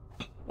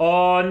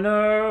 Oh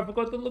no! I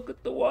forgot to look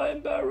at the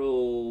wine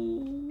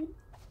barrel.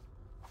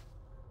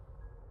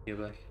 Get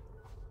back.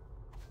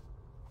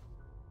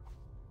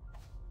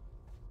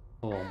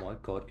 Oh my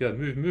god! Go,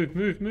 move, move,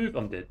 move, move!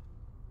 I'm dead.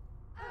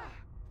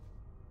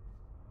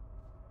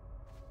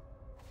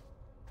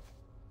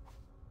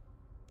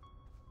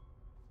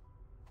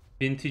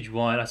 Vintage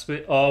wine. I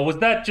swear. Oh, was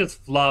that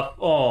just fluff?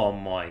 Oh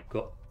my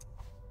god!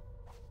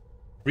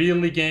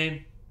 Really,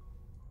 game?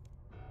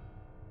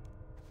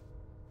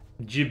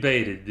 You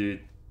baited,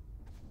 dude.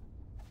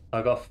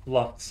 I got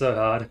fluffed so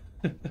hard.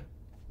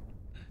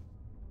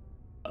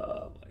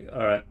 Oh my god.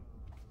 Alright.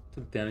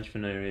 Took damage for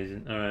no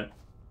reason. Alright.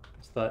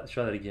 Let's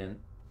try that again.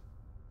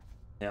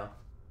 Now.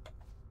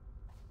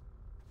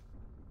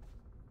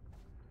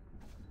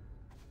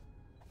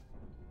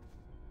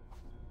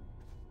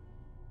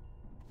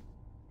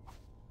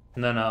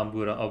 No, no, I'm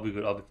good. I'll be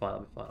good. I'll be fine. I'll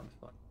be fine. I'll be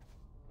fine.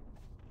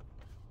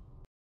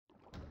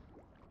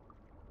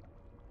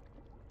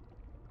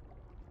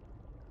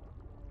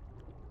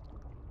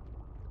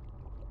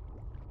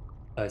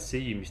 I see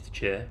you, Mr.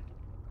 Chair.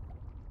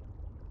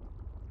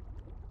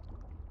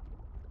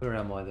 Where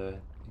am I though?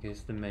 I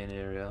guess the main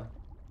area.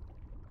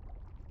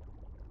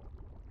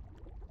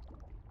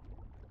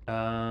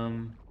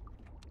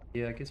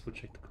 Yeah, I guess we'll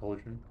check the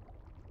cauldron.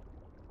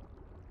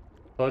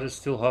 Cauldron's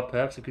still hot,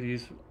 perhaps I could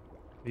use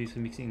for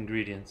mixing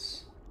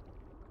ingredients.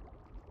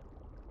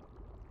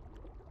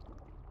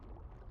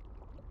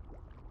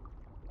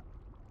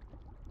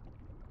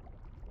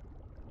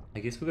 I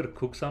guess we gotta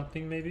cook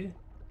something maybe?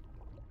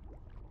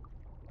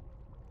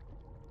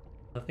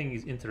 Nothing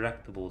is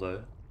interactable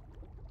though.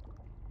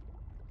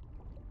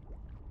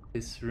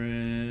 This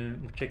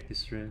room, we'll check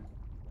this room.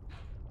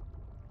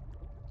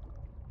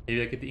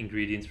 Maybe I get the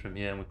ingredients from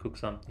here and we cook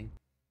something.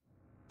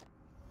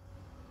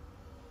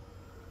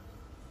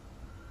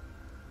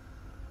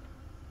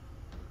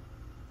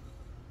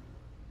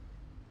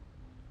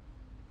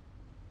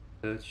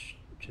 Search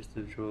chest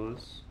of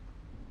drawers.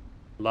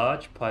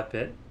 Large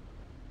pipette.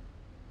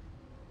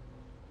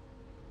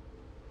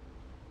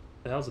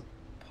 The hell's a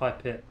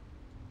pipette?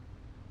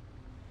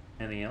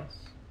 Anything else?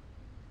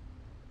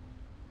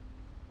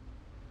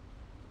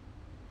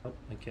 Oh,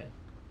 okay.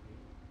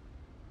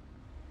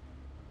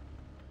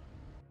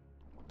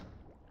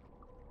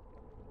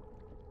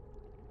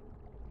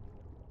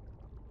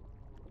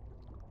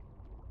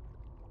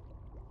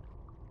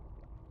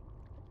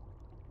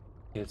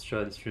 Let's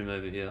try this room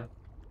over here.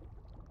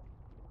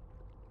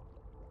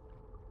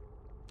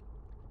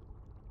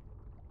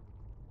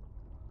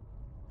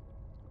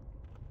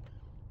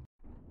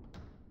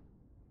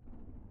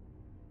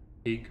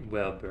 Big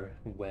Welber.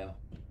 Wow.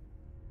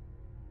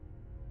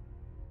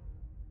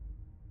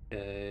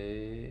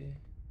 Okay.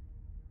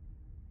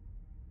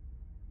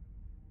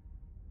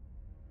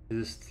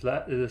 There's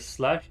a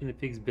slash in the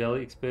pig's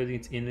belly, exposing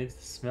its innards.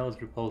 The smell is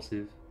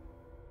repulsive.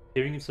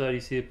 Peering inside, you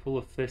see a pool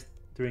of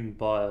festering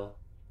bile.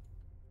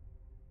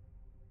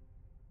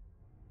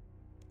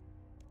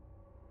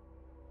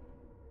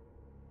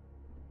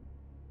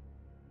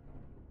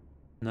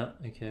 No,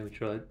 okay, we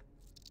tried.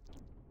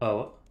 Oh,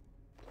 what?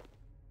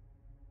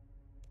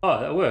 Oh,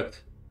 that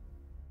worked.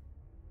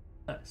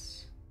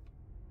 Nice.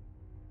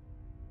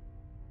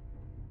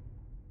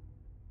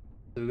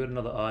 So we've got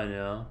another eye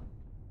now.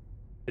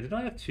 Hey, did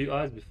I have two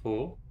eyes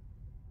before?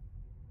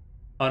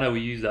 Oh no, we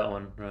used that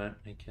one, right?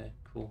 Okay,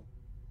 cool.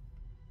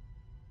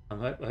 I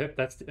hope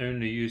that's the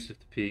only use of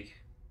the pig.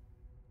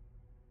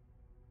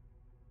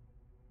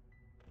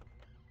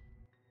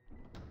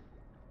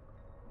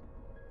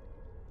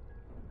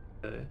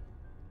 Okay.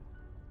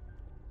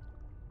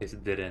 It's a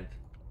dead end.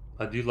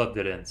 I do love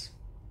dead ends.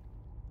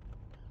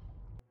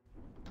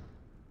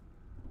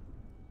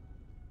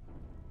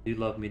 Do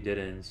love me dead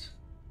ends.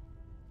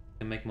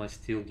 Can make my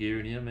steel gear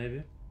in here,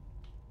 maybe?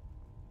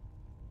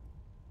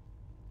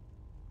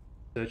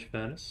 Search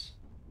furnace.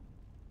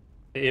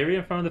 The area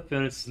in front of the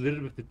furnace is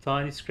littered with the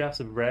tiny scraps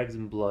of rags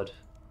and blood.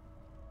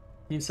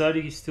 Inside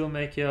you can still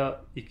make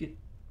out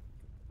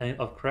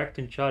of cracked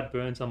and charred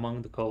bones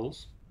among the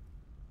coals.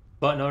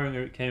 But knowing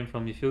where it came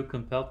from, you feel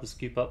compelled to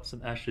scoop up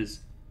some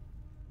ashes.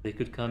 They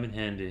could come in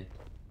handy.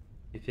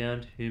 You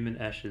found human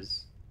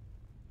ashes.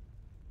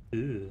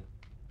 Ew.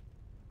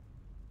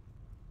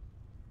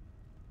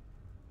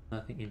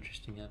 Nothing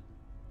interesting happened.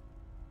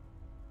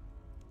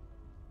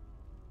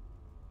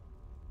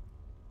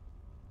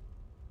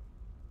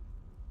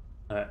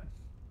 Alright.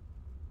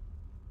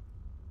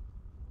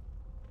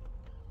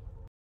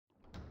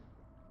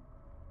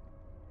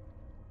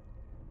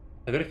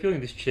 I got a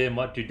feeling this chair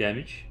might do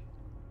damage.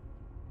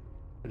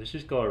 But let's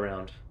just go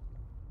around.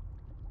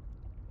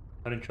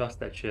 I don't trust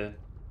that chair.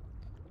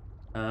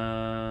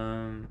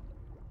 Yeah,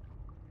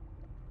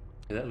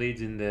 that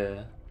leads in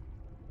there.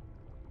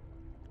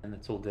 And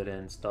it's all dead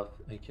end stuff.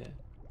 Okay.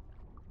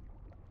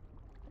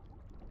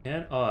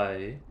 Can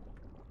I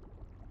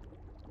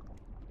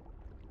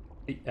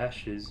the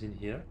ashes in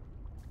here?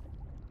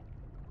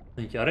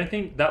 Okay, I don't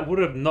think that would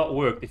have not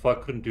worked if I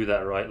couldn't do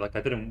that, right? Like,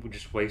 I didn't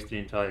just waste the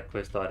entire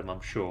quest item,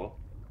 I'm sure.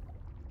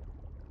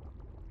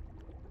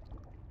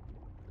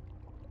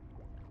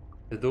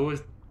 The door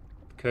is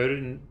coated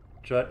in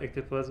dried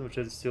ectoplasm, which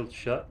is sealed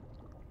shut.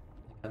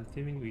 I'm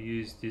thinking we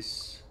use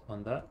this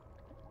on that.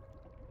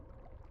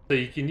 So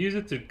you can use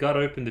it to gut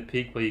open the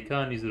pig, but you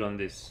can't use it on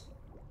this.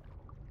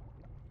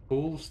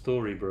 Cool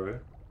story, bro.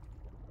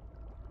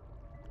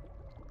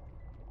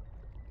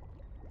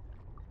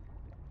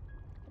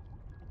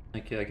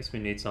 Okay, I guess we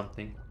need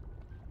something.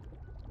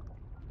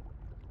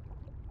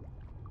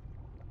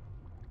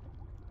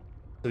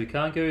 So we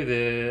can't go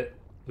there.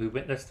 We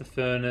went, that's the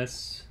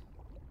furnace.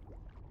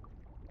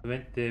 We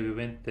went there, we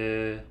went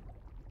there.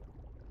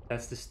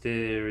 That's the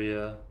stair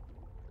area.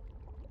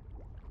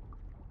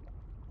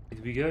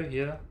 Did we go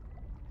here?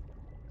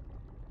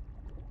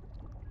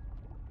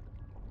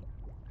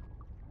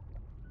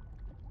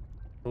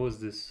 What was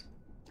this?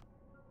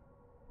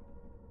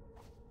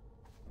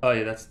 Oh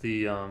yeah, that's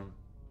the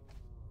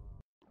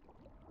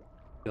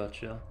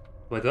gotcha.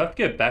 Wait, do I have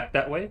to go back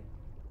that way?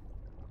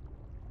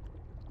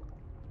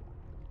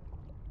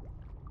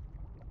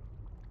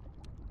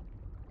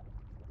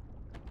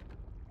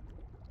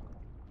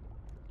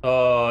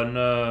 Oh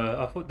no,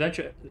 I thought, don't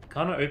you,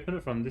 can't I open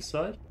it from this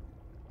side?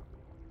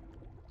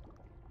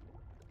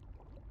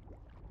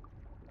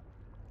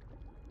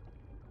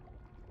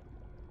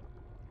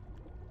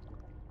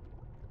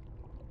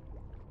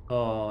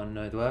 Oh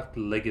no, do I have to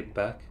leg it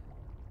back?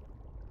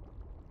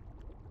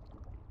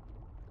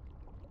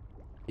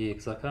 Yeah,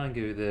 because I can't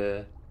go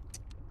there.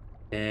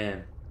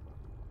 Damn.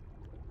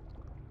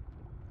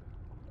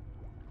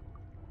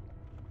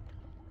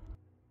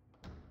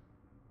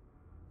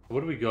 What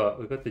do we got?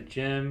 We got the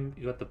gem,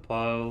 you got the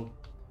pile.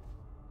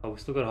 Oh, we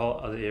still got a whole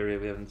other area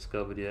we haven't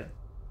discovered yet.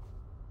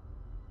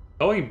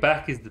 Going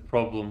back is the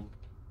problem.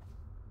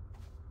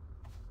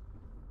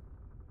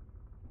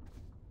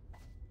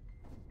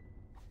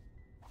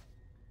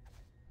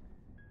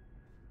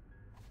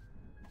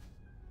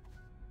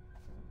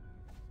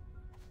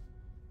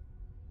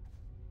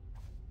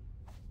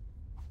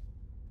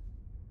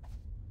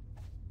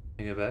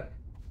 Can you go back?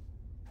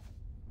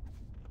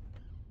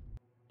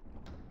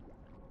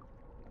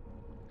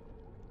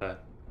 Okay.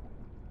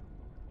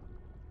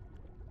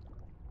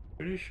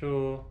 Pretty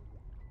sure.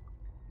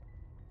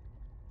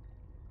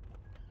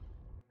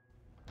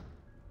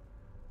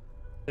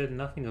 Said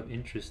nothing of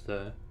interest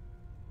though.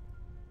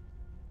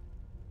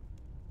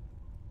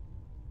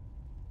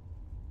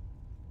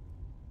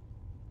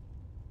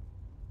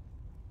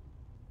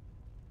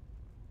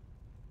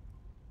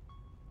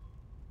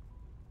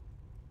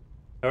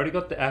 I already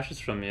got the ashes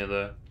from here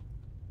though.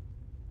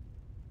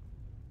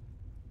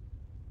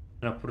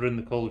 And I put it in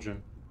the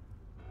cauldron.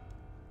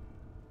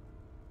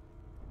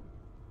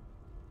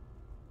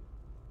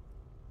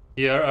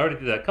 Yeah, I already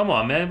did that. Come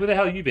on, man. Where the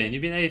hell you been?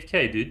 You've been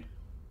AFK, dude.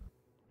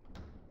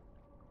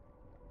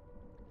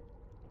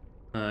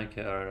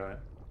 Okay, alright.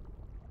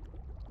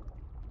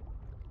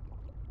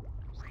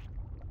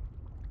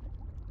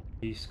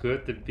 You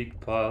squirt the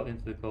big pile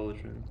into the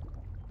cauldron.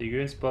 The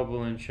ingredients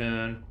bubble and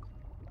churn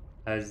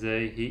as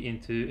they heat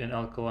into an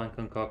alkaline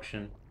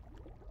concoction.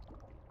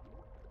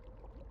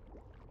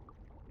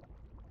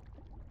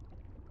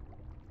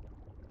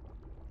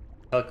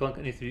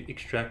 Alkaline needs to be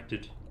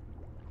extracted.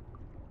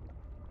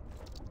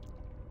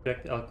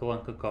 Extract the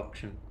alkaline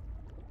concoction.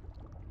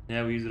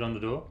 Now we use it on the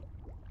door.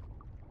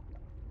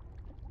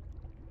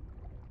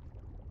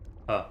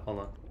 Ah, hold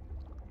on.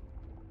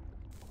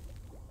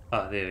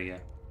 Ah, there we go.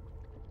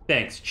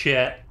 Thanks,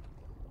 chat.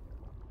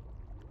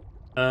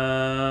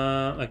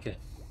 Okay.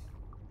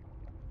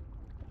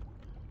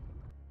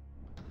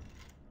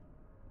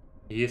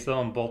 You hear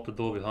someone bolt the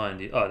door behind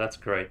you. Oh, that's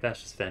great.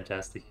 That's just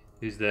fantastic.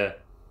 Who's there?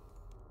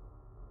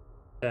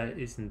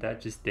 Isn't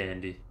that just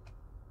dandy?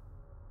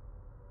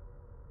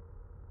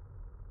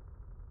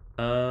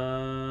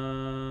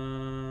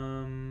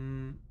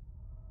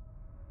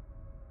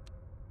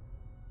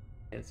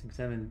 Let's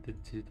examine the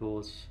two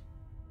doors.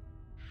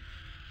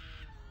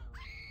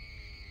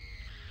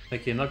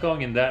 Okay, not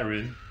going in that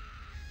room.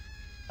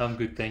 I'm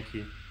good, thank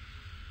you.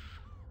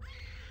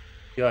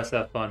 You guys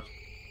have fun.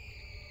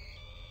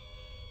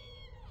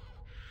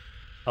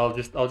 I'll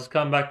just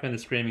come back when the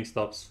screaming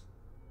stops.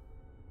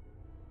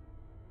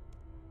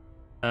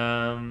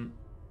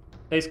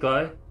 Hey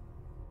Sky.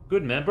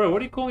 Good man, bro. What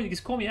do you call me? You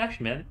just call me Ash,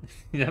 man.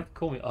 You have to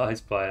call me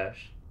Eyes by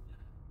Ash.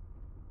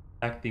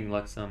 Acting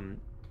like some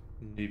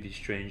newbie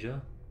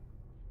stranger.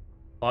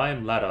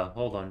 Climb ladder.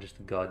 Hold on just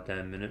a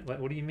goddamn minute. Wait,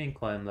 what do you mean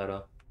climb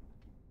ladder?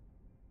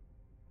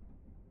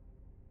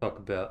 Talk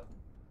about.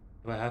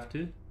 Do I have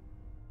to?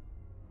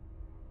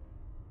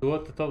 Door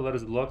at the top of the ladder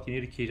is locked. You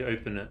need a key to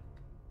open it.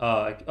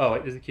 Oh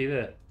wait, there's a key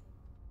there.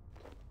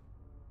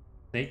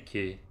 Snake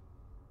key.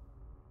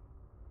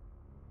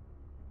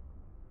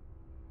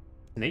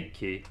 Snake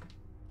key?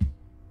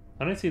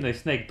 I don't see no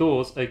snake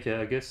doors. Okay,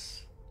 I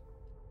guess.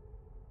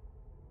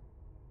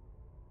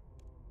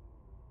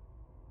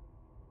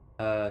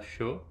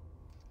 Sure.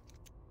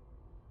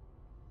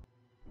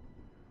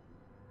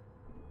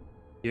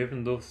 You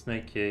open the door for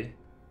snake key.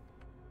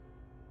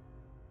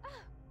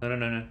 No, no,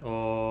 no, no.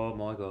 Oh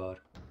my god.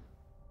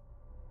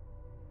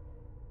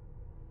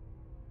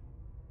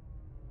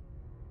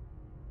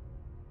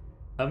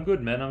 I'm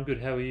good, man. I'm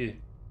good. How are you?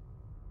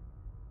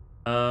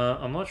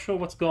 I'm not sure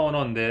what's going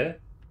on there,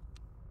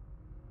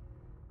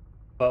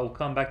 but we'll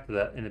come back to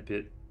that in a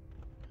bit.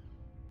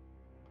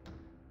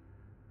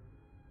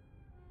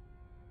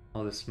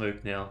 Oh, there's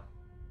smoke now.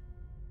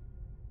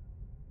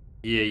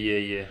 Yeah, yeah,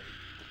 yeah.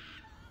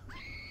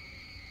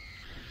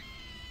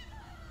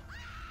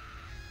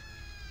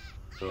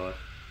 God.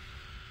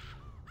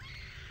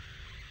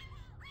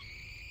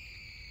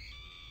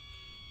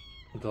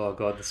 Oh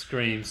god, the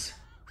screams.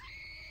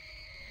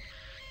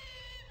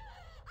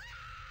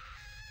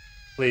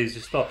 Please,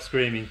 just stop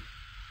screaming.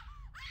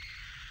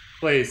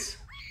 Please.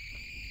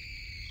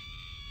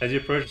 As you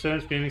approach,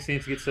 certain screaming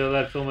seems to get so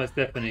loud it's almost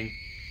deafening.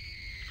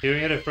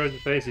 Peering at her frozen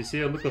face, you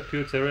see a look of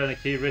pure terror and a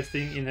key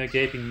resting in her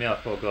gaping mouth.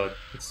 Oh god,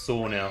 it's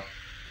sore now.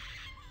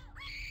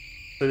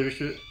 So the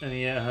ritual, and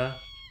yeah, huh?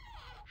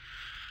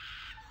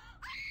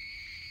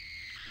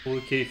 Pull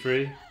the key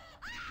free.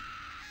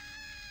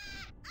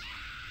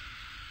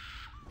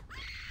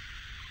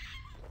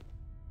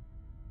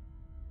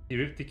 You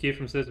rip the key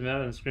from Seth's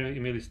mouth and the screaming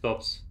immediately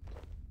stops.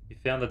 You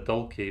found the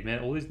doll key. Man,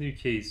 all these new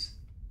keys.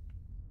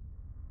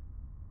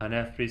 I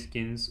now have 3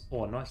 skins.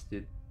 Oh, nice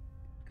dude.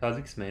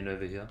 Kazakh's man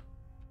over here.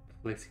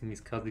 Flexing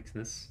his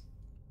Kazakhsness.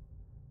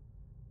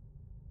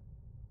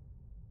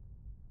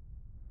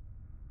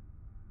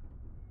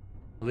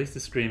 At least the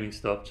screaming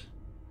stopped.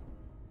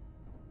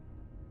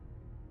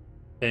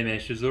 Hey man,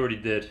 she was already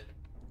dead.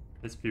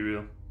 Let's be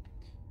real.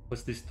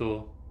 What's this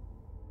door?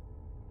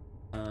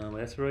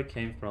 That's where I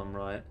came from,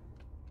 right?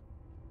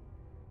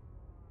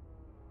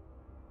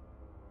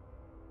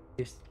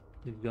 Just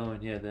keep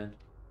going, yeah then.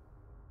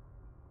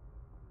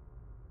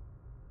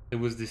 It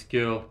was this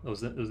girl, it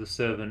was a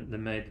servant, the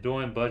maid. The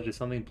door won't budge, there's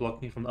something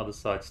blocking me from the other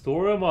side.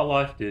 Story of my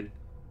life, dude.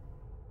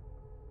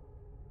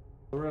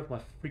 Story of my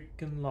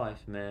freaking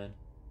life, man.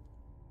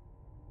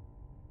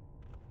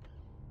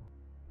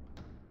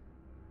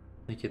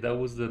 Okay, that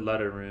was the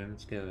ladder room.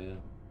 Let's go here.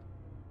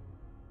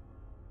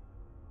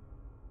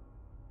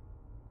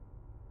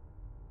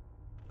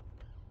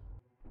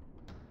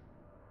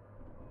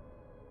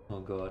 Oh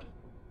god.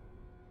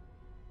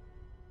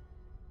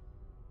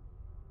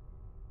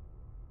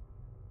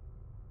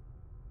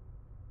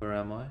 Where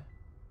am I?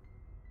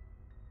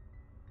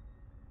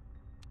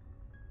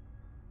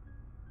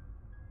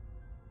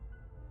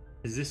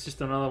 Is this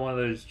just another one of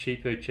those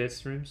cheapo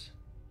chest rooms?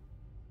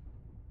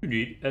 You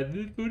need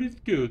added for its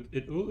good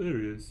in all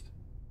areas.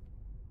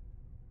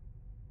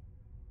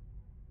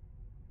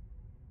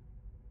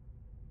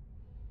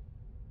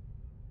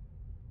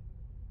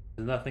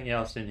 There's nothing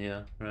else in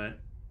here, right?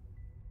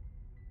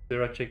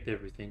 There I checked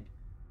everything.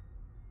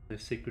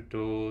 There's secret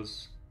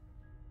doors.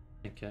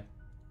 Okay.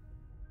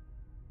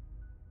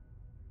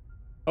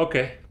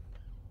 Okay.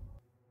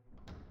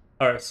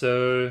 Alright,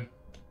 so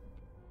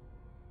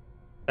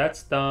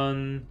that's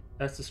done.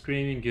 That's the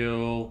screaming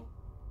girl.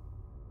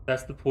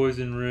 That's the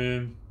poison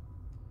room.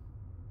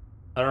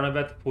 I don't know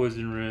about the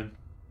poison room.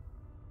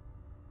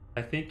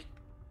 I think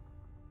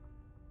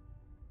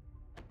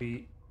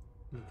the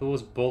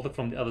door's bolted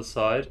from the other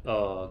side.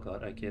 Oh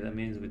god, okay, that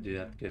means we do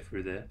have to go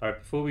through there.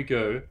 Alright, before we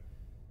go,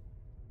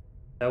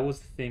 that was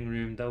the thing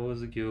room, that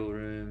was the girl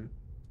room.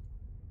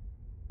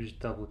 Just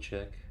double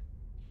check.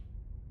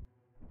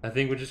 I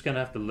think we're just gonna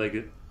have to leg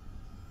it.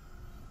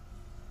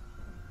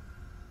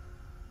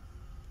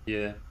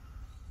 Yeah.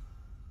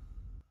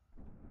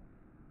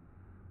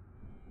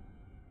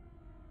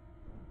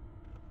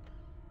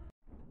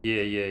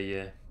 Yeah, yeah,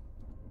 yeah.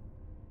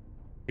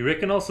 You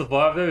reckon I'll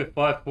survive though with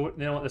 5 foot?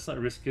 You know what, let's not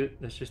risk it.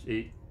 Let's just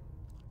eat.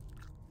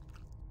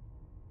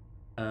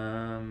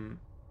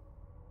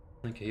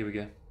 Okay, here we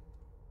go.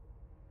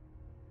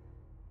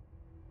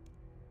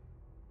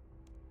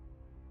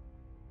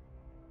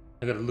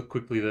 I gotta look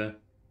quickly though.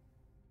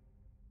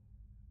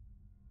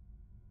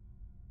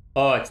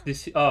 Oh, it's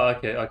this. Oh,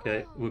 okay,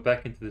 okay. We're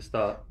back into the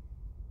start.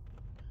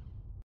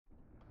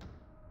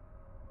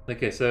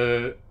 Okay,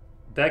 so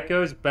that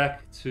goes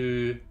back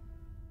to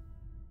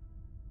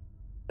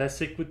that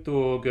secret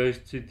door goes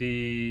to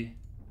the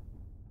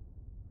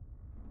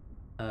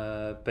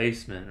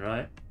basement,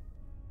 right?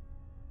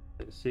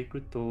 The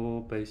secret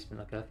door,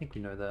 basement. Okay, I think we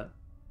know that.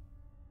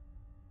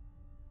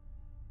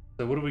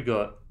 So what do we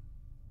got?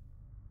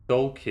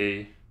 Doll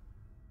key.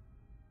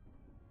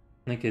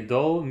 Okay,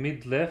 doll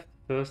mid left,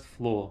 first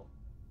floor.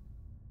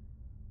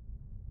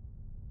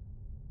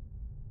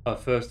 Oh,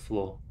 first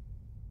floor.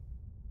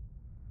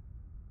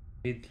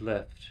 Mid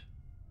left.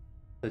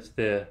 That's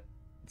there.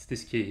 It's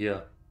this key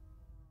here.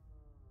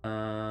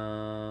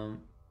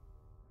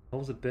 What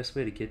was the best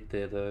way to get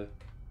there though?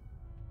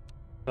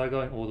 Try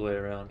going all the way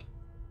around.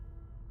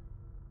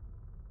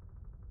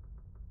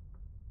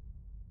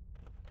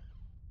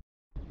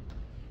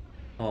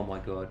 Oh my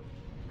god.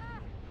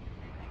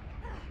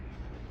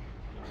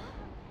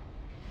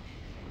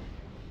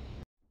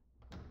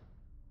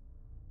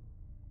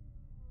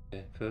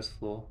 first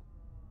floor.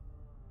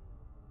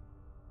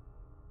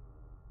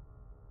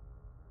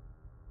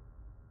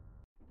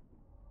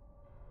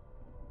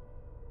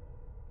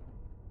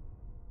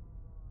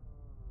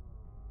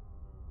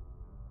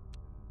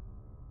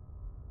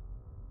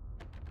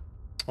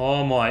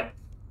 Oh my.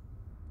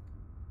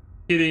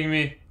 Kidding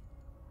me.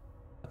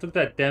 I took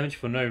that damage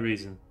for no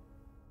reason.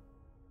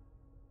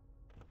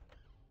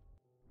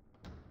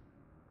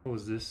 What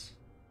was this?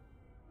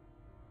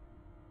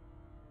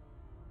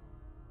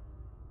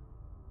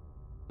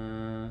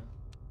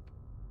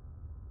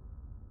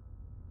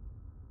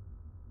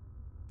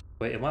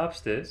 Wait, am I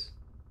upstairs?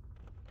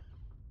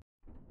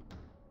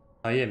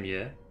 I am,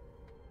 yeah.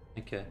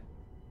 Okay.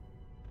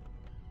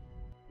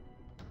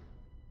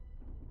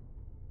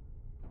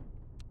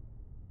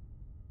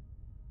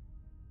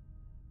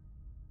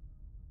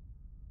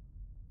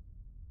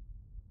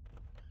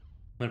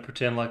 I'm gonna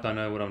pretend like I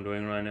know what I'm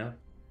doing right now.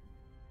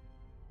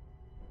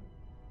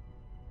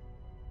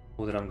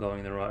 Or that I'm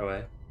going the right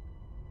way.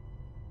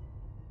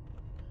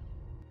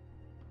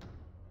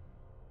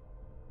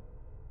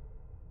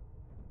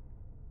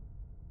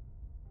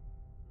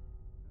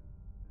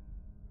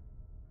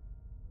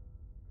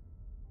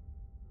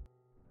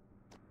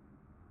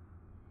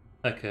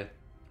 Okay.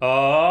 Oh,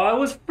 I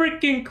was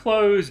freaking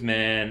close,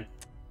 man.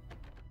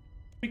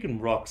 Freaking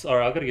rocks.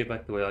 Alright, I gotta get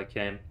back the way I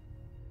came.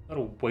 What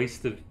a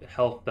waste of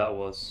health that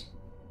was.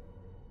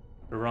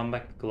 To run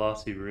back to the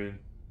glassy room.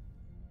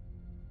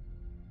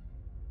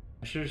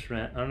 I should just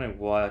ran. I don't know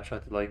why I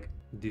tried to like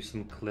do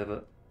some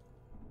clever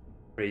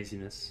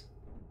craziness.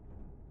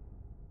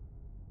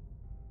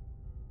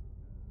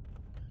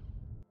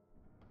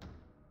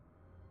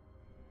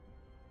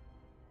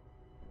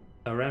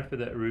 I ran for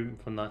that room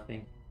for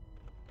nothing.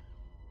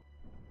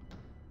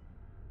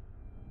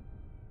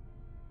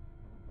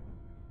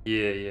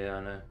 Yeah,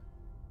 I know.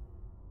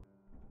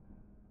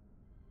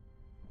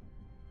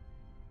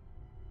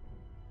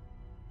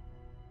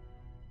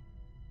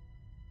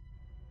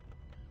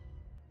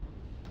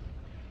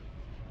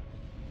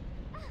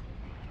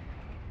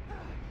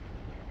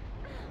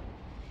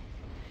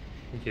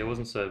 Okay, it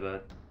wasn't so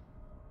bad.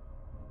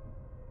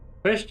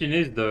 Question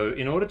is though,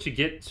 in order to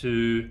get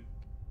to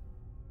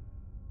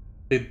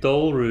the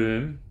doll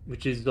room,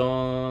 which is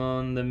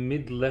on the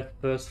mid left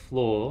first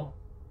floor,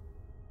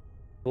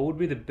 what would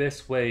be the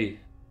best way to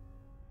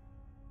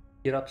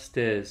get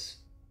upstairs?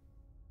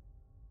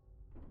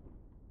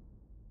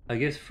 I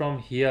guess from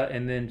here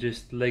and then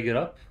just leg it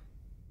up.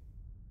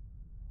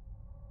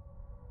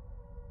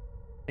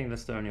 I think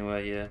that's the only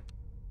way, yeah.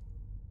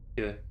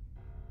 Go.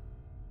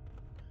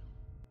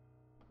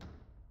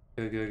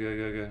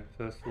 Go.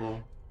 First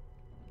floor.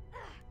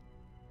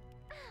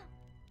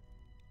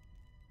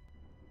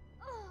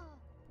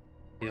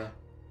 Yeah.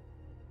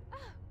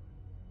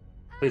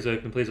 Please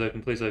open, please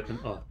open, please open.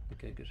 Oh,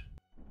 okay, good.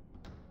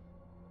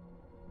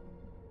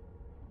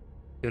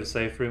 Go to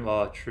safe room.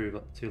 Oh, true,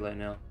 but too late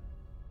now.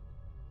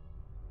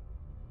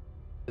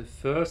 The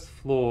first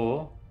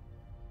floor,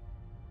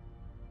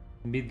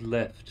 mid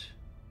left.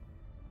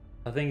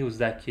 I think it was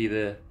that key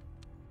there.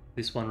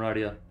 This one right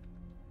here.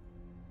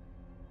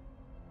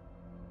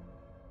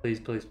 Please.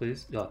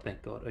 Oh,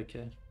 thank God.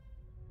 Okay.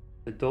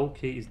 The doll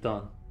key is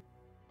done.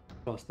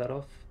 Cross that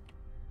off.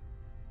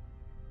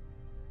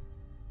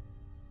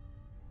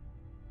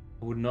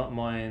 I would not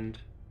mind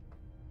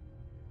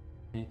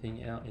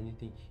anything out,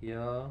 anything here.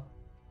 Alright,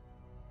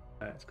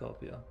 let's go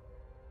up here.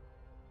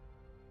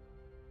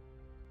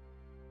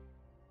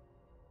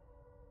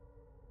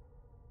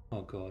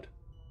 Oh God.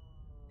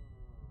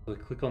 So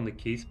click on the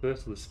keys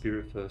first or the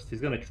spirit first?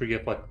 He's gonna trigger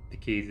up like the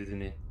keys,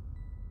 isn't he?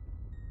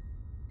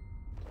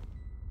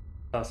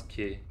 Task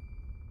key.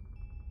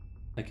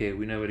 Okay,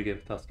 we know where to go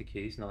for task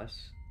keys,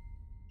 nice.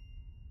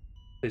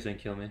 Please don't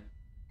kill me.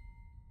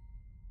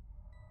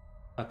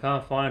 I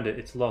can't find it,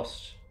 it's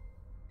lost.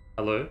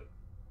 Hello?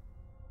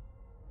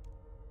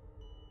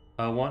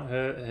 I want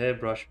her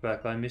hairbrush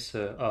back, I miss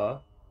her.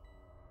 Ah.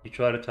 You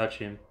try to touch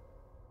him.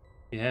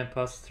 Your hand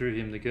passes through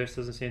him, the ghost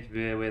doesn't seem to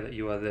be aware that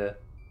you are there.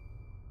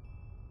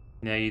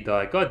 Now you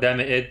die. God damn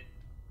it, Ed.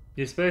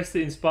 You're supposed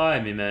to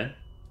inspire me, man.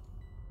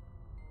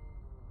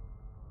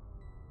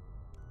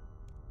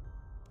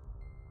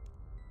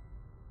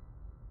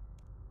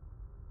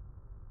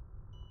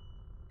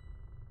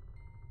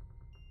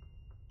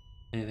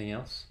 Anything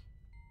else?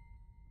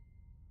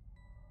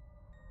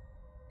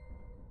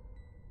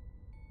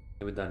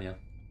 Yeah, we're done here.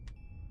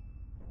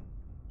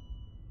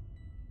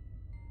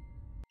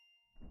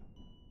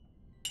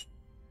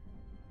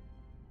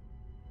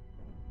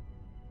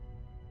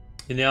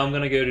 And now I'm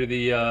gonna go to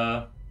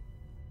the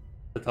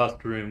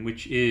task room,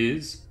 which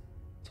is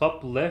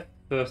top left,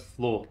 first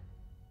floor.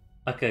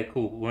 Okay,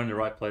 cool. We're in the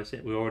right place.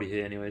 We're already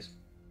here, anyways.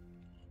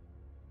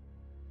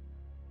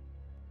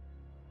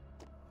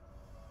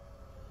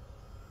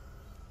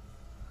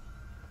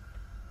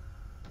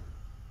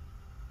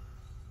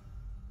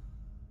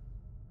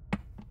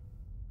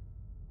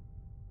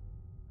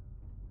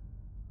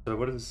 So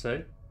what does it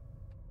say?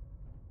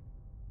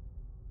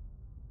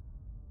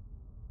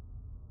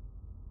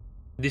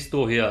 This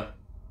door here.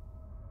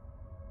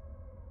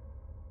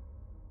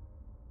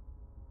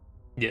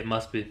 Yeah, it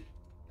must be.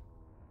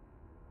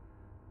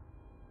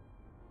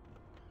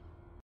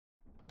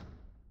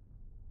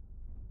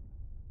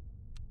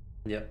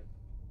 Yep.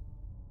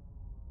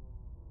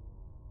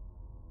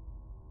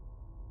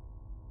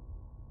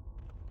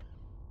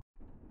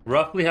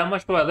 Roughly, how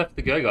much do I left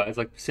to go, guys?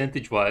 Like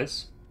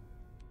percentage-wise,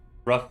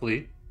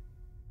 roughly.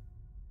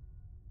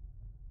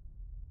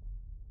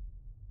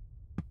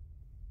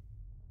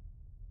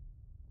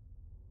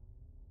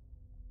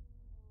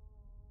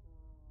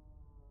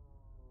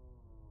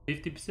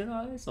 %50?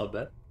 Oh, that's not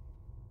bad.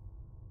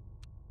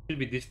 Should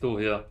be this door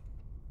here.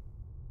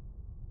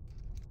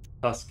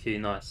 Task key,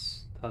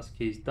 nice. Task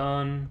key's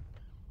done.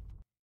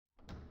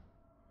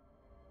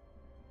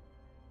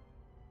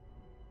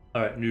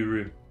 Alright, new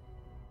room.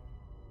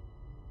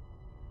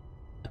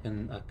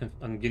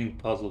 I'm getting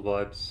puzzle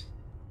vibes.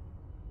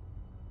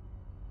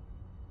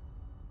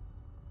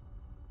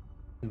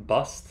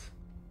 Bust.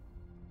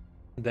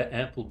 That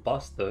ample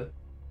bust though.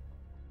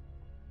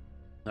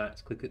 Alright,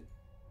 let's click it.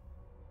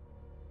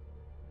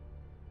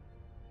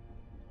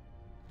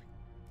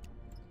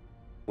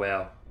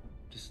 Wow.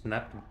 Just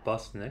snapped a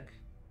bust neck.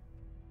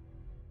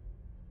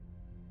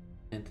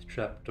 Enter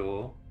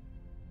trapdoor.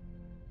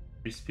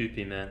 Pretty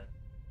spoopy, man.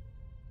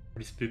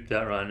 Pretty spooked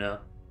out right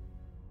now.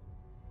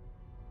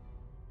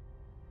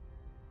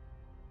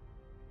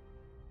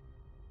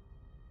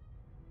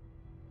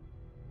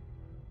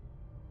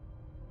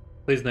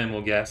 Please no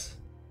more gas.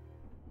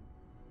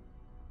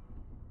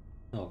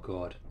 Oh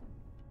god.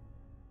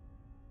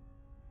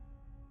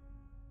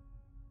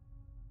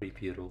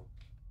 Creepy at all.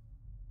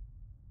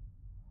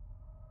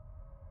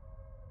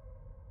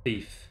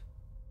 Thief.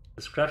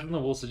 The scratch on the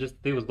wall suggests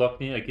he was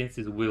locked in against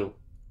his will.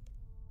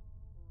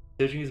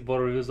 Searching his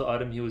body reveals the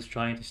item he was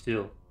trying to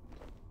steal.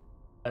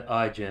 An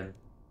eye gem.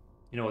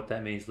 You know what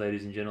that means,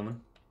 ladies and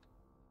gentlemen.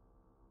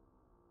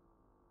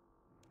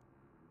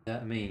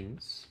 That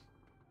means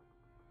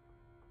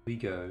we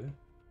go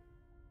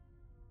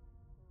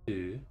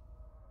to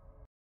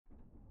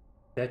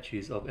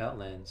Statues of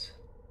Outlands.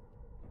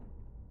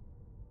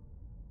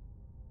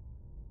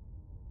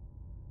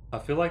 I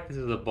feel like this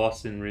is a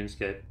boss in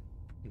Runescape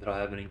that I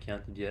haven't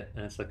encountered yet,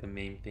 and it's like a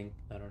meme thing.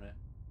 I don't know.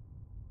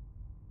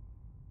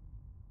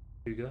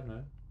 Here we go,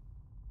 no.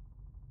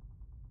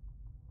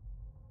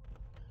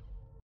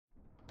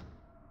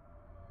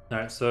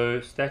 Alright,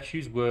 so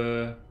statues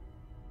were...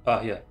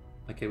 Ah, yeah.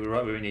 Okay, we're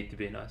right where we need to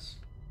be, nice.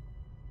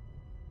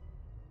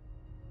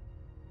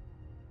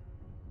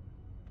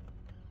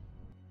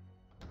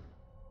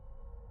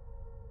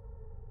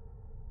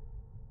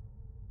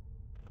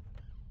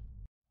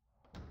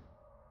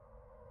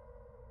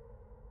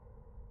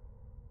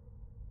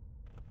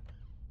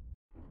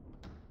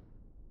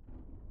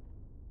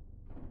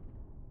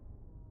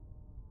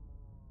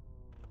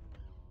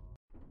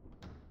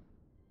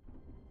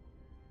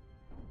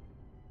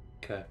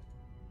 Okay.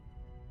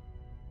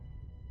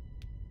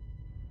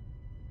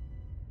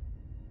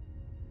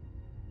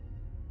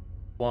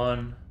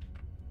 One,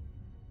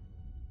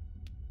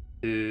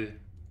 two.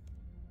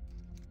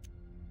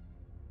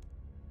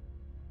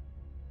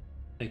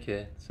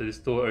 Okay, so this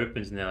door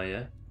opens now,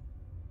 yeah?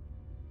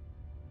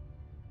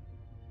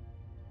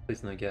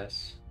 Please no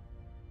gas.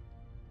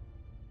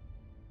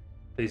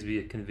 Please be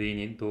a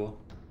convenient door.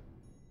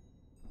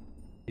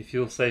 You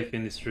feel safe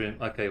in this room.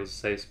 Okay, it was a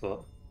safe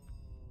spot.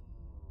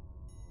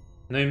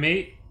 No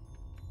meat?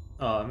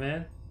 Oh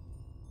man.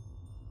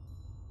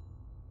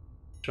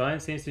 Shrine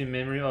seems to be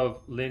memory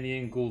of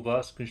Lenian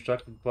Gulvas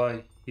constructed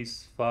by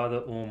his father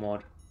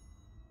Ormod.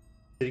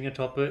 Sitting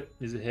atop it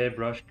is a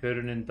hairbrush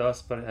coated in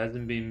dust, but it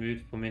hasn't been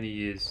moved for many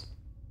years.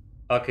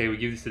 Okay, we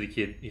give this to the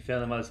kid. He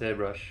found the mother's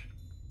hairbrush.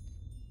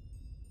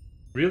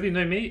 Really?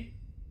 No meat?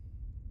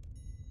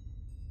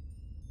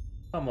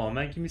 Come on,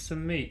 man. Give me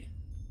some meat.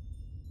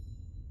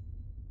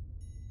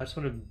 I just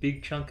want a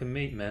big chunk of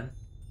meat, man.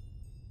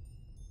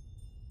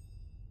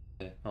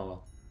 Okay, oh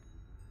well.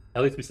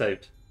 At least we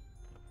saved.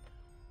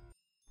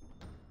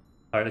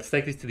 Alright, let's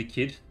take this to the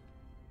kid.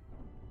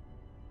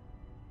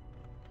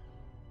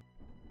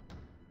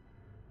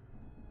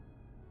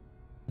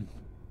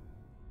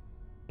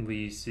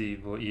 We see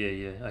what...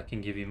 Yeah, I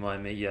can give you my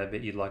meat. Yeah, I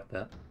bet you'd like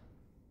that.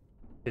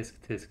 Tisk,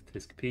 tisk,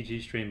 tisk.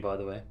 PG stream, by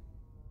the way.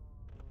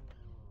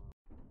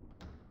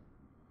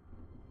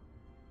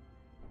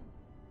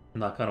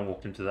 No, I kind of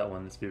walked into that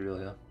one, let's be real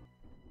here.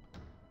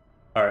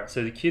 Alright,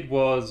 so the kid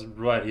was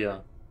right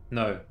here.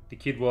 No, the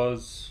kid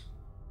was...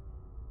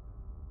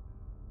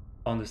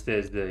 on the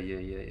stairs there.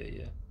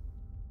 Yeah.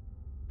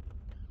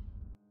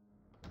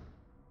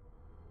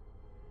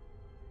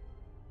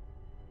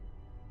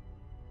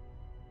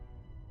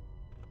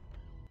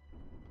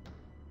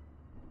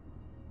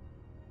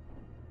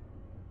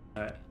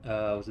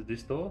 Alright, was it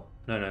this door?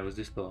 No, it was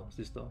this door. It was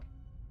this door.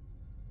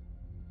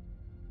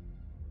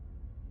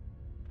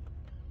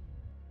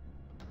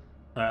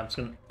 Alright, I'm just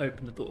gonna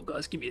open the door,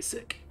 guys. Give me a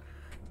sec.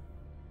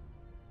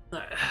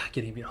 Alright,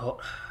 getting a bit hot.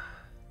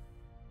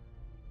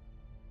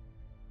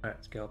 Alright,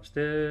 let's go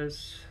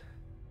upstairs.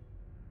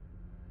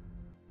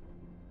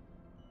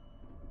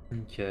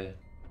 Okay,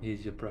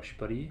 here's your brush,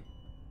 buddy.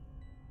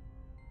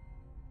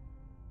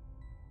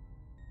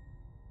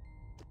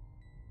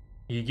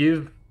 You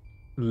give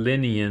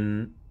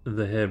Linian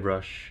the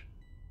hairbrush.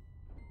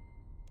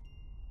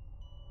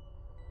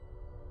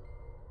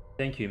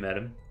 Thank you,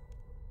 madam.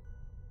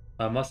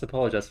 I must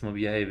apologize for my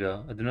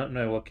behavior. I do not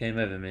know what came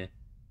over me.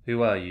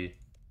 Who are you?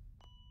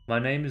 My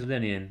name is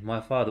Linian. My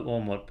father,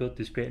 Ormond, built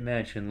this great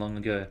mansion long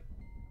ago.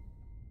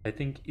 I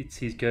think it's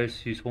his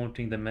ghost who's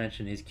haunting the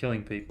mansion. He's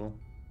killing people.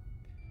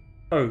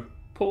 Oh,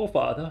 poor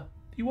father.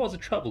 He was a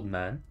troubled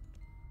man.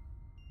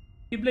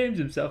 He blames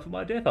himself for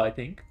my death, I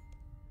think.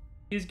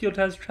 His guilt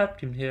has trapped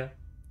him here,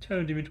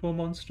 turned him into a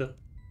monster.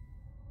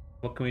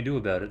 What can we do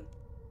about it?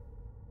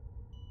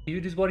 If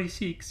it is what he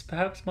seeks,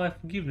 perhaps my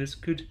forgiveness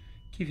could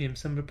give him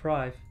some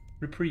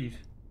reprieve.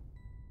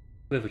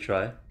 We'll have a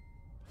try.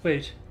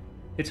 Wait,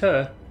 it's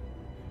her.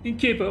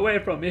 Keep her away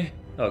from me.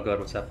 Oh god,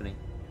 what's happening?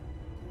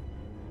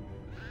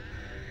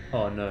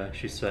 Oh no,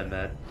 she's so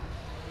mad.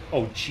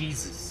 Oh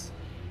Jesus.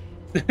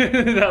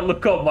 That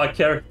look on my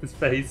character's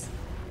face.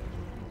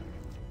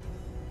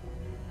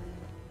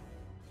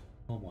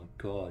 Oh my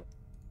god.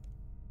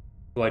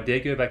 Do I dare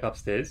go back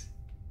upstairs?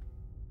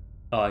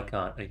 Oh, I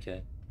can't.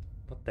 Okay.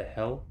 What the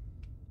hell?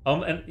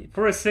 And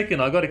for a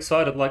second I got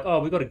excited like, oh,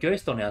 we got a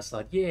ghost on our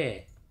side. Yeah.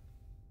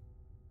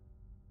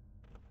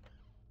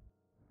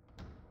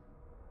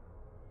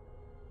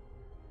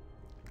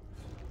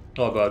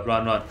 Oh god,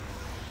 run, run.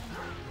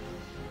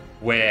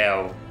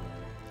 Wow.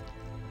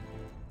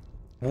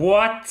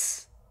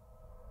 What?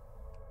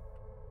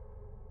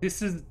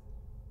 This is...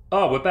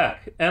 Oh, we're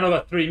back. And I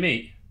got 3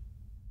 meat.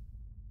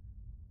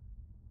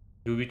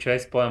 You'll be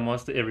chased by a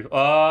monster every...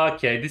 Oh,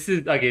 okay. This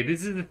is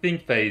the thing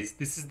phase.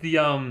 This is the,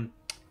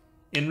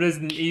 in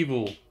Resident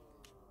Evil.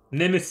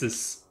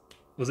 Nemesis.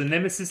 Was it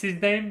Nemesis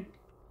his name?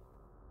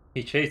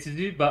 He chases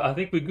you, but I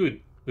think we're good.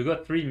 We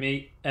got 3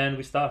 meat, and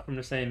we start from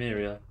the same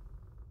area.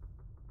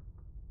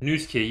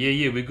 News key.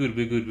 Yeah, we're good.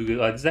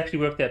 Oh, this actually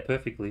worked out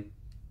perfectly.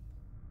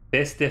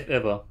 Best death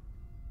ever.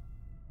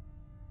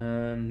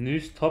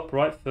 News top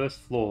right first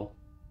floor.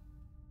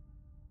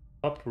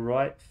 Top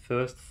right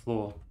first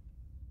floor.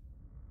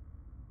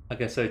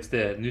 Okay, so it's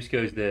there. Noose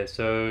goes there.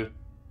 So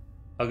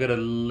I gotta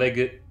leg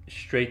it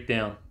straight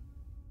down.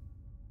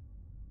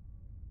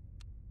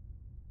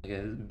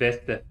 Okay,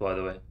 best death by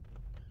the way.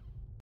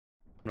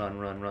 Run,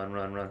 run, run,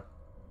 run, run.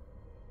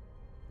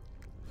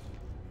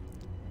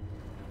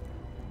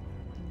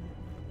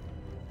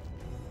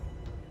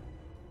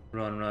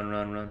 Run, run,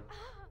 run, run.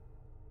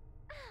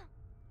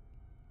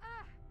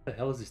 What the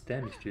hell is this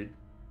damage, dude?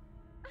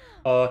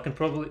 Oh, I can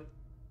probably...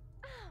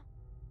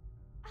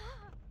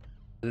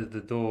 The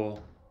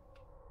door.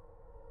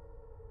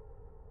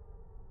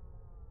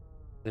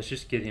 Let's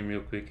just get him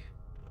real quick.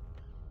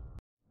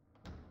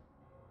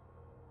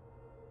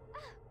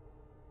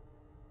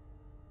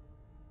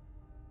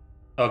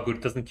 Oh good,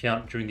 it doesn't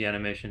count during the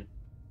animation.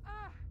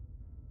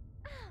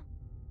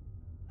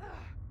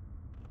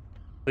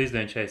 Please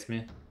don't chase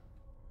me.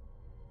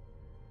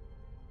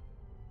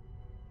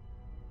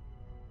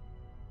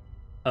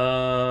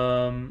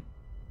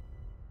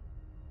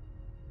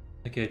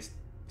 Okay, it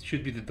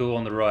should be the door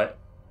on the right.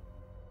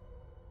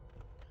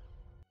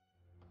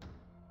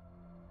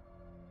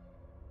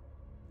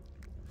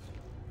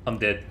 I'm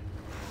dead.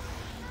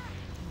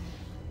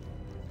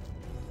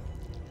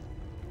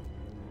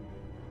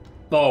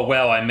 Oh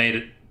wow, I made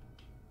it.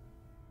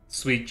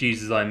 Sweet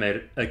Jesus, I made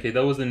it. Okay,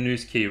 that was the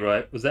noose key,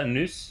 right? Was that a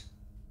noose?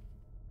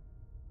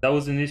 That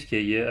was the noose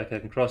key, yeah. Okay, I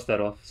can cross that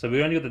off. So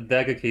we only got the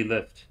dagger key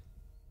left.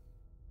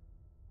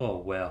 Oh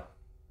wow.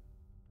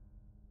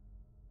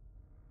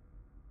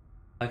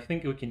 I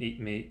think we can eat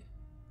meat.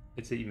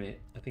 Let's eat meat.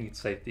 I think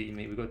it's safe to eat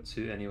meat. We got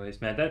 2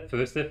 anyways. Man, that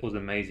first step was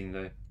amazing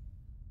though.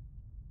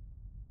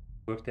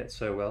 Worked out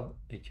so well.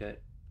 Okay.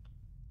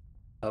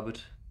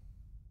 Cupboard.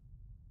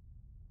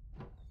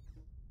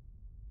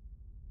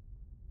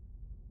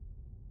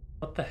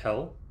 What the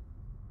hell?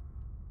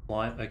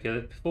 Lime. Okay,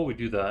 before we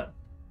do that.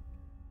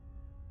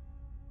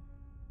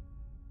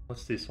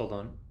 What's this? Hold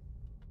on.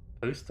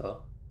 Poster.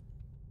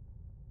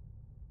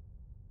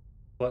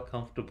 Quite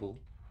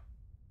comfortable.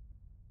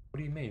 What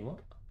do you mean? What?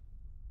 Okay,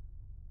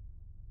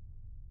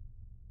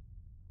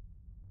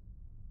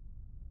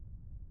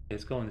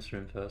 let's go in this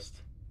room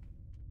first.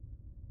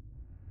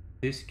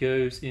 This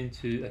goes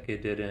into... Okay,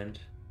 dead end.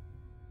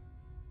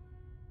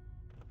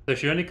 So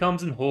she only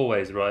comes in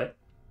hallways, right?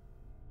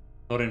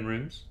 Not in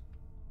rooms?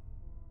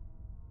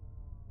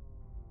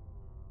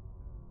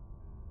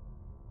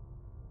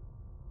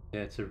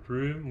 Yeah, it's a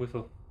room with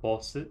a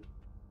faucet.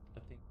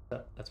 I think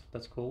that's what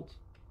that's called.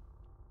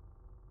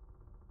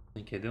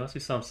 Okay, there must be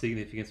some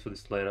significance for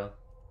this later.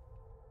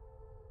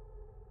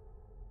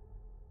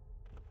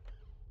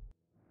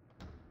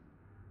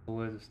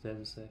 Where's the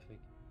stairs are safe? I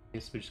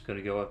guess we just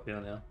gotta go up here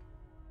now.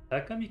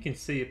 How come you can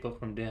see it, but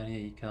from down here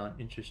you can't?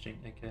 Interesting.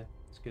 Okay,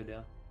 let's go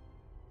down.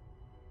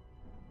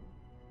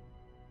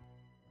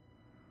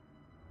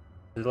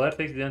 The ladder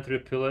takes you down through a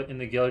pillar in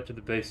the gallery to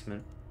the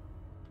basement.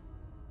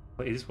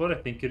 Wait, is this what I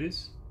think it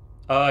is?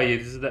 Ah, yeah,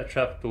 this is that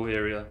trapdoor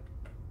area.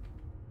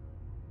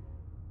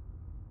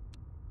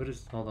 What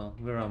is... Hold on,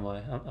 where am I?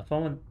 I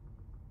found one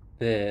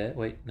there.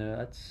 Wait, no,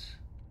 that's...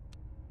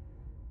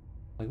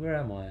 Like, where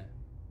am I?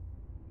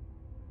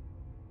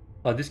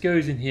 Oh, this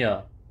goes in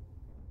here.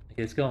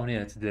 Okay, let's go on here.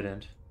 It's a dead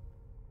end.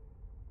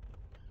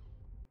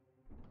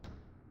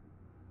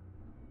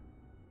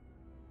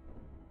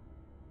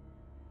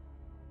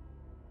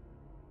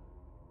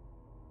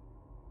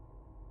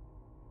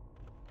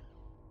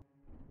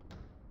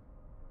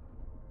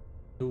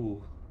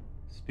 Ooh,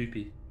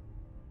 spoopy.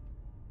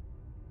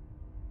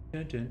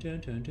 Dun, dun,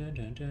 dun, dun, dun,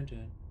 dun, dun,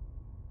 dun.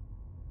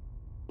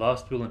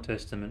 Last will and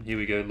testament. Here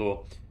we go,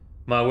 law.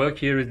 My work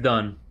here is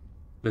done.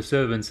 The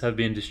servants have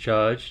been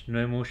discharged.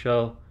 No more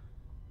shall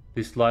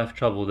this life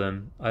trouble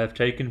them. I have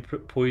taken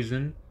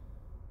poison,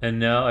 and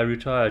now I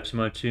retire to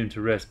my tomb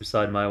to rest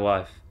beside my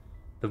wife.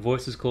 The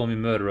voices call me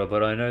murderer,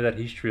 but I know that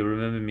history will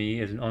remember me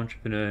as an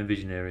entrepreneur and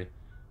visionary.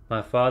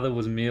 My father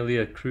was merely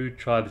a crude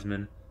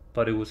tribesman,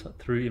 but it was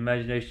through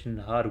imagination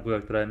and hard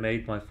work that I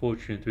made my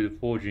fortune through the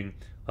forging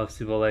of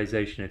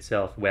civilization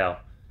itself.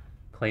 Wow.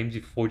 Claims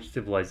he forged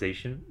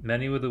civilization.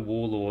 Many were the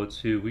warlords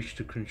who wished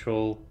to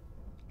control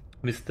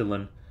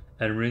Misthalin,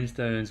 and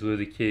runestones were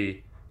the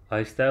key. I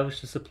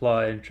established a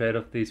supply and trade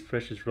off these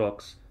precious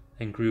rocks,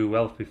 and grew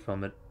wealthy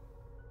from it.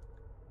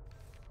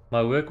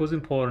 My work was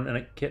important and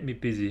it kept me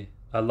busy.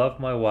 I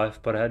loved my wife,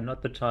 but I had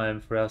not the time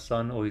for our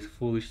son or his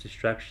foolish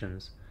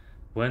distractions.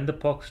 When the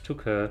pox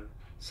took her,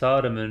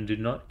 Sardaman did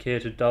not care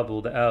to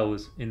double the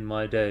hours in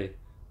my day.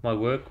 My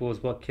work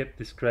was what kept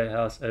this grey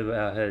house over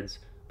our heads,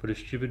 but a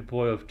stupid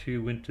boy of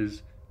 2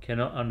 winters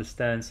cannot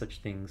understand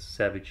such things,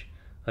 savage.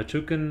 I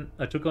took on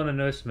a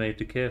nursemaid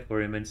to care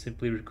for him and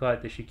simply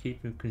required that she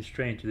keep him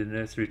constrained to the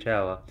nursery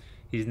tower.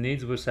 His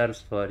needs were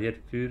satisfied. He had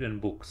food and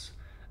books.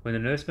 When the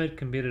nursemaid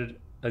committed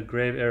a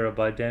grave error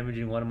by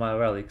damaging one of my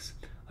relics,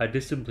 I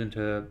disciplined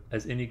her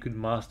as any good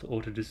master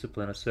ought to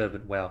discipline a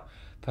servant. Wow.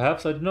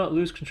 Perhaps I did not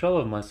lose control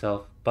of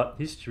myself, but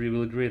history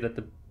will agree that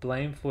the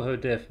blame for her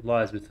death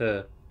lies with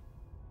her.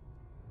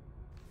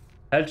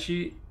 Had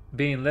she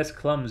been less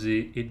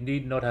clumsy, it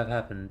need not have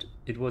happened.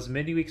 It was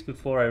many weeks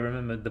before I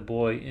remembered the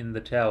boy in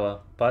the tower.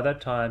 By that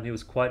time he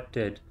was quite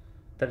dead.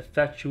 That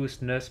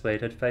fatuous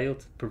nursemaid had failed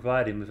to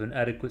provide him with an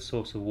adequate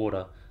source of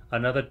water.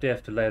 Another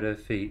death lay at her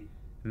feet.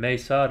 May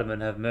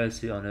Sardaman have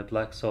mercy on her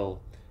black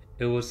soul.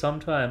 It was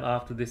some time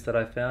after this that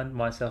I found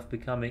myself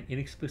becoming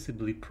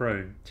inexplicably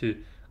prone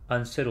to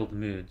unsettled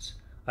moods.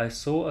 I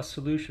saw a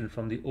solution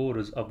from the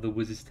orders of the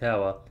Wizard's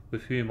Tower,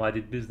 with whom I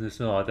did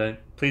business. No,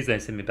 please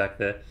don't send me back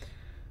there.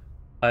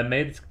 I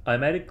made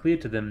it clear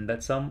to them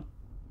that some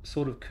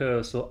sort of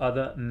curse or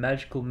other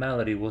magical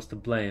malady was to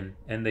blame,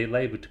 and they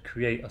labored to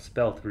create a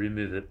spell to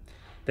remove it.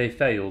 They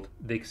failed.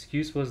 The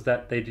excuse was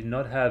that they did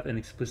not have an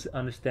explicit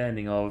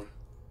understanding of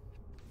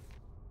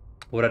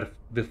what had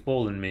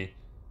befallen me,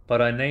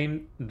 but I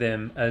named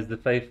them as the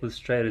faithless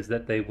traitors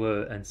that they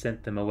were, and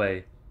sent them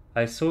away.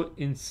 I sought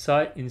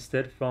insight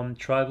instead from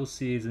tribal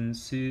seers and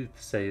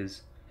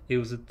soothsayers. It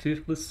was a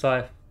toothless,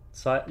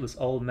 sightless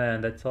old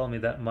man that told me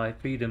that my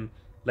freedom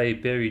lay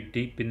buried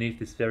deep beneath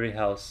this very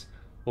house,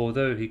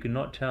 although he could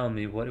not tell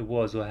me what it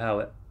was or how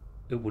it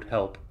would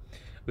help.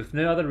 With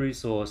no other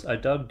resource, I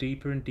dug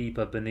deeper and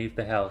deeper beneath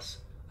the house.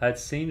 I had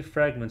seen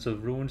fragments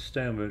of ruined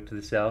stonework to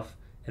the south,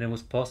 and it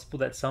was possible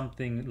that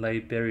something lay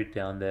buried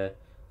down there.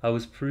 I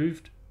was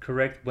proved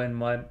correct when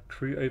my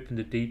crew opened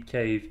a deep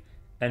cave,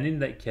 and in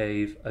that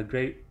cave a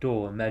great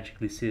door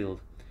magically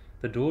sealed.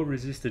 The door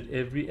resisted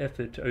every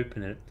effort to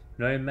open it.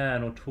 No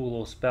man or tool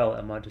or spell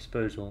at my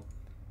disposal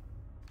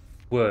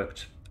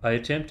worked. I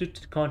attempted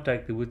to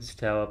contact the Woods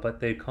Tower, but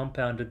they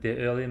compounded their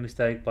earlier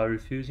mistake by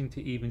refusing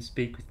to even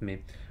speak with me.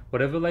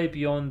 Whatever lay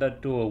beyond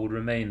that door would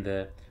remain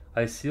there.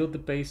 I sealed the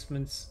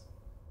basement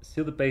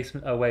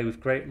away with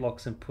great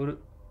locks and put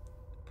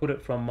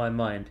it from my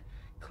mind.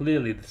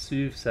 Clearly the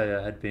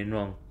soothsayer had been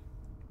wrong.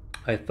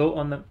 I thought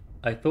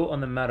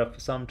on the matter for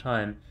some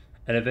time,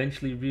 and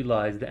eventually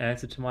realized the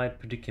answer to my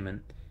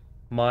predicament.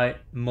 My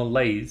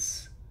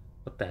malaise,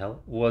 what the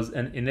hell, was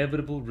an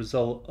inevitable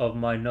result of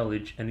my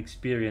knowledge and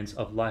experience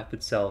of life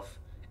itself.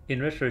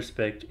 In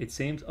retrospect, it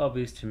seems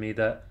obvious to me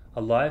that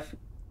a life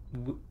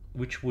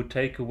which would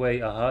take away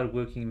a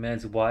hard-working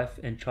man's wife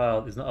and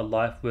child is not a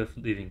life worth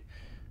living.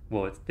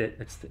 Well,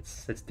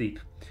 that's deep.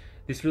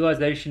 This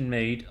realization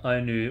made, I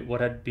knew what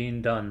had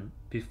been done.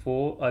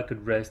 Before I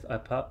could rest,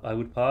 I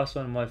would pass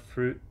on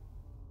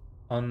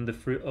the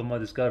fruit of my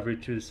discovery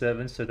to the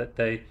servants, so that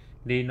they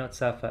need not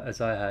suffer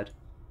as I had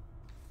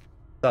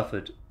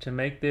suffered. To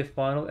make their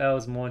final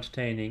hours more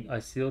entertaining, I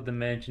sealed the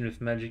mansion with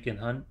magic and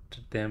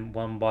hunted them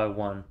one by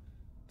one.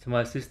 To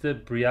my sister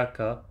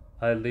Briaca,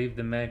 I leave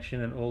the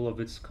mansion and all of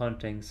its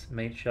contents.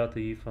 May it shelter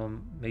you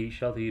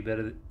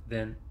better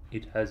than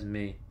it has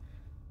me.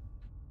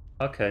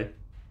 Okay.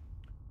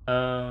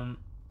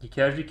 He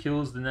casually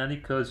kills the nanny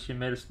because she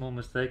made a small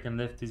mistake and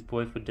left his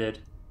boy for dead.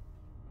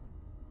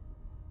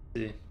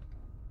 See.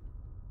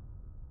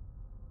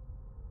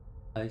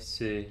 I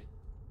see.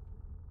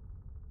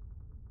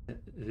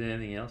 Is there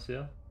anything else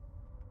here?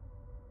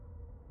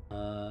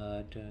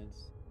 Don't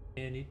see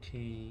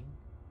anything.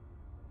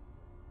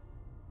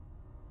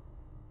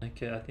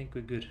 Okay, I think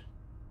we're good.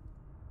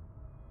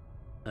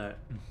 Alright.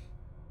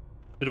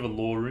 Bit of a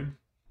law room.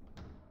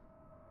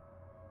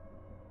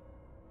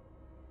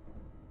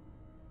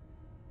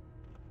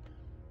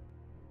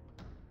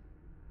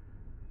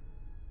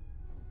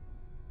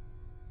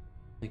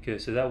 Okay,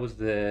 so that was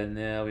there.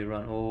 Now we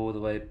run all the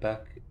way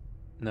back.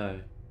 No.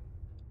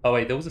 Oh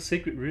wait, there was a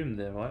secret room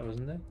there, right?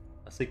 Wasn't there?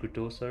 A secret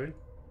door, sorry.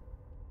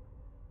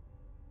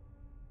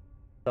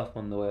 Stuff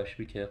on the way, I should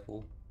be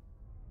careful.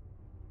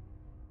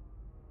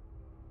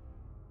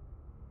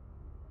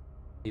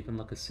 Even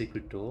like a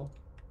secret door.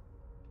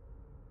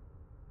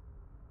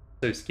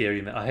 So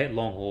scary, man. I hate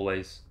long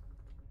hallways.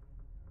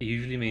 It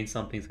usually means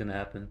something's gonna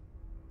happen.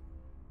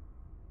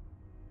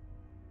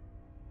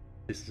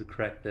 This is a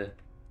crack there.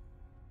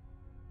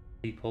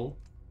 Peephole.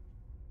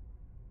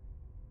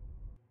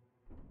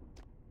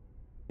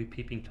 We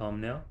peeping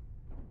Tom now.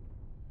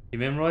 You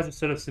memorize a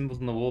set of symbols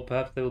on the wall,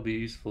 perhaps they will be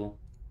useful.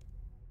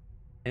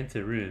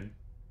 Enter room.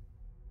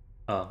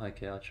 Oh,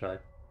 okay, I'll try.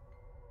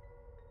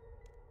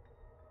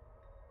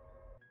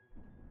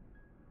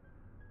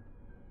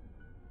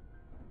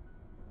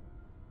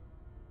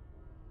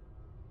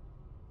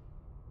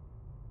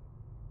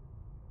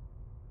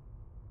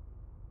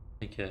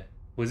 Okay.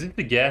 Was it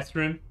the gas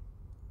room?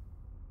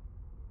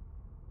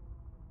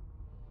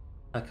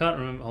 I can't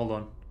remember. Hold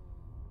on.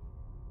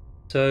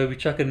 So we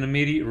chuck an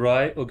immediate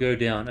right or go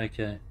down.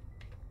 Okay.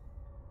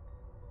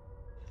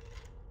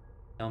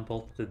 Down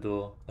bolt the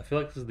door. I feel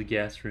like this is the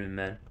gas room,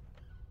 man.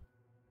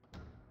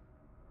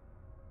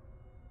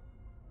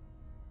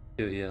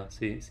 Oh yeah,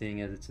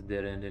 seeing as it's a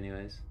dead end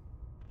anyways.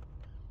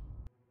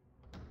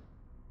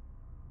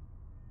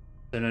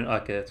 So no,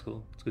 okay, that's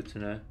cool. It's good to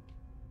know.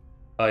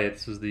 Oh yeah,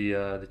 this was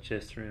the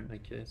chest room.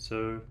 Okay,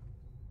 so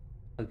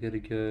I gotta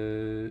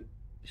go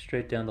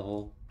straight down the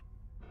hall.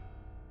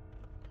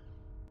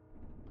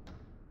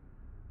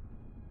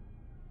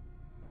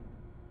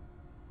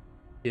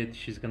 Yeah,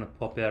 she's gonna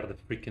pop out of the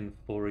freaking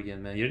floor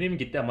again, man. You don't even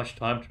get that much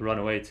time to run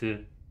away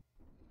too.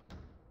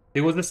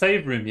 It was the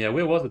save room, yeah.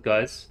 Where was it,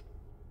 guys?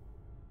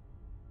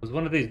 It was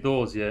one of these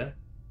doors, yeah.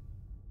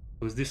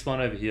 It was this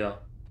one over here.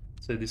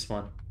 So this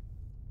one.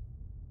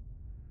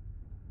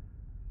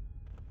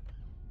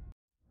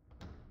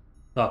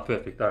 Ah,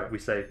 perfect. All right, we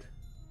saved.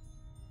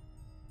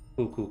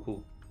 Cool, cool,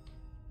 cool.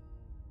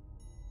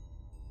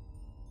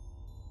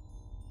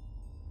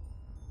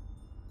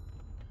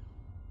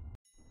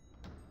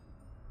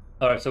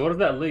 All right, so what does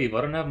that leave?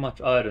 I don't have much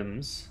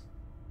items.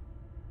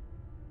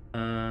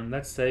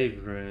 That's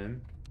save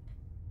room.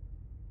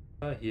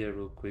 Right here,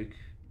 real quick.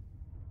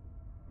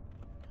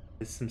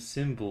 There's some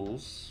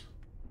symbols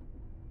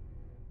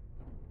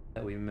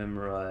that we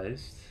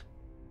memorized.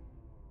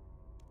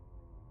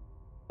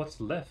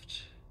 What's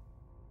left?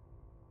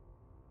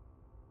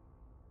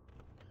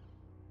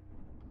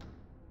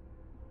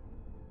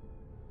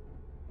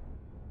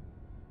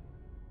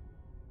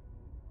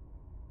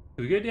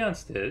 Do we go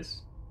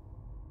downstairs?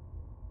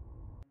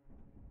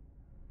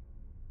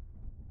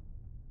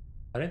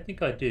 I don't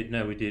think I did.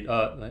 No, we did.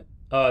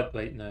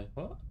 Wait, no.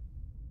 What?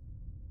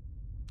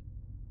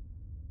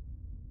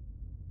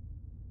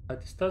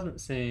 This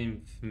doesn't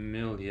seem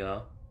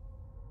familiar.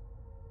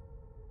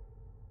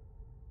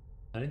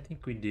 I don't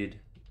think we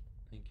did.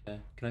 Okay.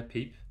 Can I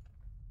peep?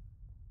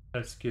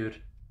 That's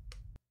good.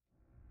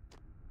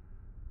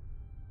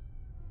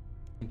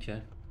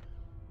 Okay.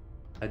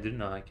 I didn't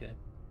know. Okay.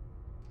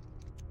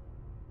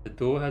 The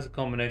door has a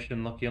combination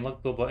unlock. You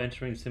unlock the door by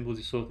entering the symbols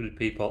you saw through the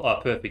peephole. Ah,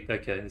 perfect.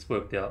 Okay, it's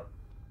worked out.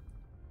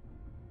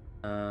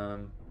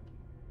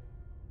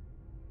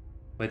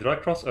 Wait, did I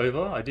cross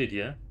over? I did,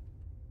 yeah.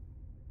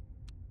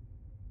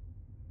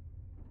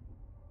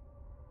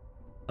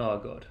 Oh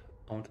god,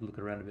 I want to look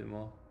around a bit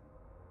more.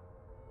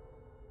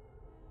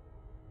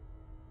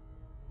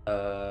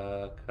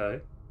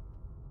 Okay.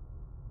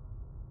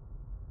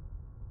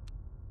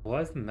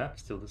 Why is the map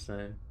still the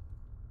same?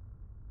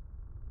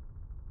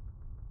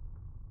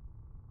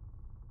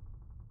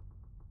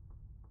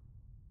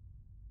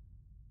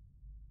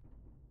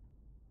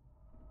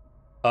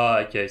 Ah,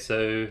 okay,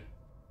 so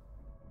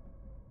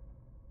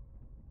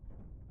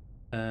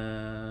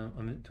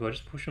I mean, do I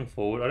just push them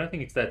forward? I don't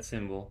think it's that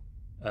symbol.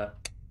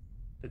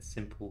 That's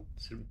simple.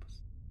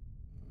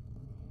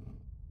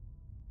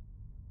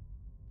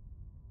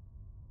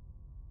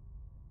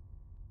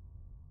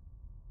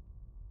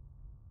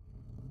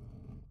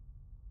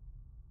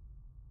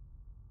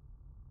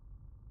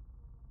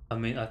 I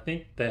mean, I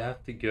think they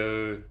have to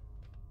go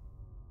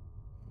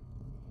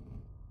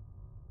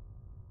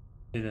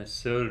in a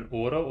certain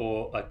order,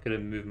 or I could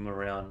have moved them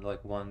around,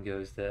 like one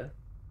goes there.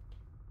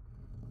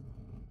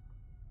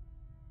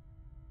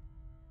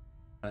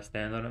 Can I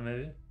stand on it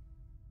maybe?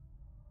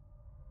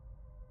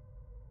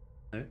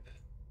 Nope.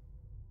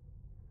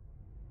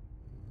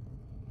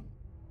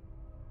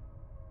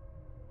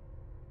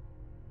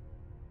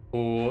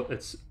 Or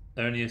it's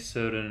only a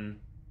certain...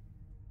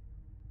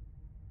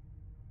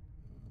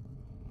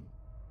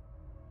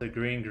 So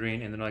green,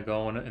 green, and then I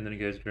go on it, and then it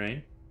goes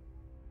green.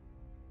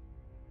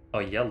 Oh,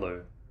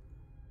 yellow.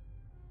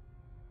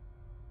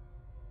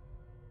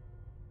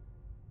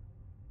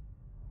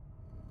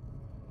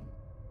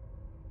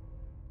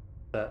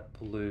 That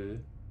blue.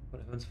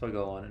 What happens if I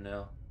go on it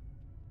now?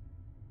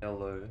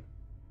 Yellow.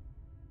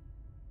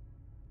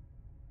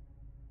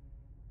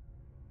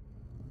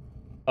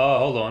 Oh,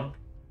 hold on.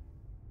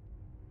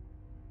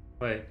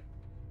 Wait.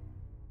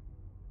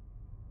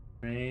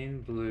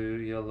 Green, blue,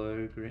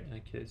 yellow, green.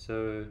 Okay,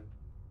 so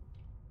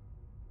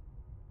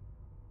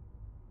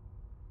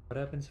what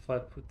happens if I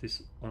put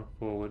this on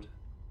forward?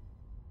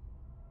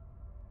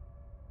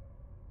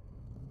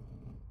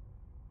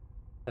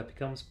 That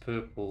becomes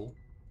purple.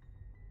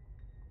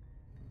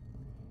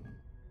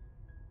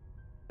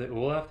 They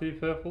all have to be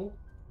purple?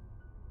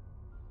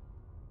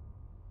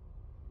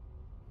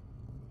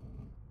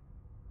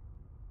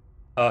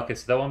 Oh, okay,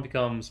 so that one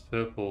becomes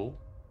purple.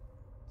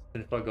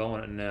 Then if I go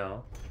on it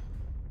now.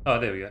 Oh,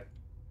 there we go.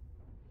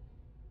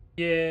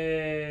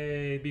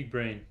 Yay! Big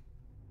brain.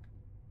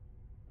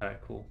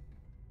 Alright, cool.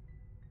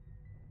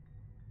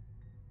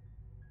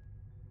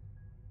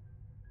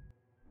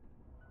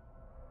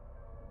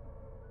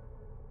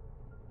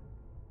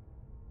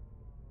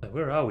 So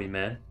where are we,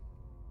 man?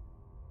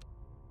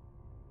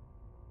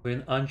 We're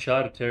in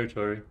uncharted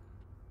territory.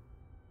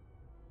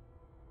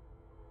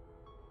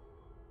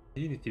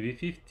 You need to be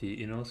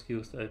 50 in all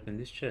skills to open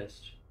this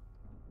chest.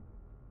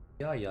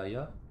 Yeah, yeah,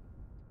 yeah.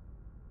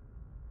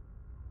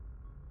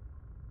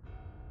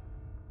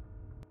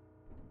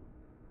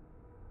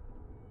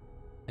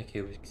 Okay,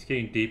 it's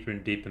getting deeper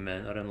and deeper,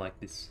 man. I don't like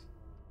this.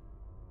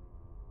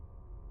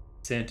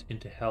 Sent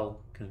into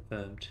hell,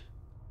 confirmed.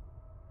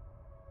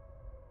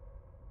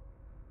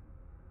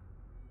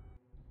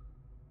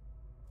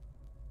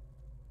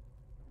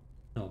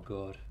 Oh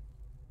god.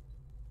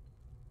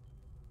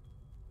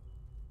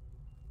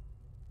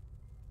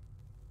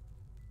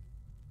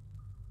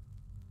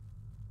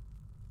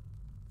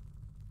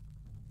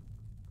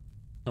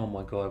 Oh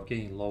my god, I'm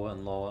getting lower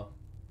and lower.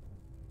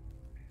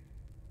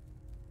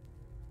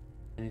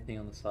 Anything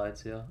on the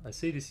sides here? I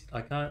see this.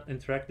 I can't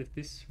interact with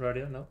this right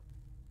here, no.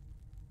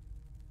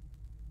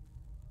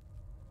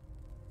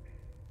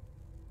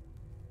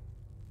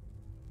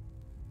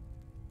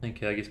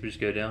 Okay, I guess we just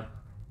go down.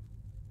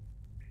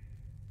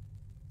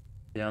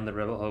 Down the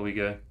rabbit hole we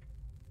go.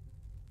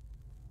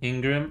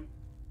 Ingram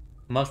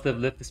must have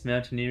left this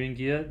mountaineering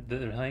gear.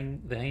 The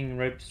hanging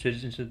rope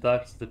stretches into the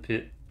darkness of the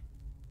pit.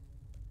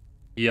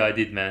 Yeah, I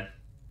did, man.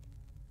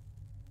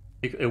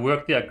 It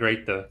worked out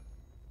great though.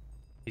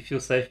 You feel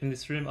safe in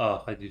this room?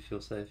 Oh, I do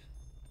feel safe.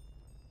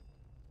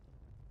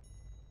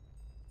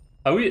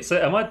 Are we? So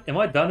am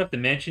I done with the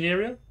mansion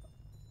area,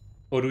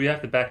 or do we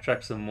have to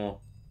backtrack some more?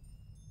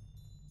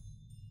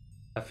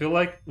 I feel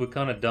like we're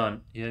kind of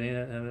done. Yeah,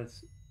 yeah,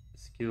 that's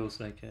skills.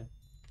 Okay.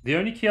 The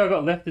only key I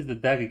got left is the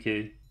dagger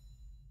key.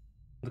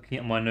 Looking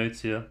at my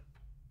notes here.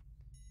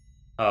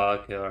 Oh,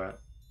 okay, all right.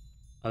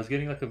 I was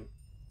getting like a.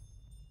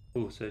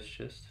 Oh, search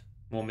chest.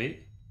 More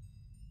meat.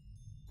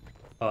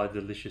 Oh,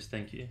 delicious.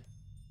 Thank you.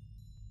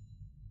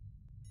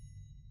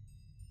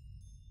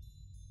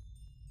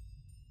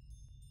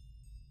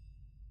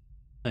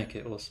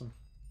 Okay, awesome.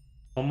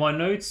 On my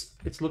notes,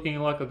 it's looking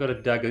like I've got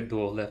a dagger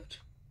door left.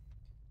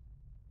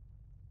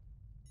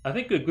 I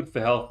think we're good for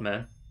health,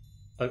 man.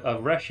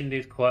 I've rationed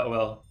these quite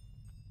well.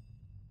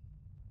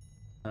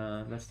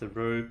 That's the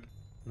rope.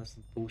 That's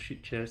the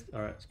bullshit chest.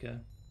 Alright, let's go.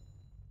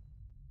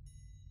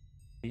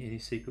 Any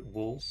secret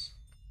walls?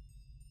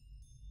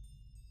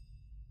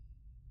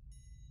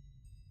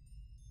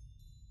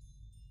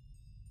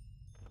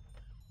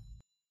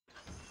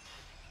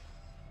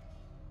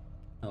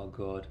 Oh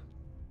god.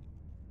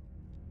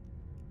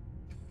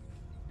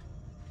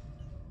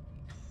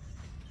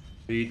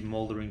 Read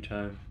Mouldering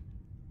Tome.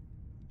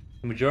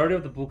 The majority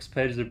of the book's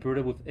pages are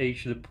brutal with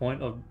age to the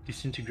point of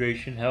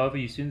disintegration. However,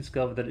 you soon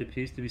discover that it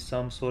appears to be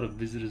some sort of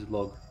visitor's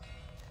log.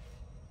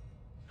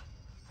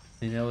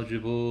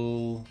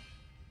 Ineligible.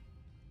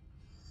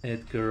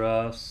 Edgar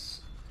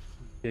Ross.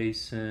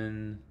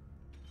 Jason.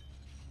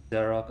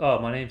 Zarok. Oh,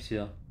 my name's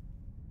here.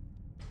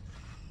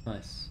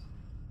 Nice.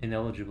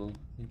 Ineligible.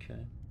 Okay.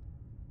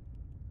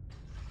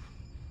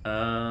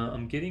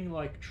 I'm getting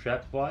like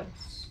trap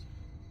vibes.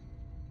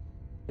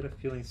 I get a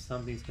feeling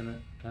something's gonna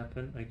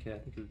happen. Okay, I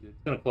think it'll be good.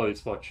 It's gonna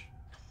close, watch.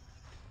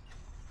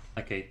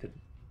 Okay, it didn't.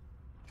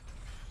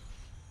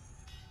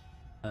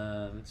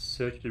 Let's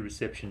search the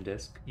reception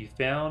desk. You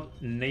found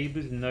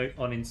neighbor's note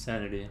on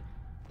insanity.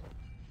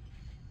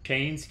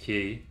 Chain's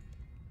key.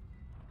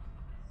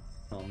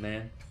 Oh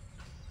man.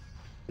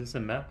 Is this a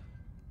map?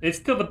 It's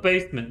still the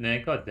basement,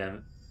 man. God damn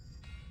it.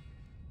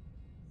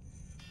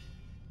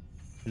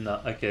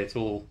 No, okay, it's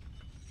all.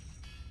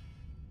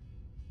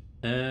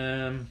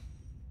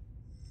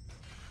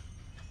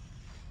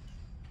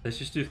 Let's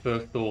just do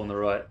first door on the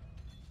right.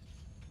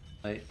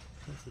 Wait,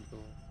 what's the door?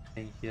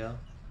 Thing here.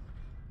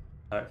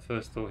 Alright,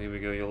 first door, here we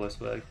go, YOLO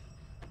swag.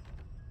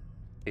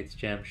 It's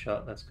jammed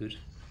shut, that's good.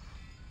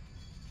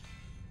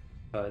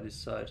 Try this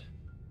side.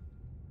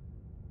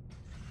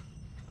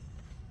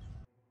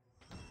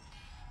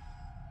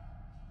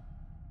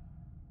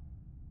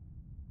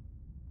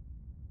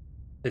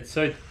 It's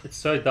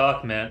so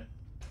dark, man.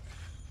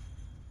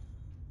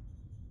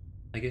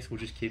 I guess we'll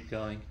just keep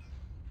going.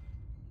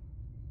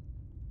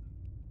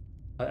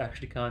 I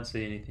actually can't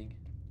see anything.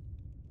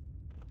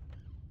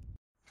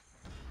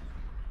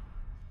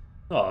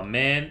 Oh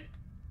man.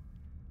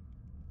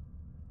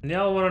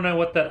 Now I want to know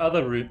what that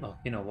other room. Oh,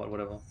 you know what?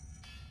 Whatever.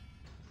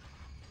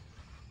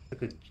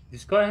 Look at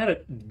this guy had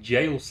a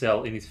jail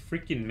cell in his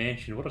freaking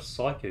mansion. What a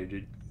psycho,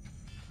 dude.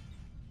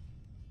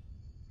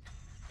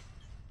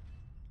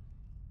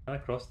 Can I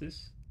cross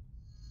this?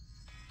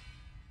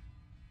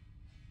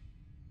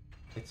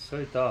 It's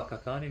so dark. I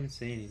can't even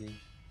see anything.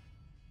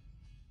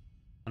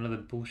 Another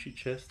bullshit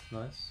chest.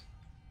 Nice.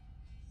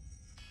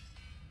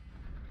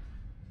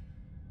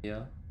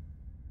 Yeah.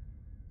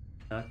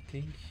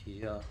 Nothing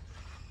here.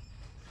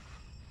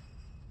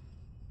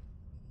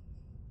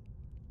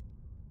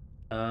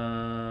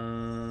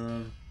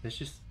 Let's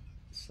just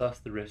suss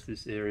the rest of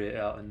this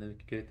area out and then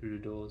we can go through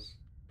the doors.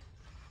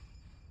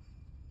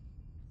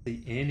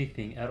 See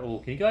anything at all?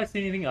 Can you guys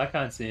see anything? I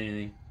can't see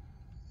anything.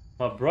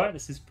 My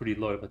brightness is pretty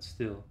low, but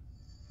still.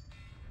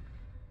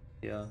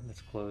 Yeah,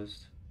 that's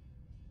closed.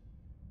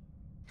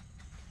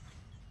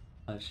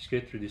 Let's just go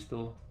through this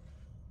door.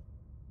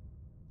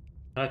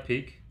 Can I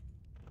peek?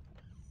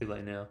 Too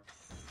late now.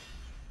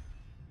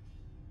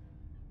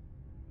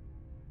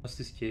 What's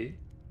this key?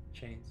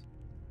 Chains.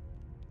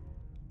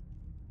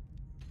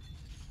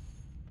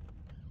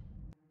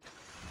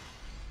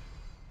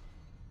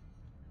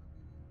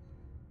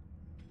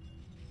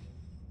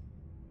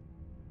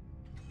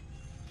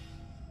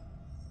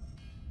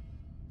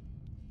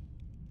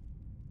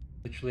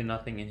 Literally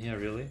nothing in here,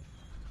 really.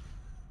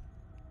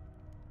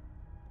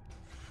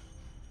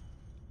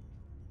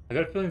 I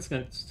got a feeling it's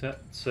going to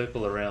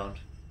circle around.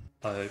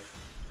 I hope.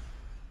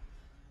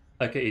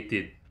 Okay, it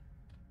did.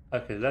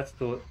 Okay, that's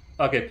the...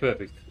 Okay,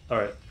 perfect.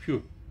 Alright,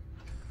 phew.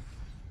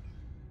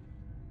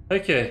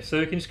 Okay, so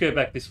we can just go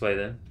back this way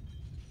then.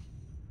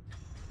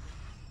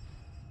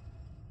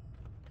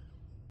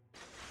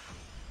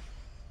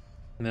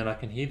 And then I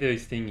can hear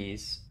those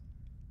thingies.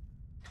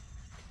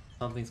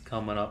 Something's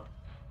coming up.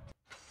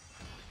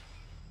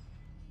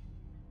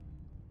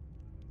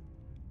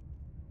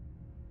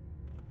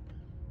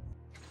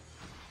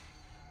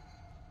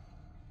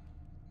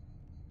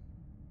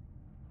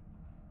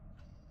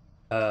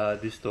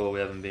 This door we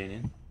haven't been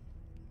in.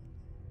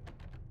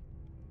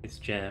 It's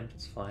jammed,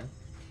 it's fine.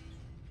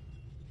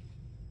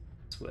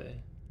 This way.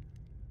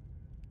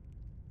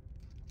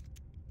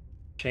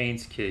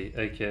 Chains key,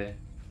 okay.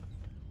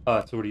 Oh,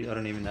 it's already, I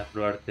don't even have to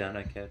write it down.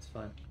 Okay, it's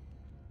fine.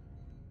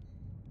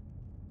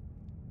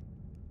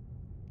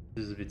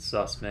 This is a bit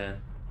sus,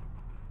 man.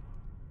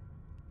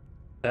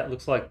 That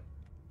looks like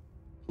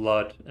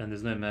blood, and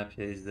there's no map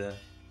here, is there?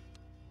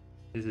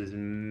 This is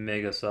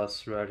mega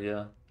sus right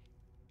here.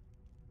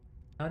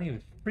 Can't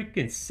even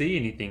freaking see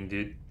anything,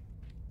 dude.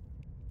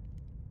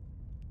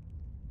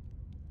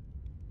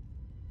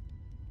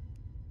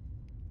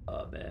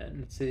 Oh man,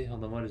 let's see.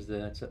 Hold on, what is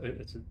there? It's a.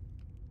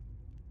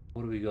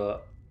 What do we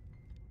got?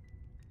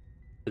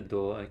 The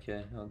door.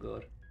 Okay. Oh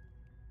god.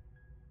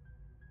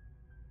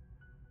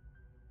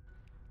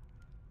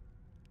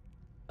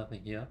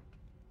 Nothing here.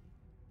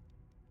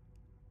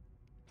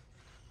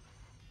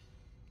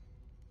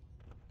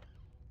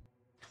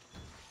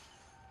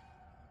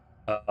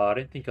 I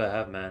don't think I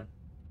have, man.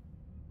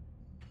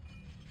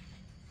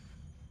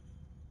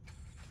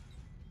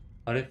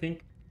 I don't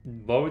think.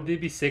 Why would there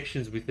be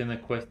sections within a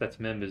quest that's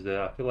members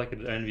there? I feel like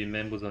it'd only be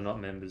members or not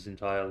members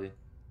entirely.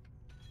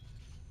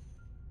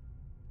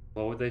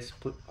 Why would they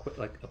split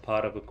like a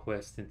part of a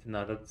quest into?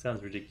 No, that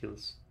sounds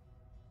ridiculous.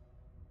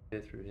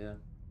 Go through, yeah.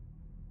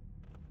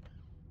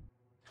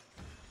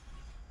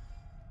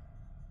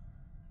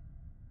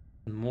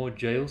 More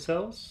jail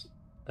cells?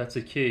 That's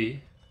a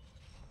key.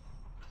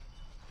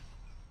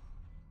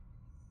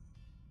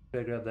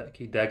 Gotta grab that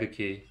key. Dagger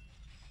key.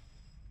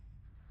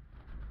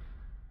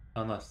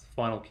 Oh, nice.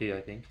 Final key,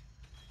 I think.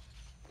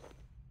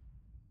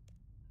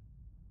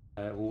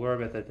 Alright, we'll worry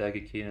about that dagger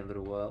key in a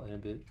little while, in a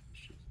bit.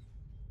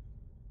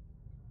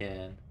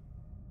 And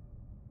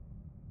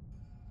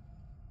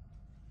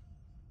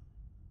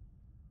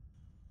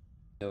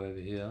go over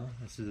here.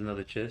 This is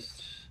another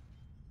chest.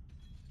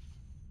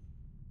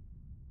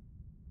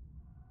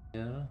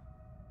 Yeah.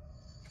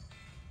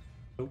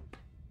 Nope.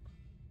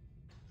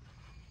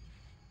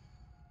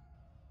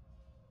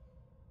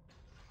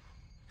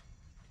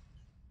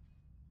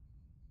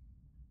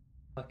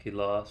 Lucky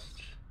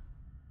last.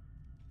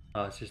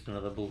 Oh, it's just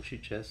another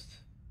bullshit chest.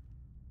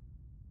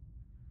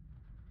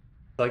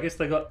 So I guess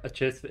they got a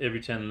chest for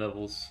every 10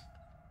 levels.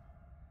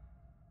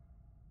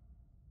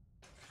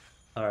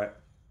 Alright.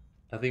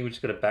 I think we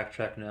just gotta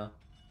backtrack now.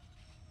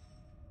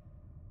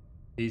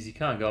 These you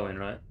can't go in,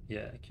 right?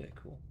 Yeah, okay,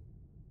 cool.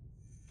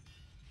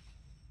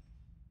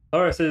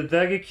 Alright, so the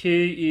dagger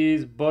key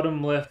is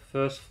bottom left,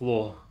 first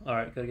floor.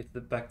 Alright, gotta get to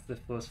the back to the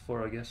first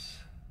floor, I guess.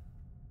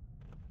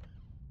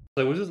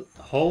 So was this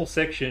whole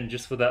section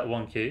just for that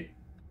one key?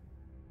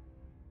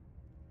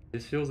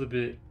 This feels a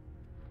bit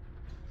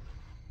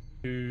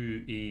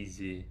too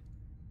easy.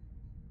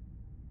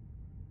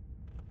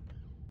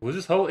 Was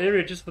this whole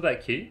area just for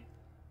that key?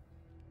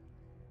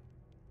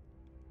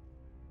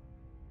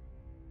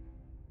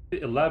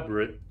 bit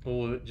elaborate,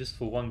 or just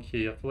for one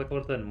key. I feel like I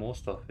would have done more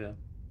stuff, yeah.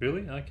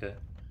 Really? Okay.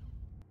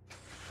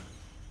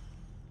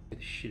 Get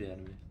the shit out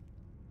of me.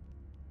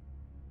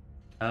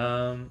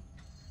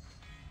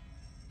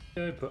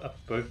 Yeah, but up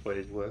both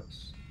ways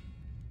works.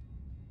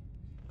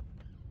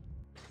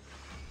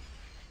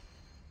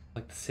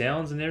 Like the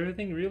sounds and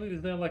everything, really?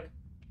 Is there like...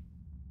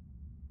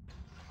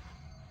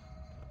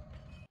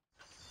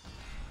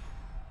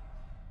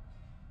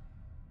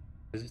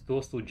 Is this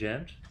door still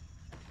jammed?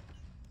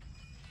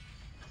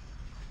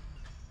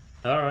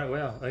 Alright,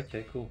 wow,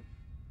 okay, cool.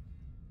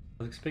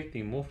 I was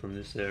expecting more from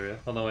this area.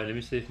 Hold on, wait, let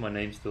me see if my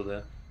name's still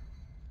there.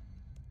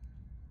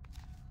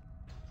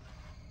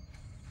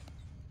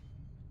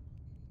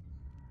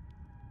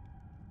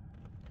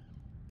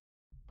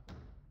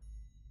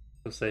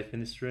 Feel safe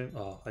in this room?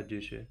 Oh, I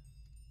do too.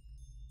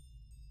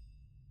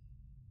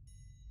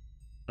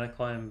 Can I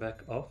climb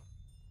back off?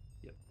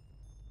 Yep.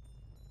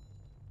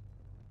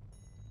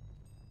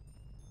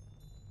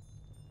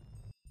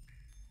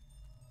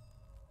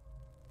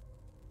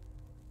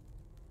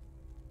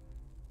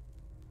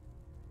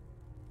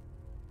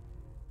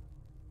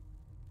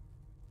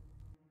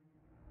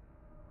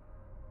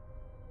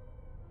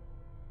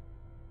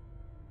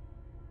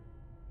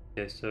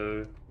 Okay,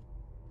 so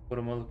what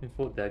am I looking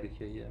for? Dagger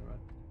key, yeah, right.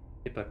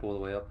 Get back all the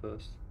way up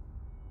first.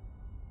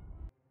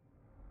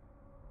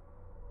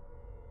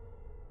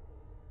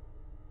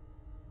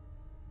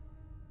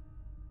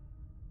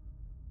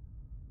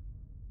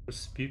 A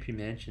spoopy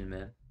mansion,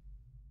 man.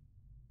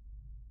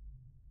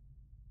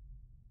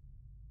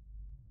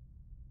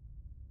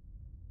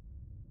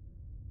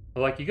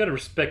 Like, you gotta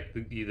respect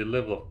the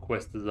level of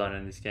quest design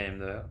in this game,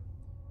 though.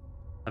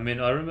 I mean,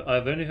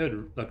 I've only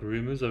heard like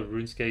rumors of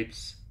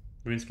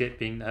RuneScape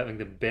being having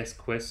the best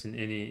quests in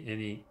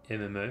any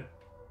MMO,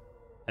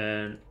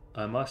 and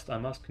I must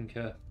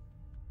concur.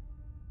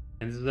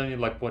 And this is only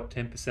like what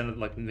 10% of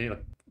like maybe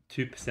like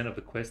 2% of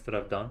the quests that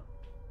I've done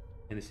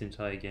in this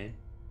entire game.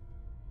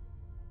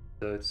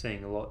 So it's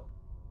saying a lot.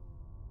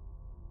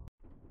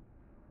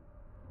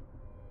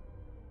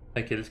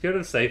 Okay, let's go to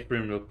the safe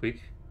room real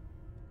quick.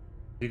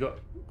 We got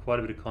quite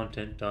a bit of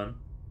content done.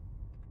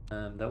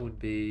 That would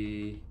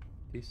be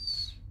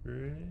this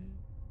room.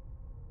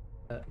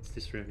 It's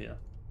this room here.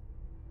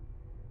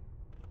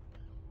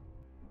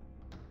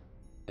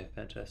 Okay,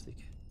 fantastic.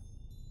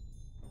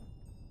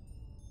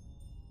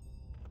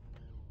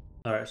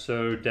 Alright,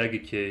 so dagger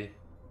key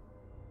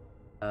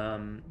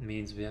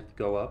means we have to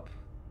go up.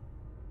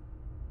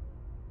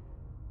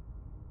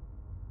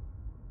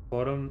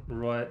 Bottom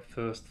right,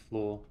 first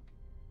floor.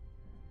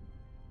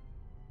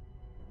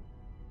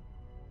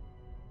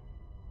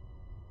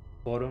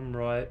 Bottom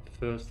right,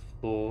 first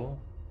floor.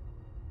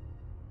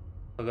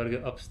 I gotta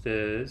go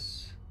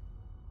upstairs.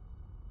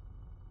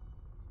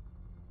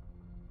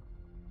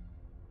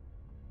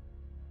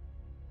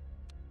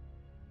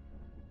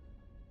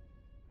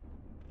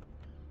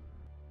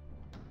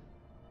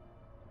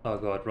 Oh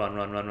god, run,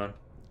 run, run, run.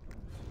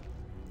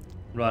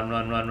 Run,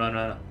 run, run, run,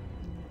 run.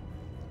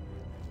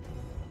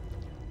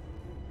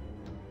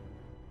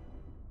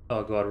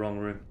 Oh god, wrong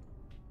room.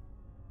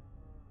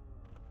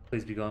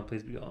 Please be gone,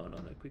 please be gone.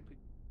 Oh no, quick, quick.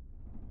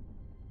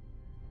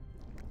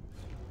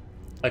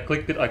 I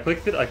clicked it, I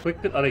clicked it, I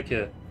clicked it, I don't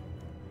care.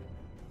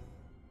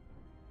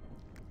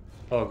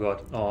 Oh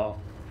god, oh.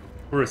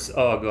 Bruce,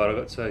 oh god, I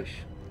got safe.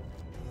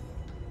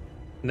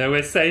 No,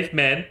 we're safe,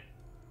 man.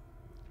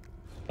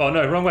 Oh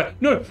no, wrong way.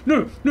 No,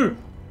 no, no!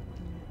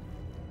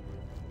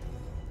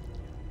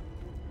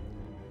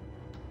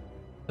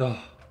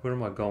 Oh, where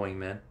am I going,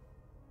 man?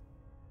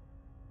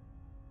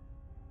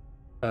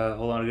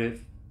 Hold on, I go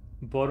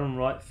bottom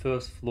right,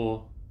 first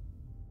floor.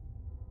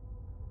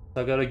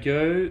 So I gotta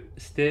go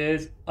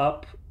stairs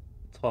up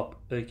top.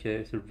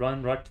 Okay, so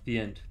run right to the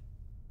end.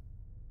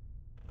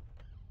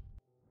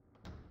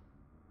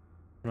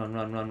 Run,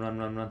 run, run, run,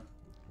 run, run.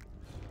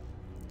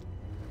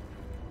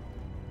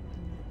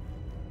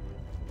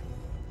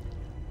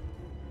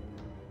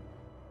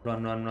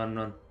 Run, run, run,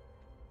 run.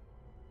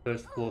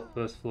 First floor,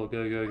 go,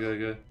 go, go,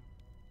 go.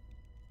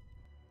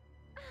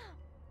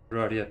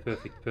 Right, yeah,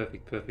 perfect,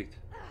 perfect, perfect.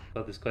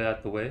 Got this guy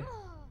out the way.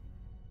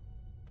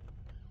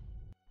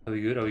 Are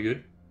we good? Are we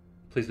good?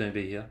 Please don't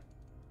be here.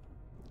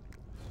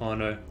 Oh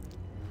no.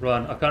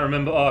 Run, I can't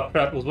remember. Oh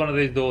crap, it was one of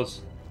these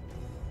doors.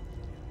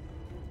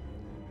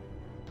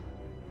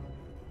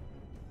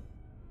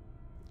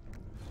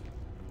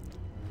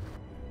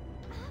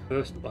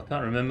 First, I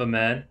can't remember,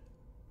 man.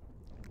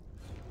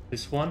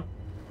 This one?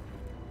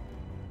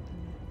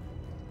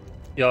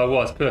 Yeah, it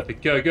was.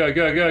 Perfect. Go, go,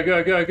 go, go,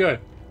 go, go, go.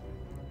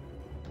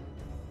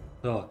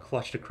 Oh,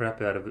 clutched the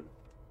crap out of it.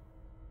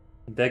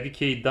 Dagger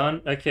key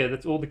done. Okay,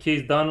 that's all the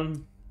keys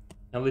done.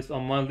 At least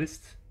on my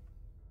list.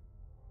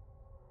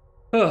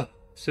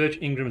 Search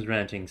Ingram's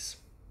rantings.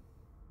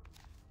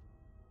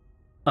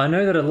 I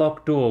know that a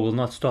locked door will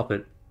not stop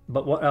it,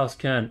 but what else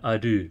can I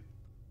do?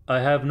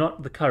 I have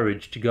not the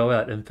courage to go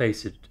out and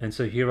face it, and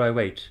so here I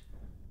wait.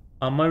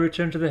 On my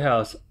return to the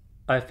house,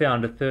 I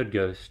found a third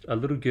ghost, a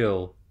little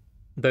girl.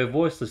 Though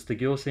voiceless, the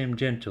girl seemed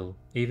gentle,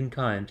 even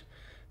kind.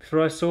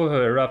 before I saw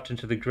her erupt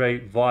into the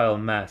great vile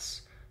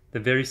mass, the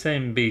very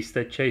same beast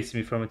that chased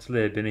me from its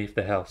lair beneath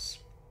the house.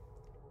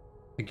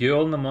 The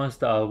girl and the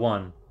monster are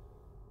one.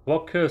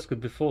 What curse could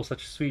befall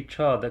such a sweet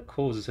child that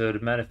causes her to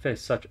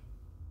manifest such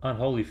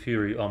unholy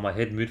fury? Oh, my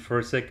head moved for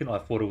a second. I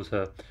thought it was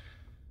her.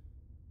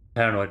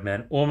 Paranoid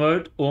man.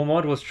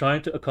 Ormod was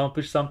trying to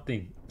accomplish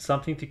something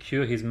to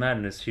cure his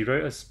madness. He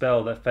wrote a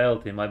spell that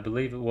failed him. I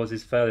believe it was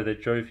his failure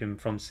that drove him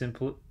from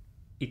simple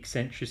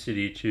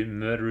eccentricity to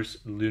murderous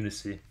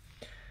lunacy.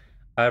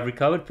 I have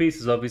recovered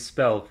pieces of his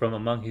spell from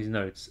among his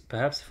notes.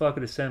 Perhaps if I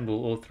could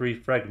assemble all 3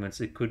 fragments,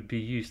 it could be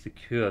used to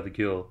cure the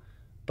girl.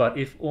 But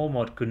if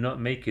Ormod could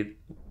not make it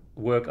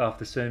work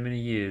after so many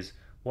years,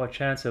 what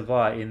chance have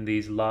I in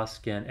these last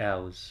scant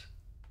hours?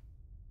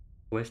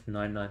 West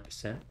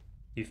 99%.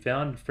 You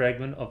found a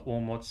fragment of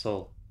Ormod's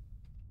soul.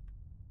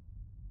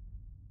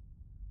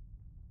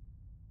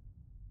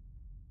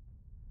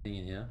 Thing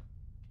in here.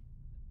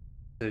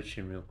 Search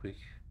him real quick.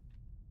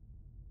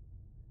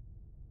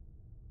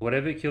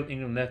 Whatever killed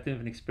Ingram left him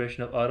with an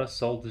expression of utter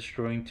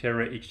soul-destroying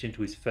terror etched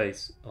into his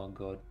face. Oh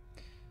god.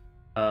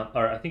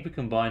 Alright, I think we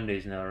combine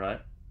these now, right?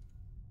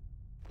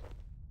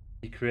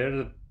 He created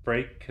a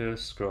break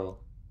curse scroll.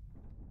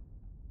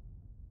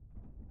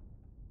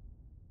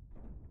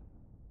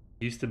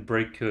 Used to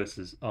break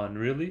curses. Oh, and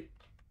really?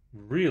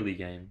 Really,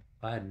 game?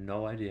 I had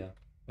no idea.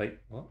 Wait,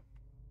 what?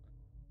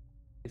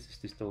 Is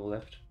this the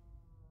left?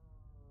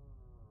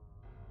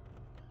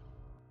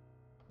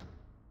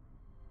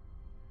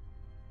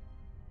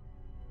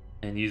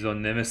 And use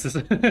on Nemesis.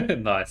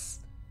 Nice.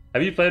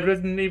 Have you played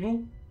Resident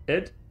Evil,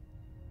 Ed?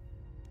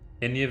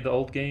 Any of the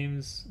old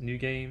games? New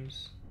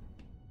games?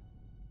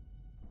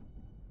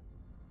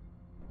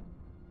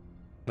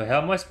 But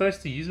how am I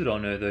supposed to use it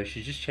on her though?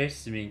 She just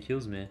chases me and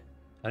kills me.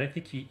 I don't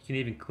think you can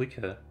even click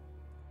her.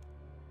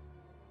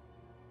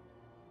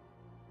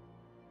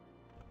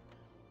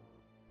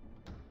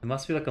 There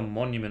must be like a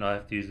monument I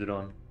have to use it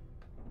on.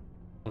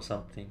 Or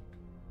something.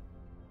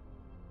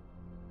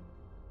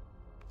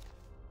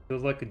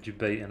 Feels like a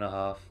debate and a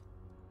half.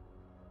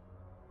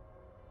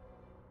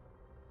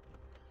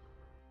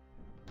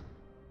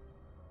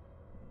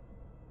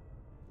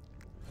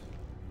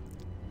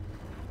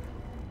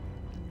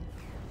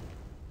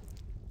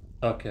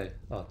 Okay.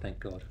 Oh, thank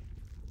God.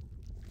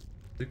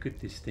 Look at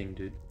this thing,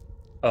 dude.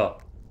 Oh.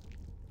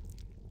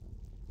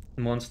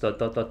 Monster,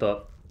 dot dot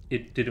dot.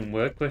 It didn't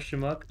work,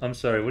 question mark? I'm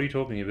sorry, what are you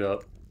talking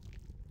about?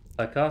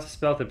 I cast a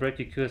spell to break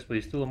your curse, but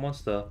you're still a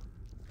monster.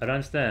 I don't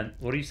understand.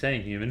 What are you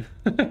saying, human?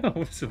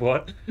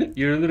 What?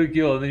 You're a little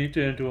girl and then you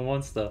turn into a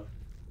monster.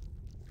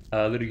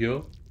 Little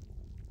girl?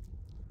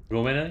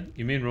 Rowena?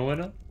 You mean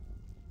Rowena?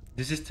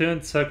 This just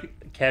turned so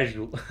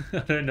casual.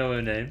 I don't know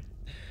her name.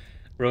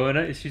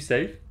 Rowena, is she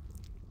safe?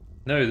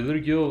 No, the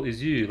little girl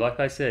is you, like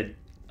I said.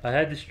 I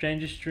had the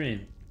strangest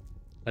dream.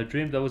 I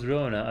dreamed I was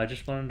Rowena. I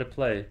just wanted to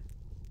play.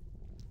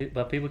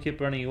 But people kept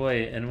running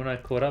away, and when I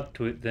caught up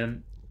to it,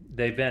 then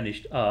they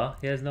vanished. Ah,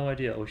 he has no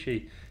idea, or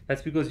she.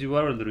 That's because you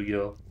are a little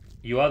girl.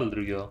 You are the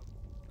little girl.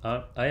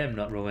 I am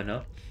not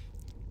Rowena.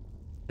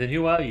 Then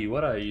who are you?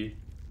 What are you?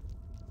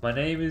 My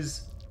name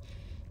is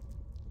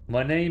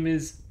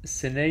Senatianus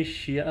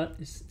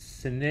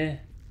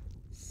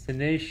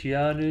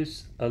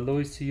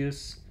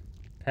Aloysius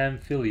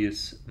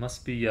Pamphilius.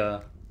 Must be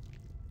I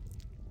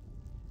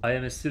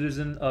am a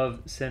citizen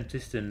of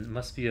Santiston.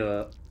 Must be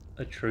a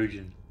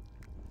Trojan.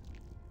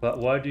 But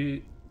why do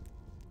you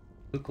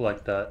look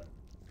like that?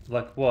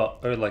 Like what?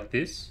 Oh, like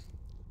this?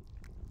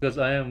 Because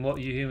I am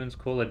what you humans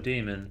call a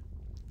demon.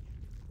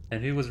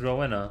 And who was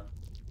Rowena?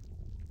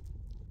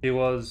 She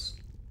was...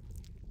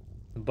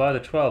 By the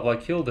 12, I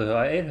killed her.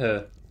 I ate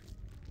her.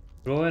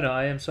 Rowena,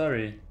 I am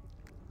sorry.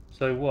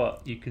 So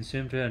what? You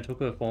consumed her and took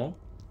her form?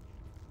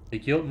 The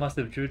guilt must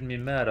have driven me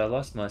mad. I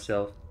lost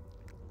myself.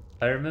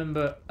 I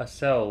remember a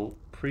cell,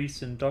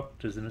 priests and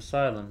doctors, an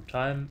asylum.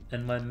 Time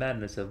and my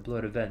madness have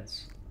blurred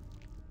events.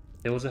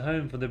 There was a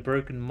home for the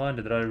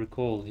broken-minded that I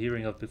recall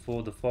hearing of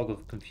before the fog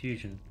of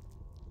confusion.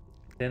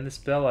 Then the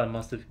spell I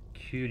must have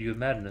cured your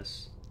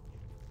madness.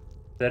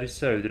 If that is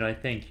so, then I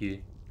thank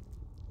you.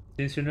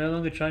 Since you're no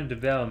longer trying to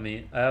devour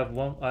me, I have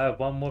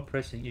one more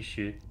pressing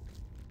issue.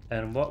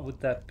 And what would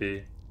that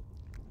be?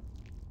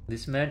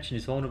 This mansion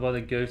is haunted by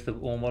the ghost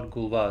of Ormod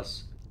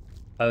Gulvas.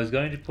 I was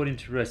going to put him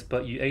to rest,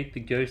 but you ate the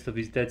ghost of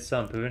his dead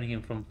son, preventing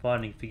him from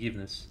finding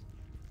forgiveness.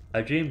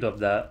 I dreamed of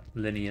that,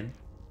 Lenian.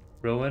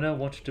 Rowena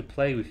wanted to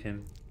play with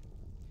him.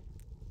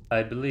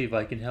 I believe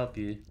I can help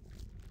you.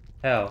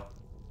 How?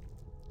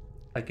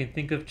 I can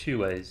think of 2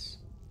 ways.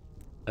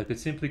 I could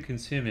simply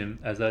consume him,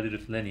 as I did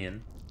with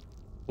Lenian,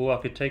 or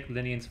I could take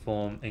Lenian's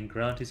form and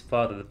grant his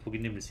father the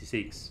forgiveness he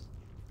seeks.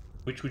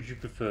 Which would you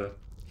prefer?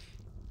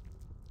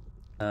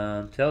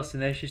 Tell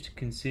Tenacious to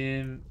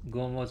consume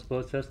Gormod's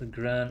both house and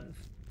grant...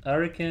 I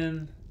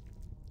reckon...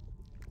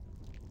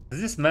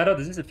 Does this matter?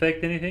 Does this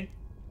affect anything?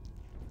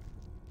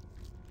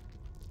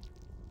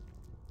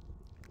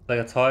 Like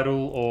a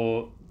title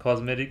or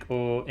cosmetic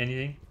or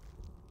anything?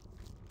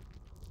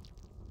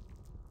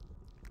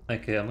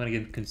 Okay, I'm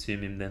gonna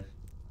consume him then.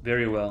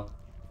 Very well.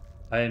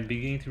 I am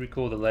beginning to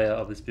recall the layout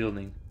of this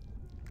building.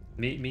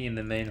 Meet me in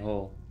the main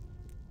hall.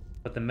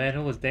 But the main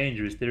hall is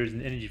dangerous. There is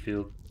an energy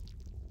field.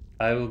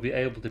 I will be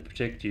able to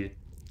protect you.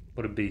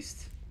 What a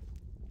beast.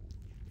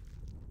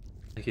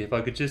 Okay, if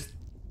I could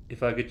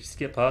just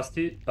get past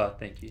you. Oh,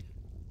 thank you.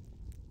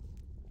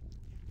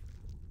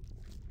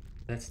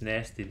 That's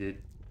nasty, dude.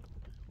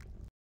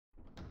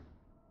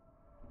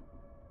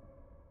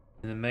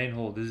 In the main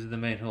hall. This is the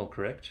main hall,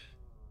 correct?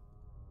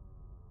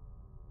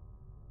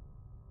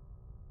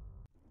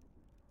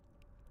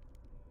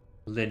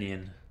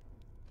 Lenian.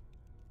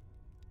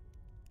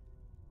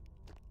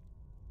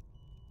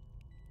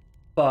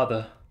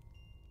 Father.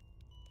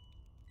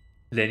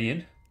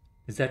 Lenian?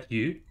 Is that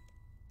you?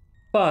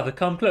 Father,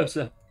 come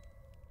closer.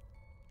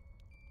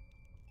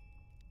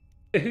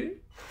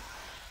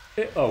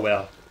 Oh,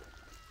 wow.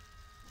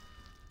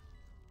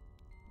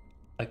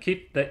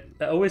 That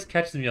always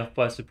catches me off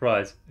by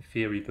surprise.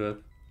 Fear rebirth.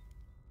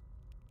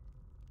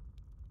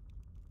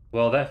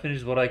 Well, that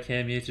finishes what I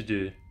came here to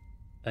do.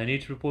 I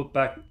need to report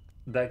back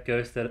that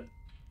ghost that...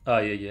 Oh,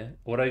 yeah.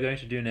 What are you going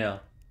to do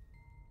now?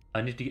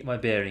 I need to get my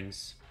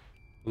bearings.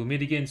 We'll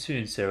meet again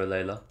soon, Sarah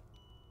Layla.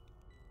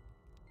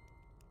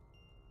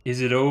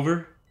 Is it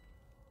over?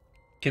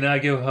 Can I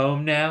go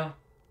home now?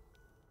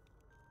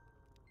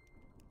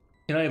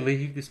 Can I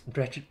leave this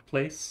wretched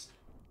place?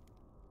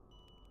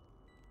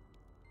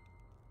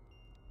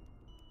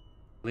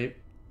 Leave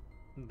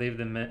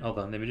them. Hold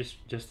on, let me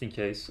just in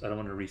case. I don't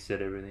want to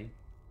reset everything.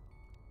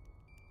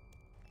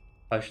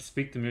 I should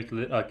speak to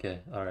Mutali.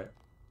 Okay, alright.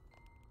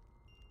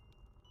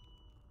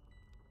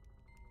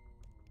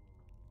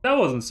 That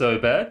wasn't so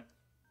bad.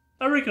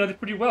 I reckon I did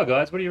pretty well,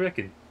 guys. What do you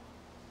reckon?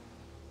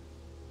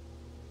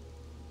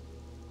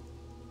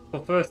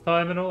 For first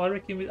time and all, I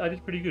reckon I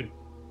did pretty good.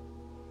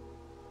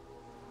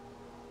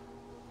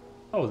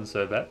 That wasn't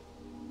so bad.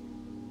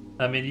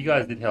 I mean, you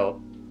guys did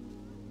help.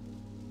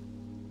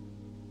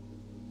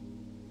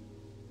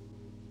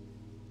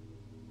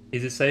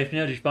 Is it safe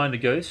now? Did you find a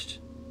ghost?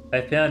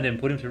 I found him,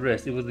 put him to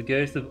rest. It was the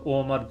ghost of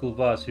Ormad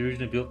Gulvas who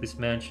originally built this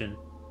mansion.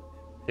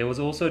 There was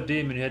also a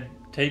demon who had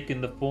taken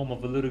the form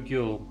of a little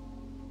girl.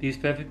 He is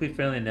perfectly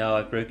friendly now.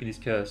 I've broken his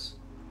curse.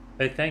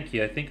 Oh, thank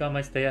you. I think I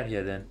might stay out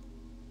here then.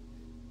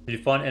 Did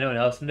you find anyone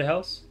else in the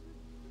house?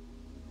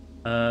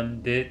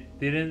 There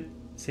didn't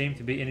seem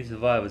to be any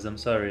survivors. I'm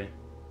sorry.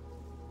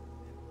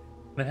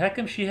 Man, how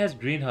come she has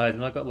green eyes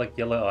and I got like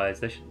yellow eyes?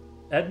 They should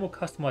add more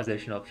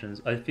customization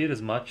options. I feared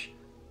as much.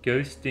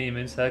 Ghost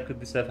demons, how could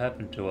this have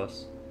happened to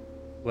us?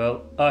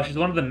 Well, she's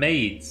one of the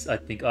maids, I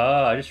think.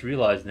 I just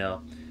realized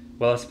now.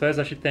 Well, I suppose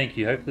I should thank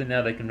you. Hopefully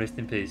now they can rest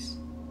in peace.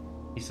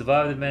 You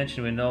survived the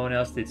mansion when no one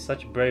else did.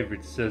 Such bravery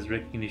deserves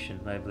recognition.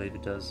 I believe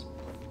it does.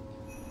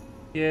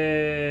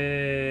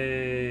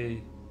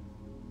 Yay!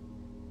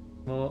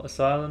 Well,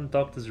 Asylum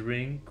Doctor's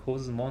Ring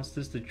causes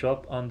monsters to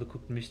drop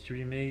undercooked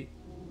mystery meat.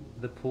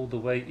 The pulled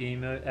away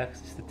emo.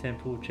 Access the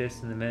temple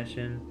chest in the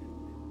mansion.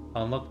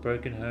 Unlock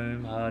broken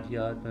home. Hard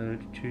yard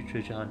mode. 2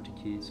 treasure hunter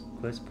keys.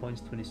 Quest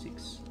points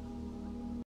 26.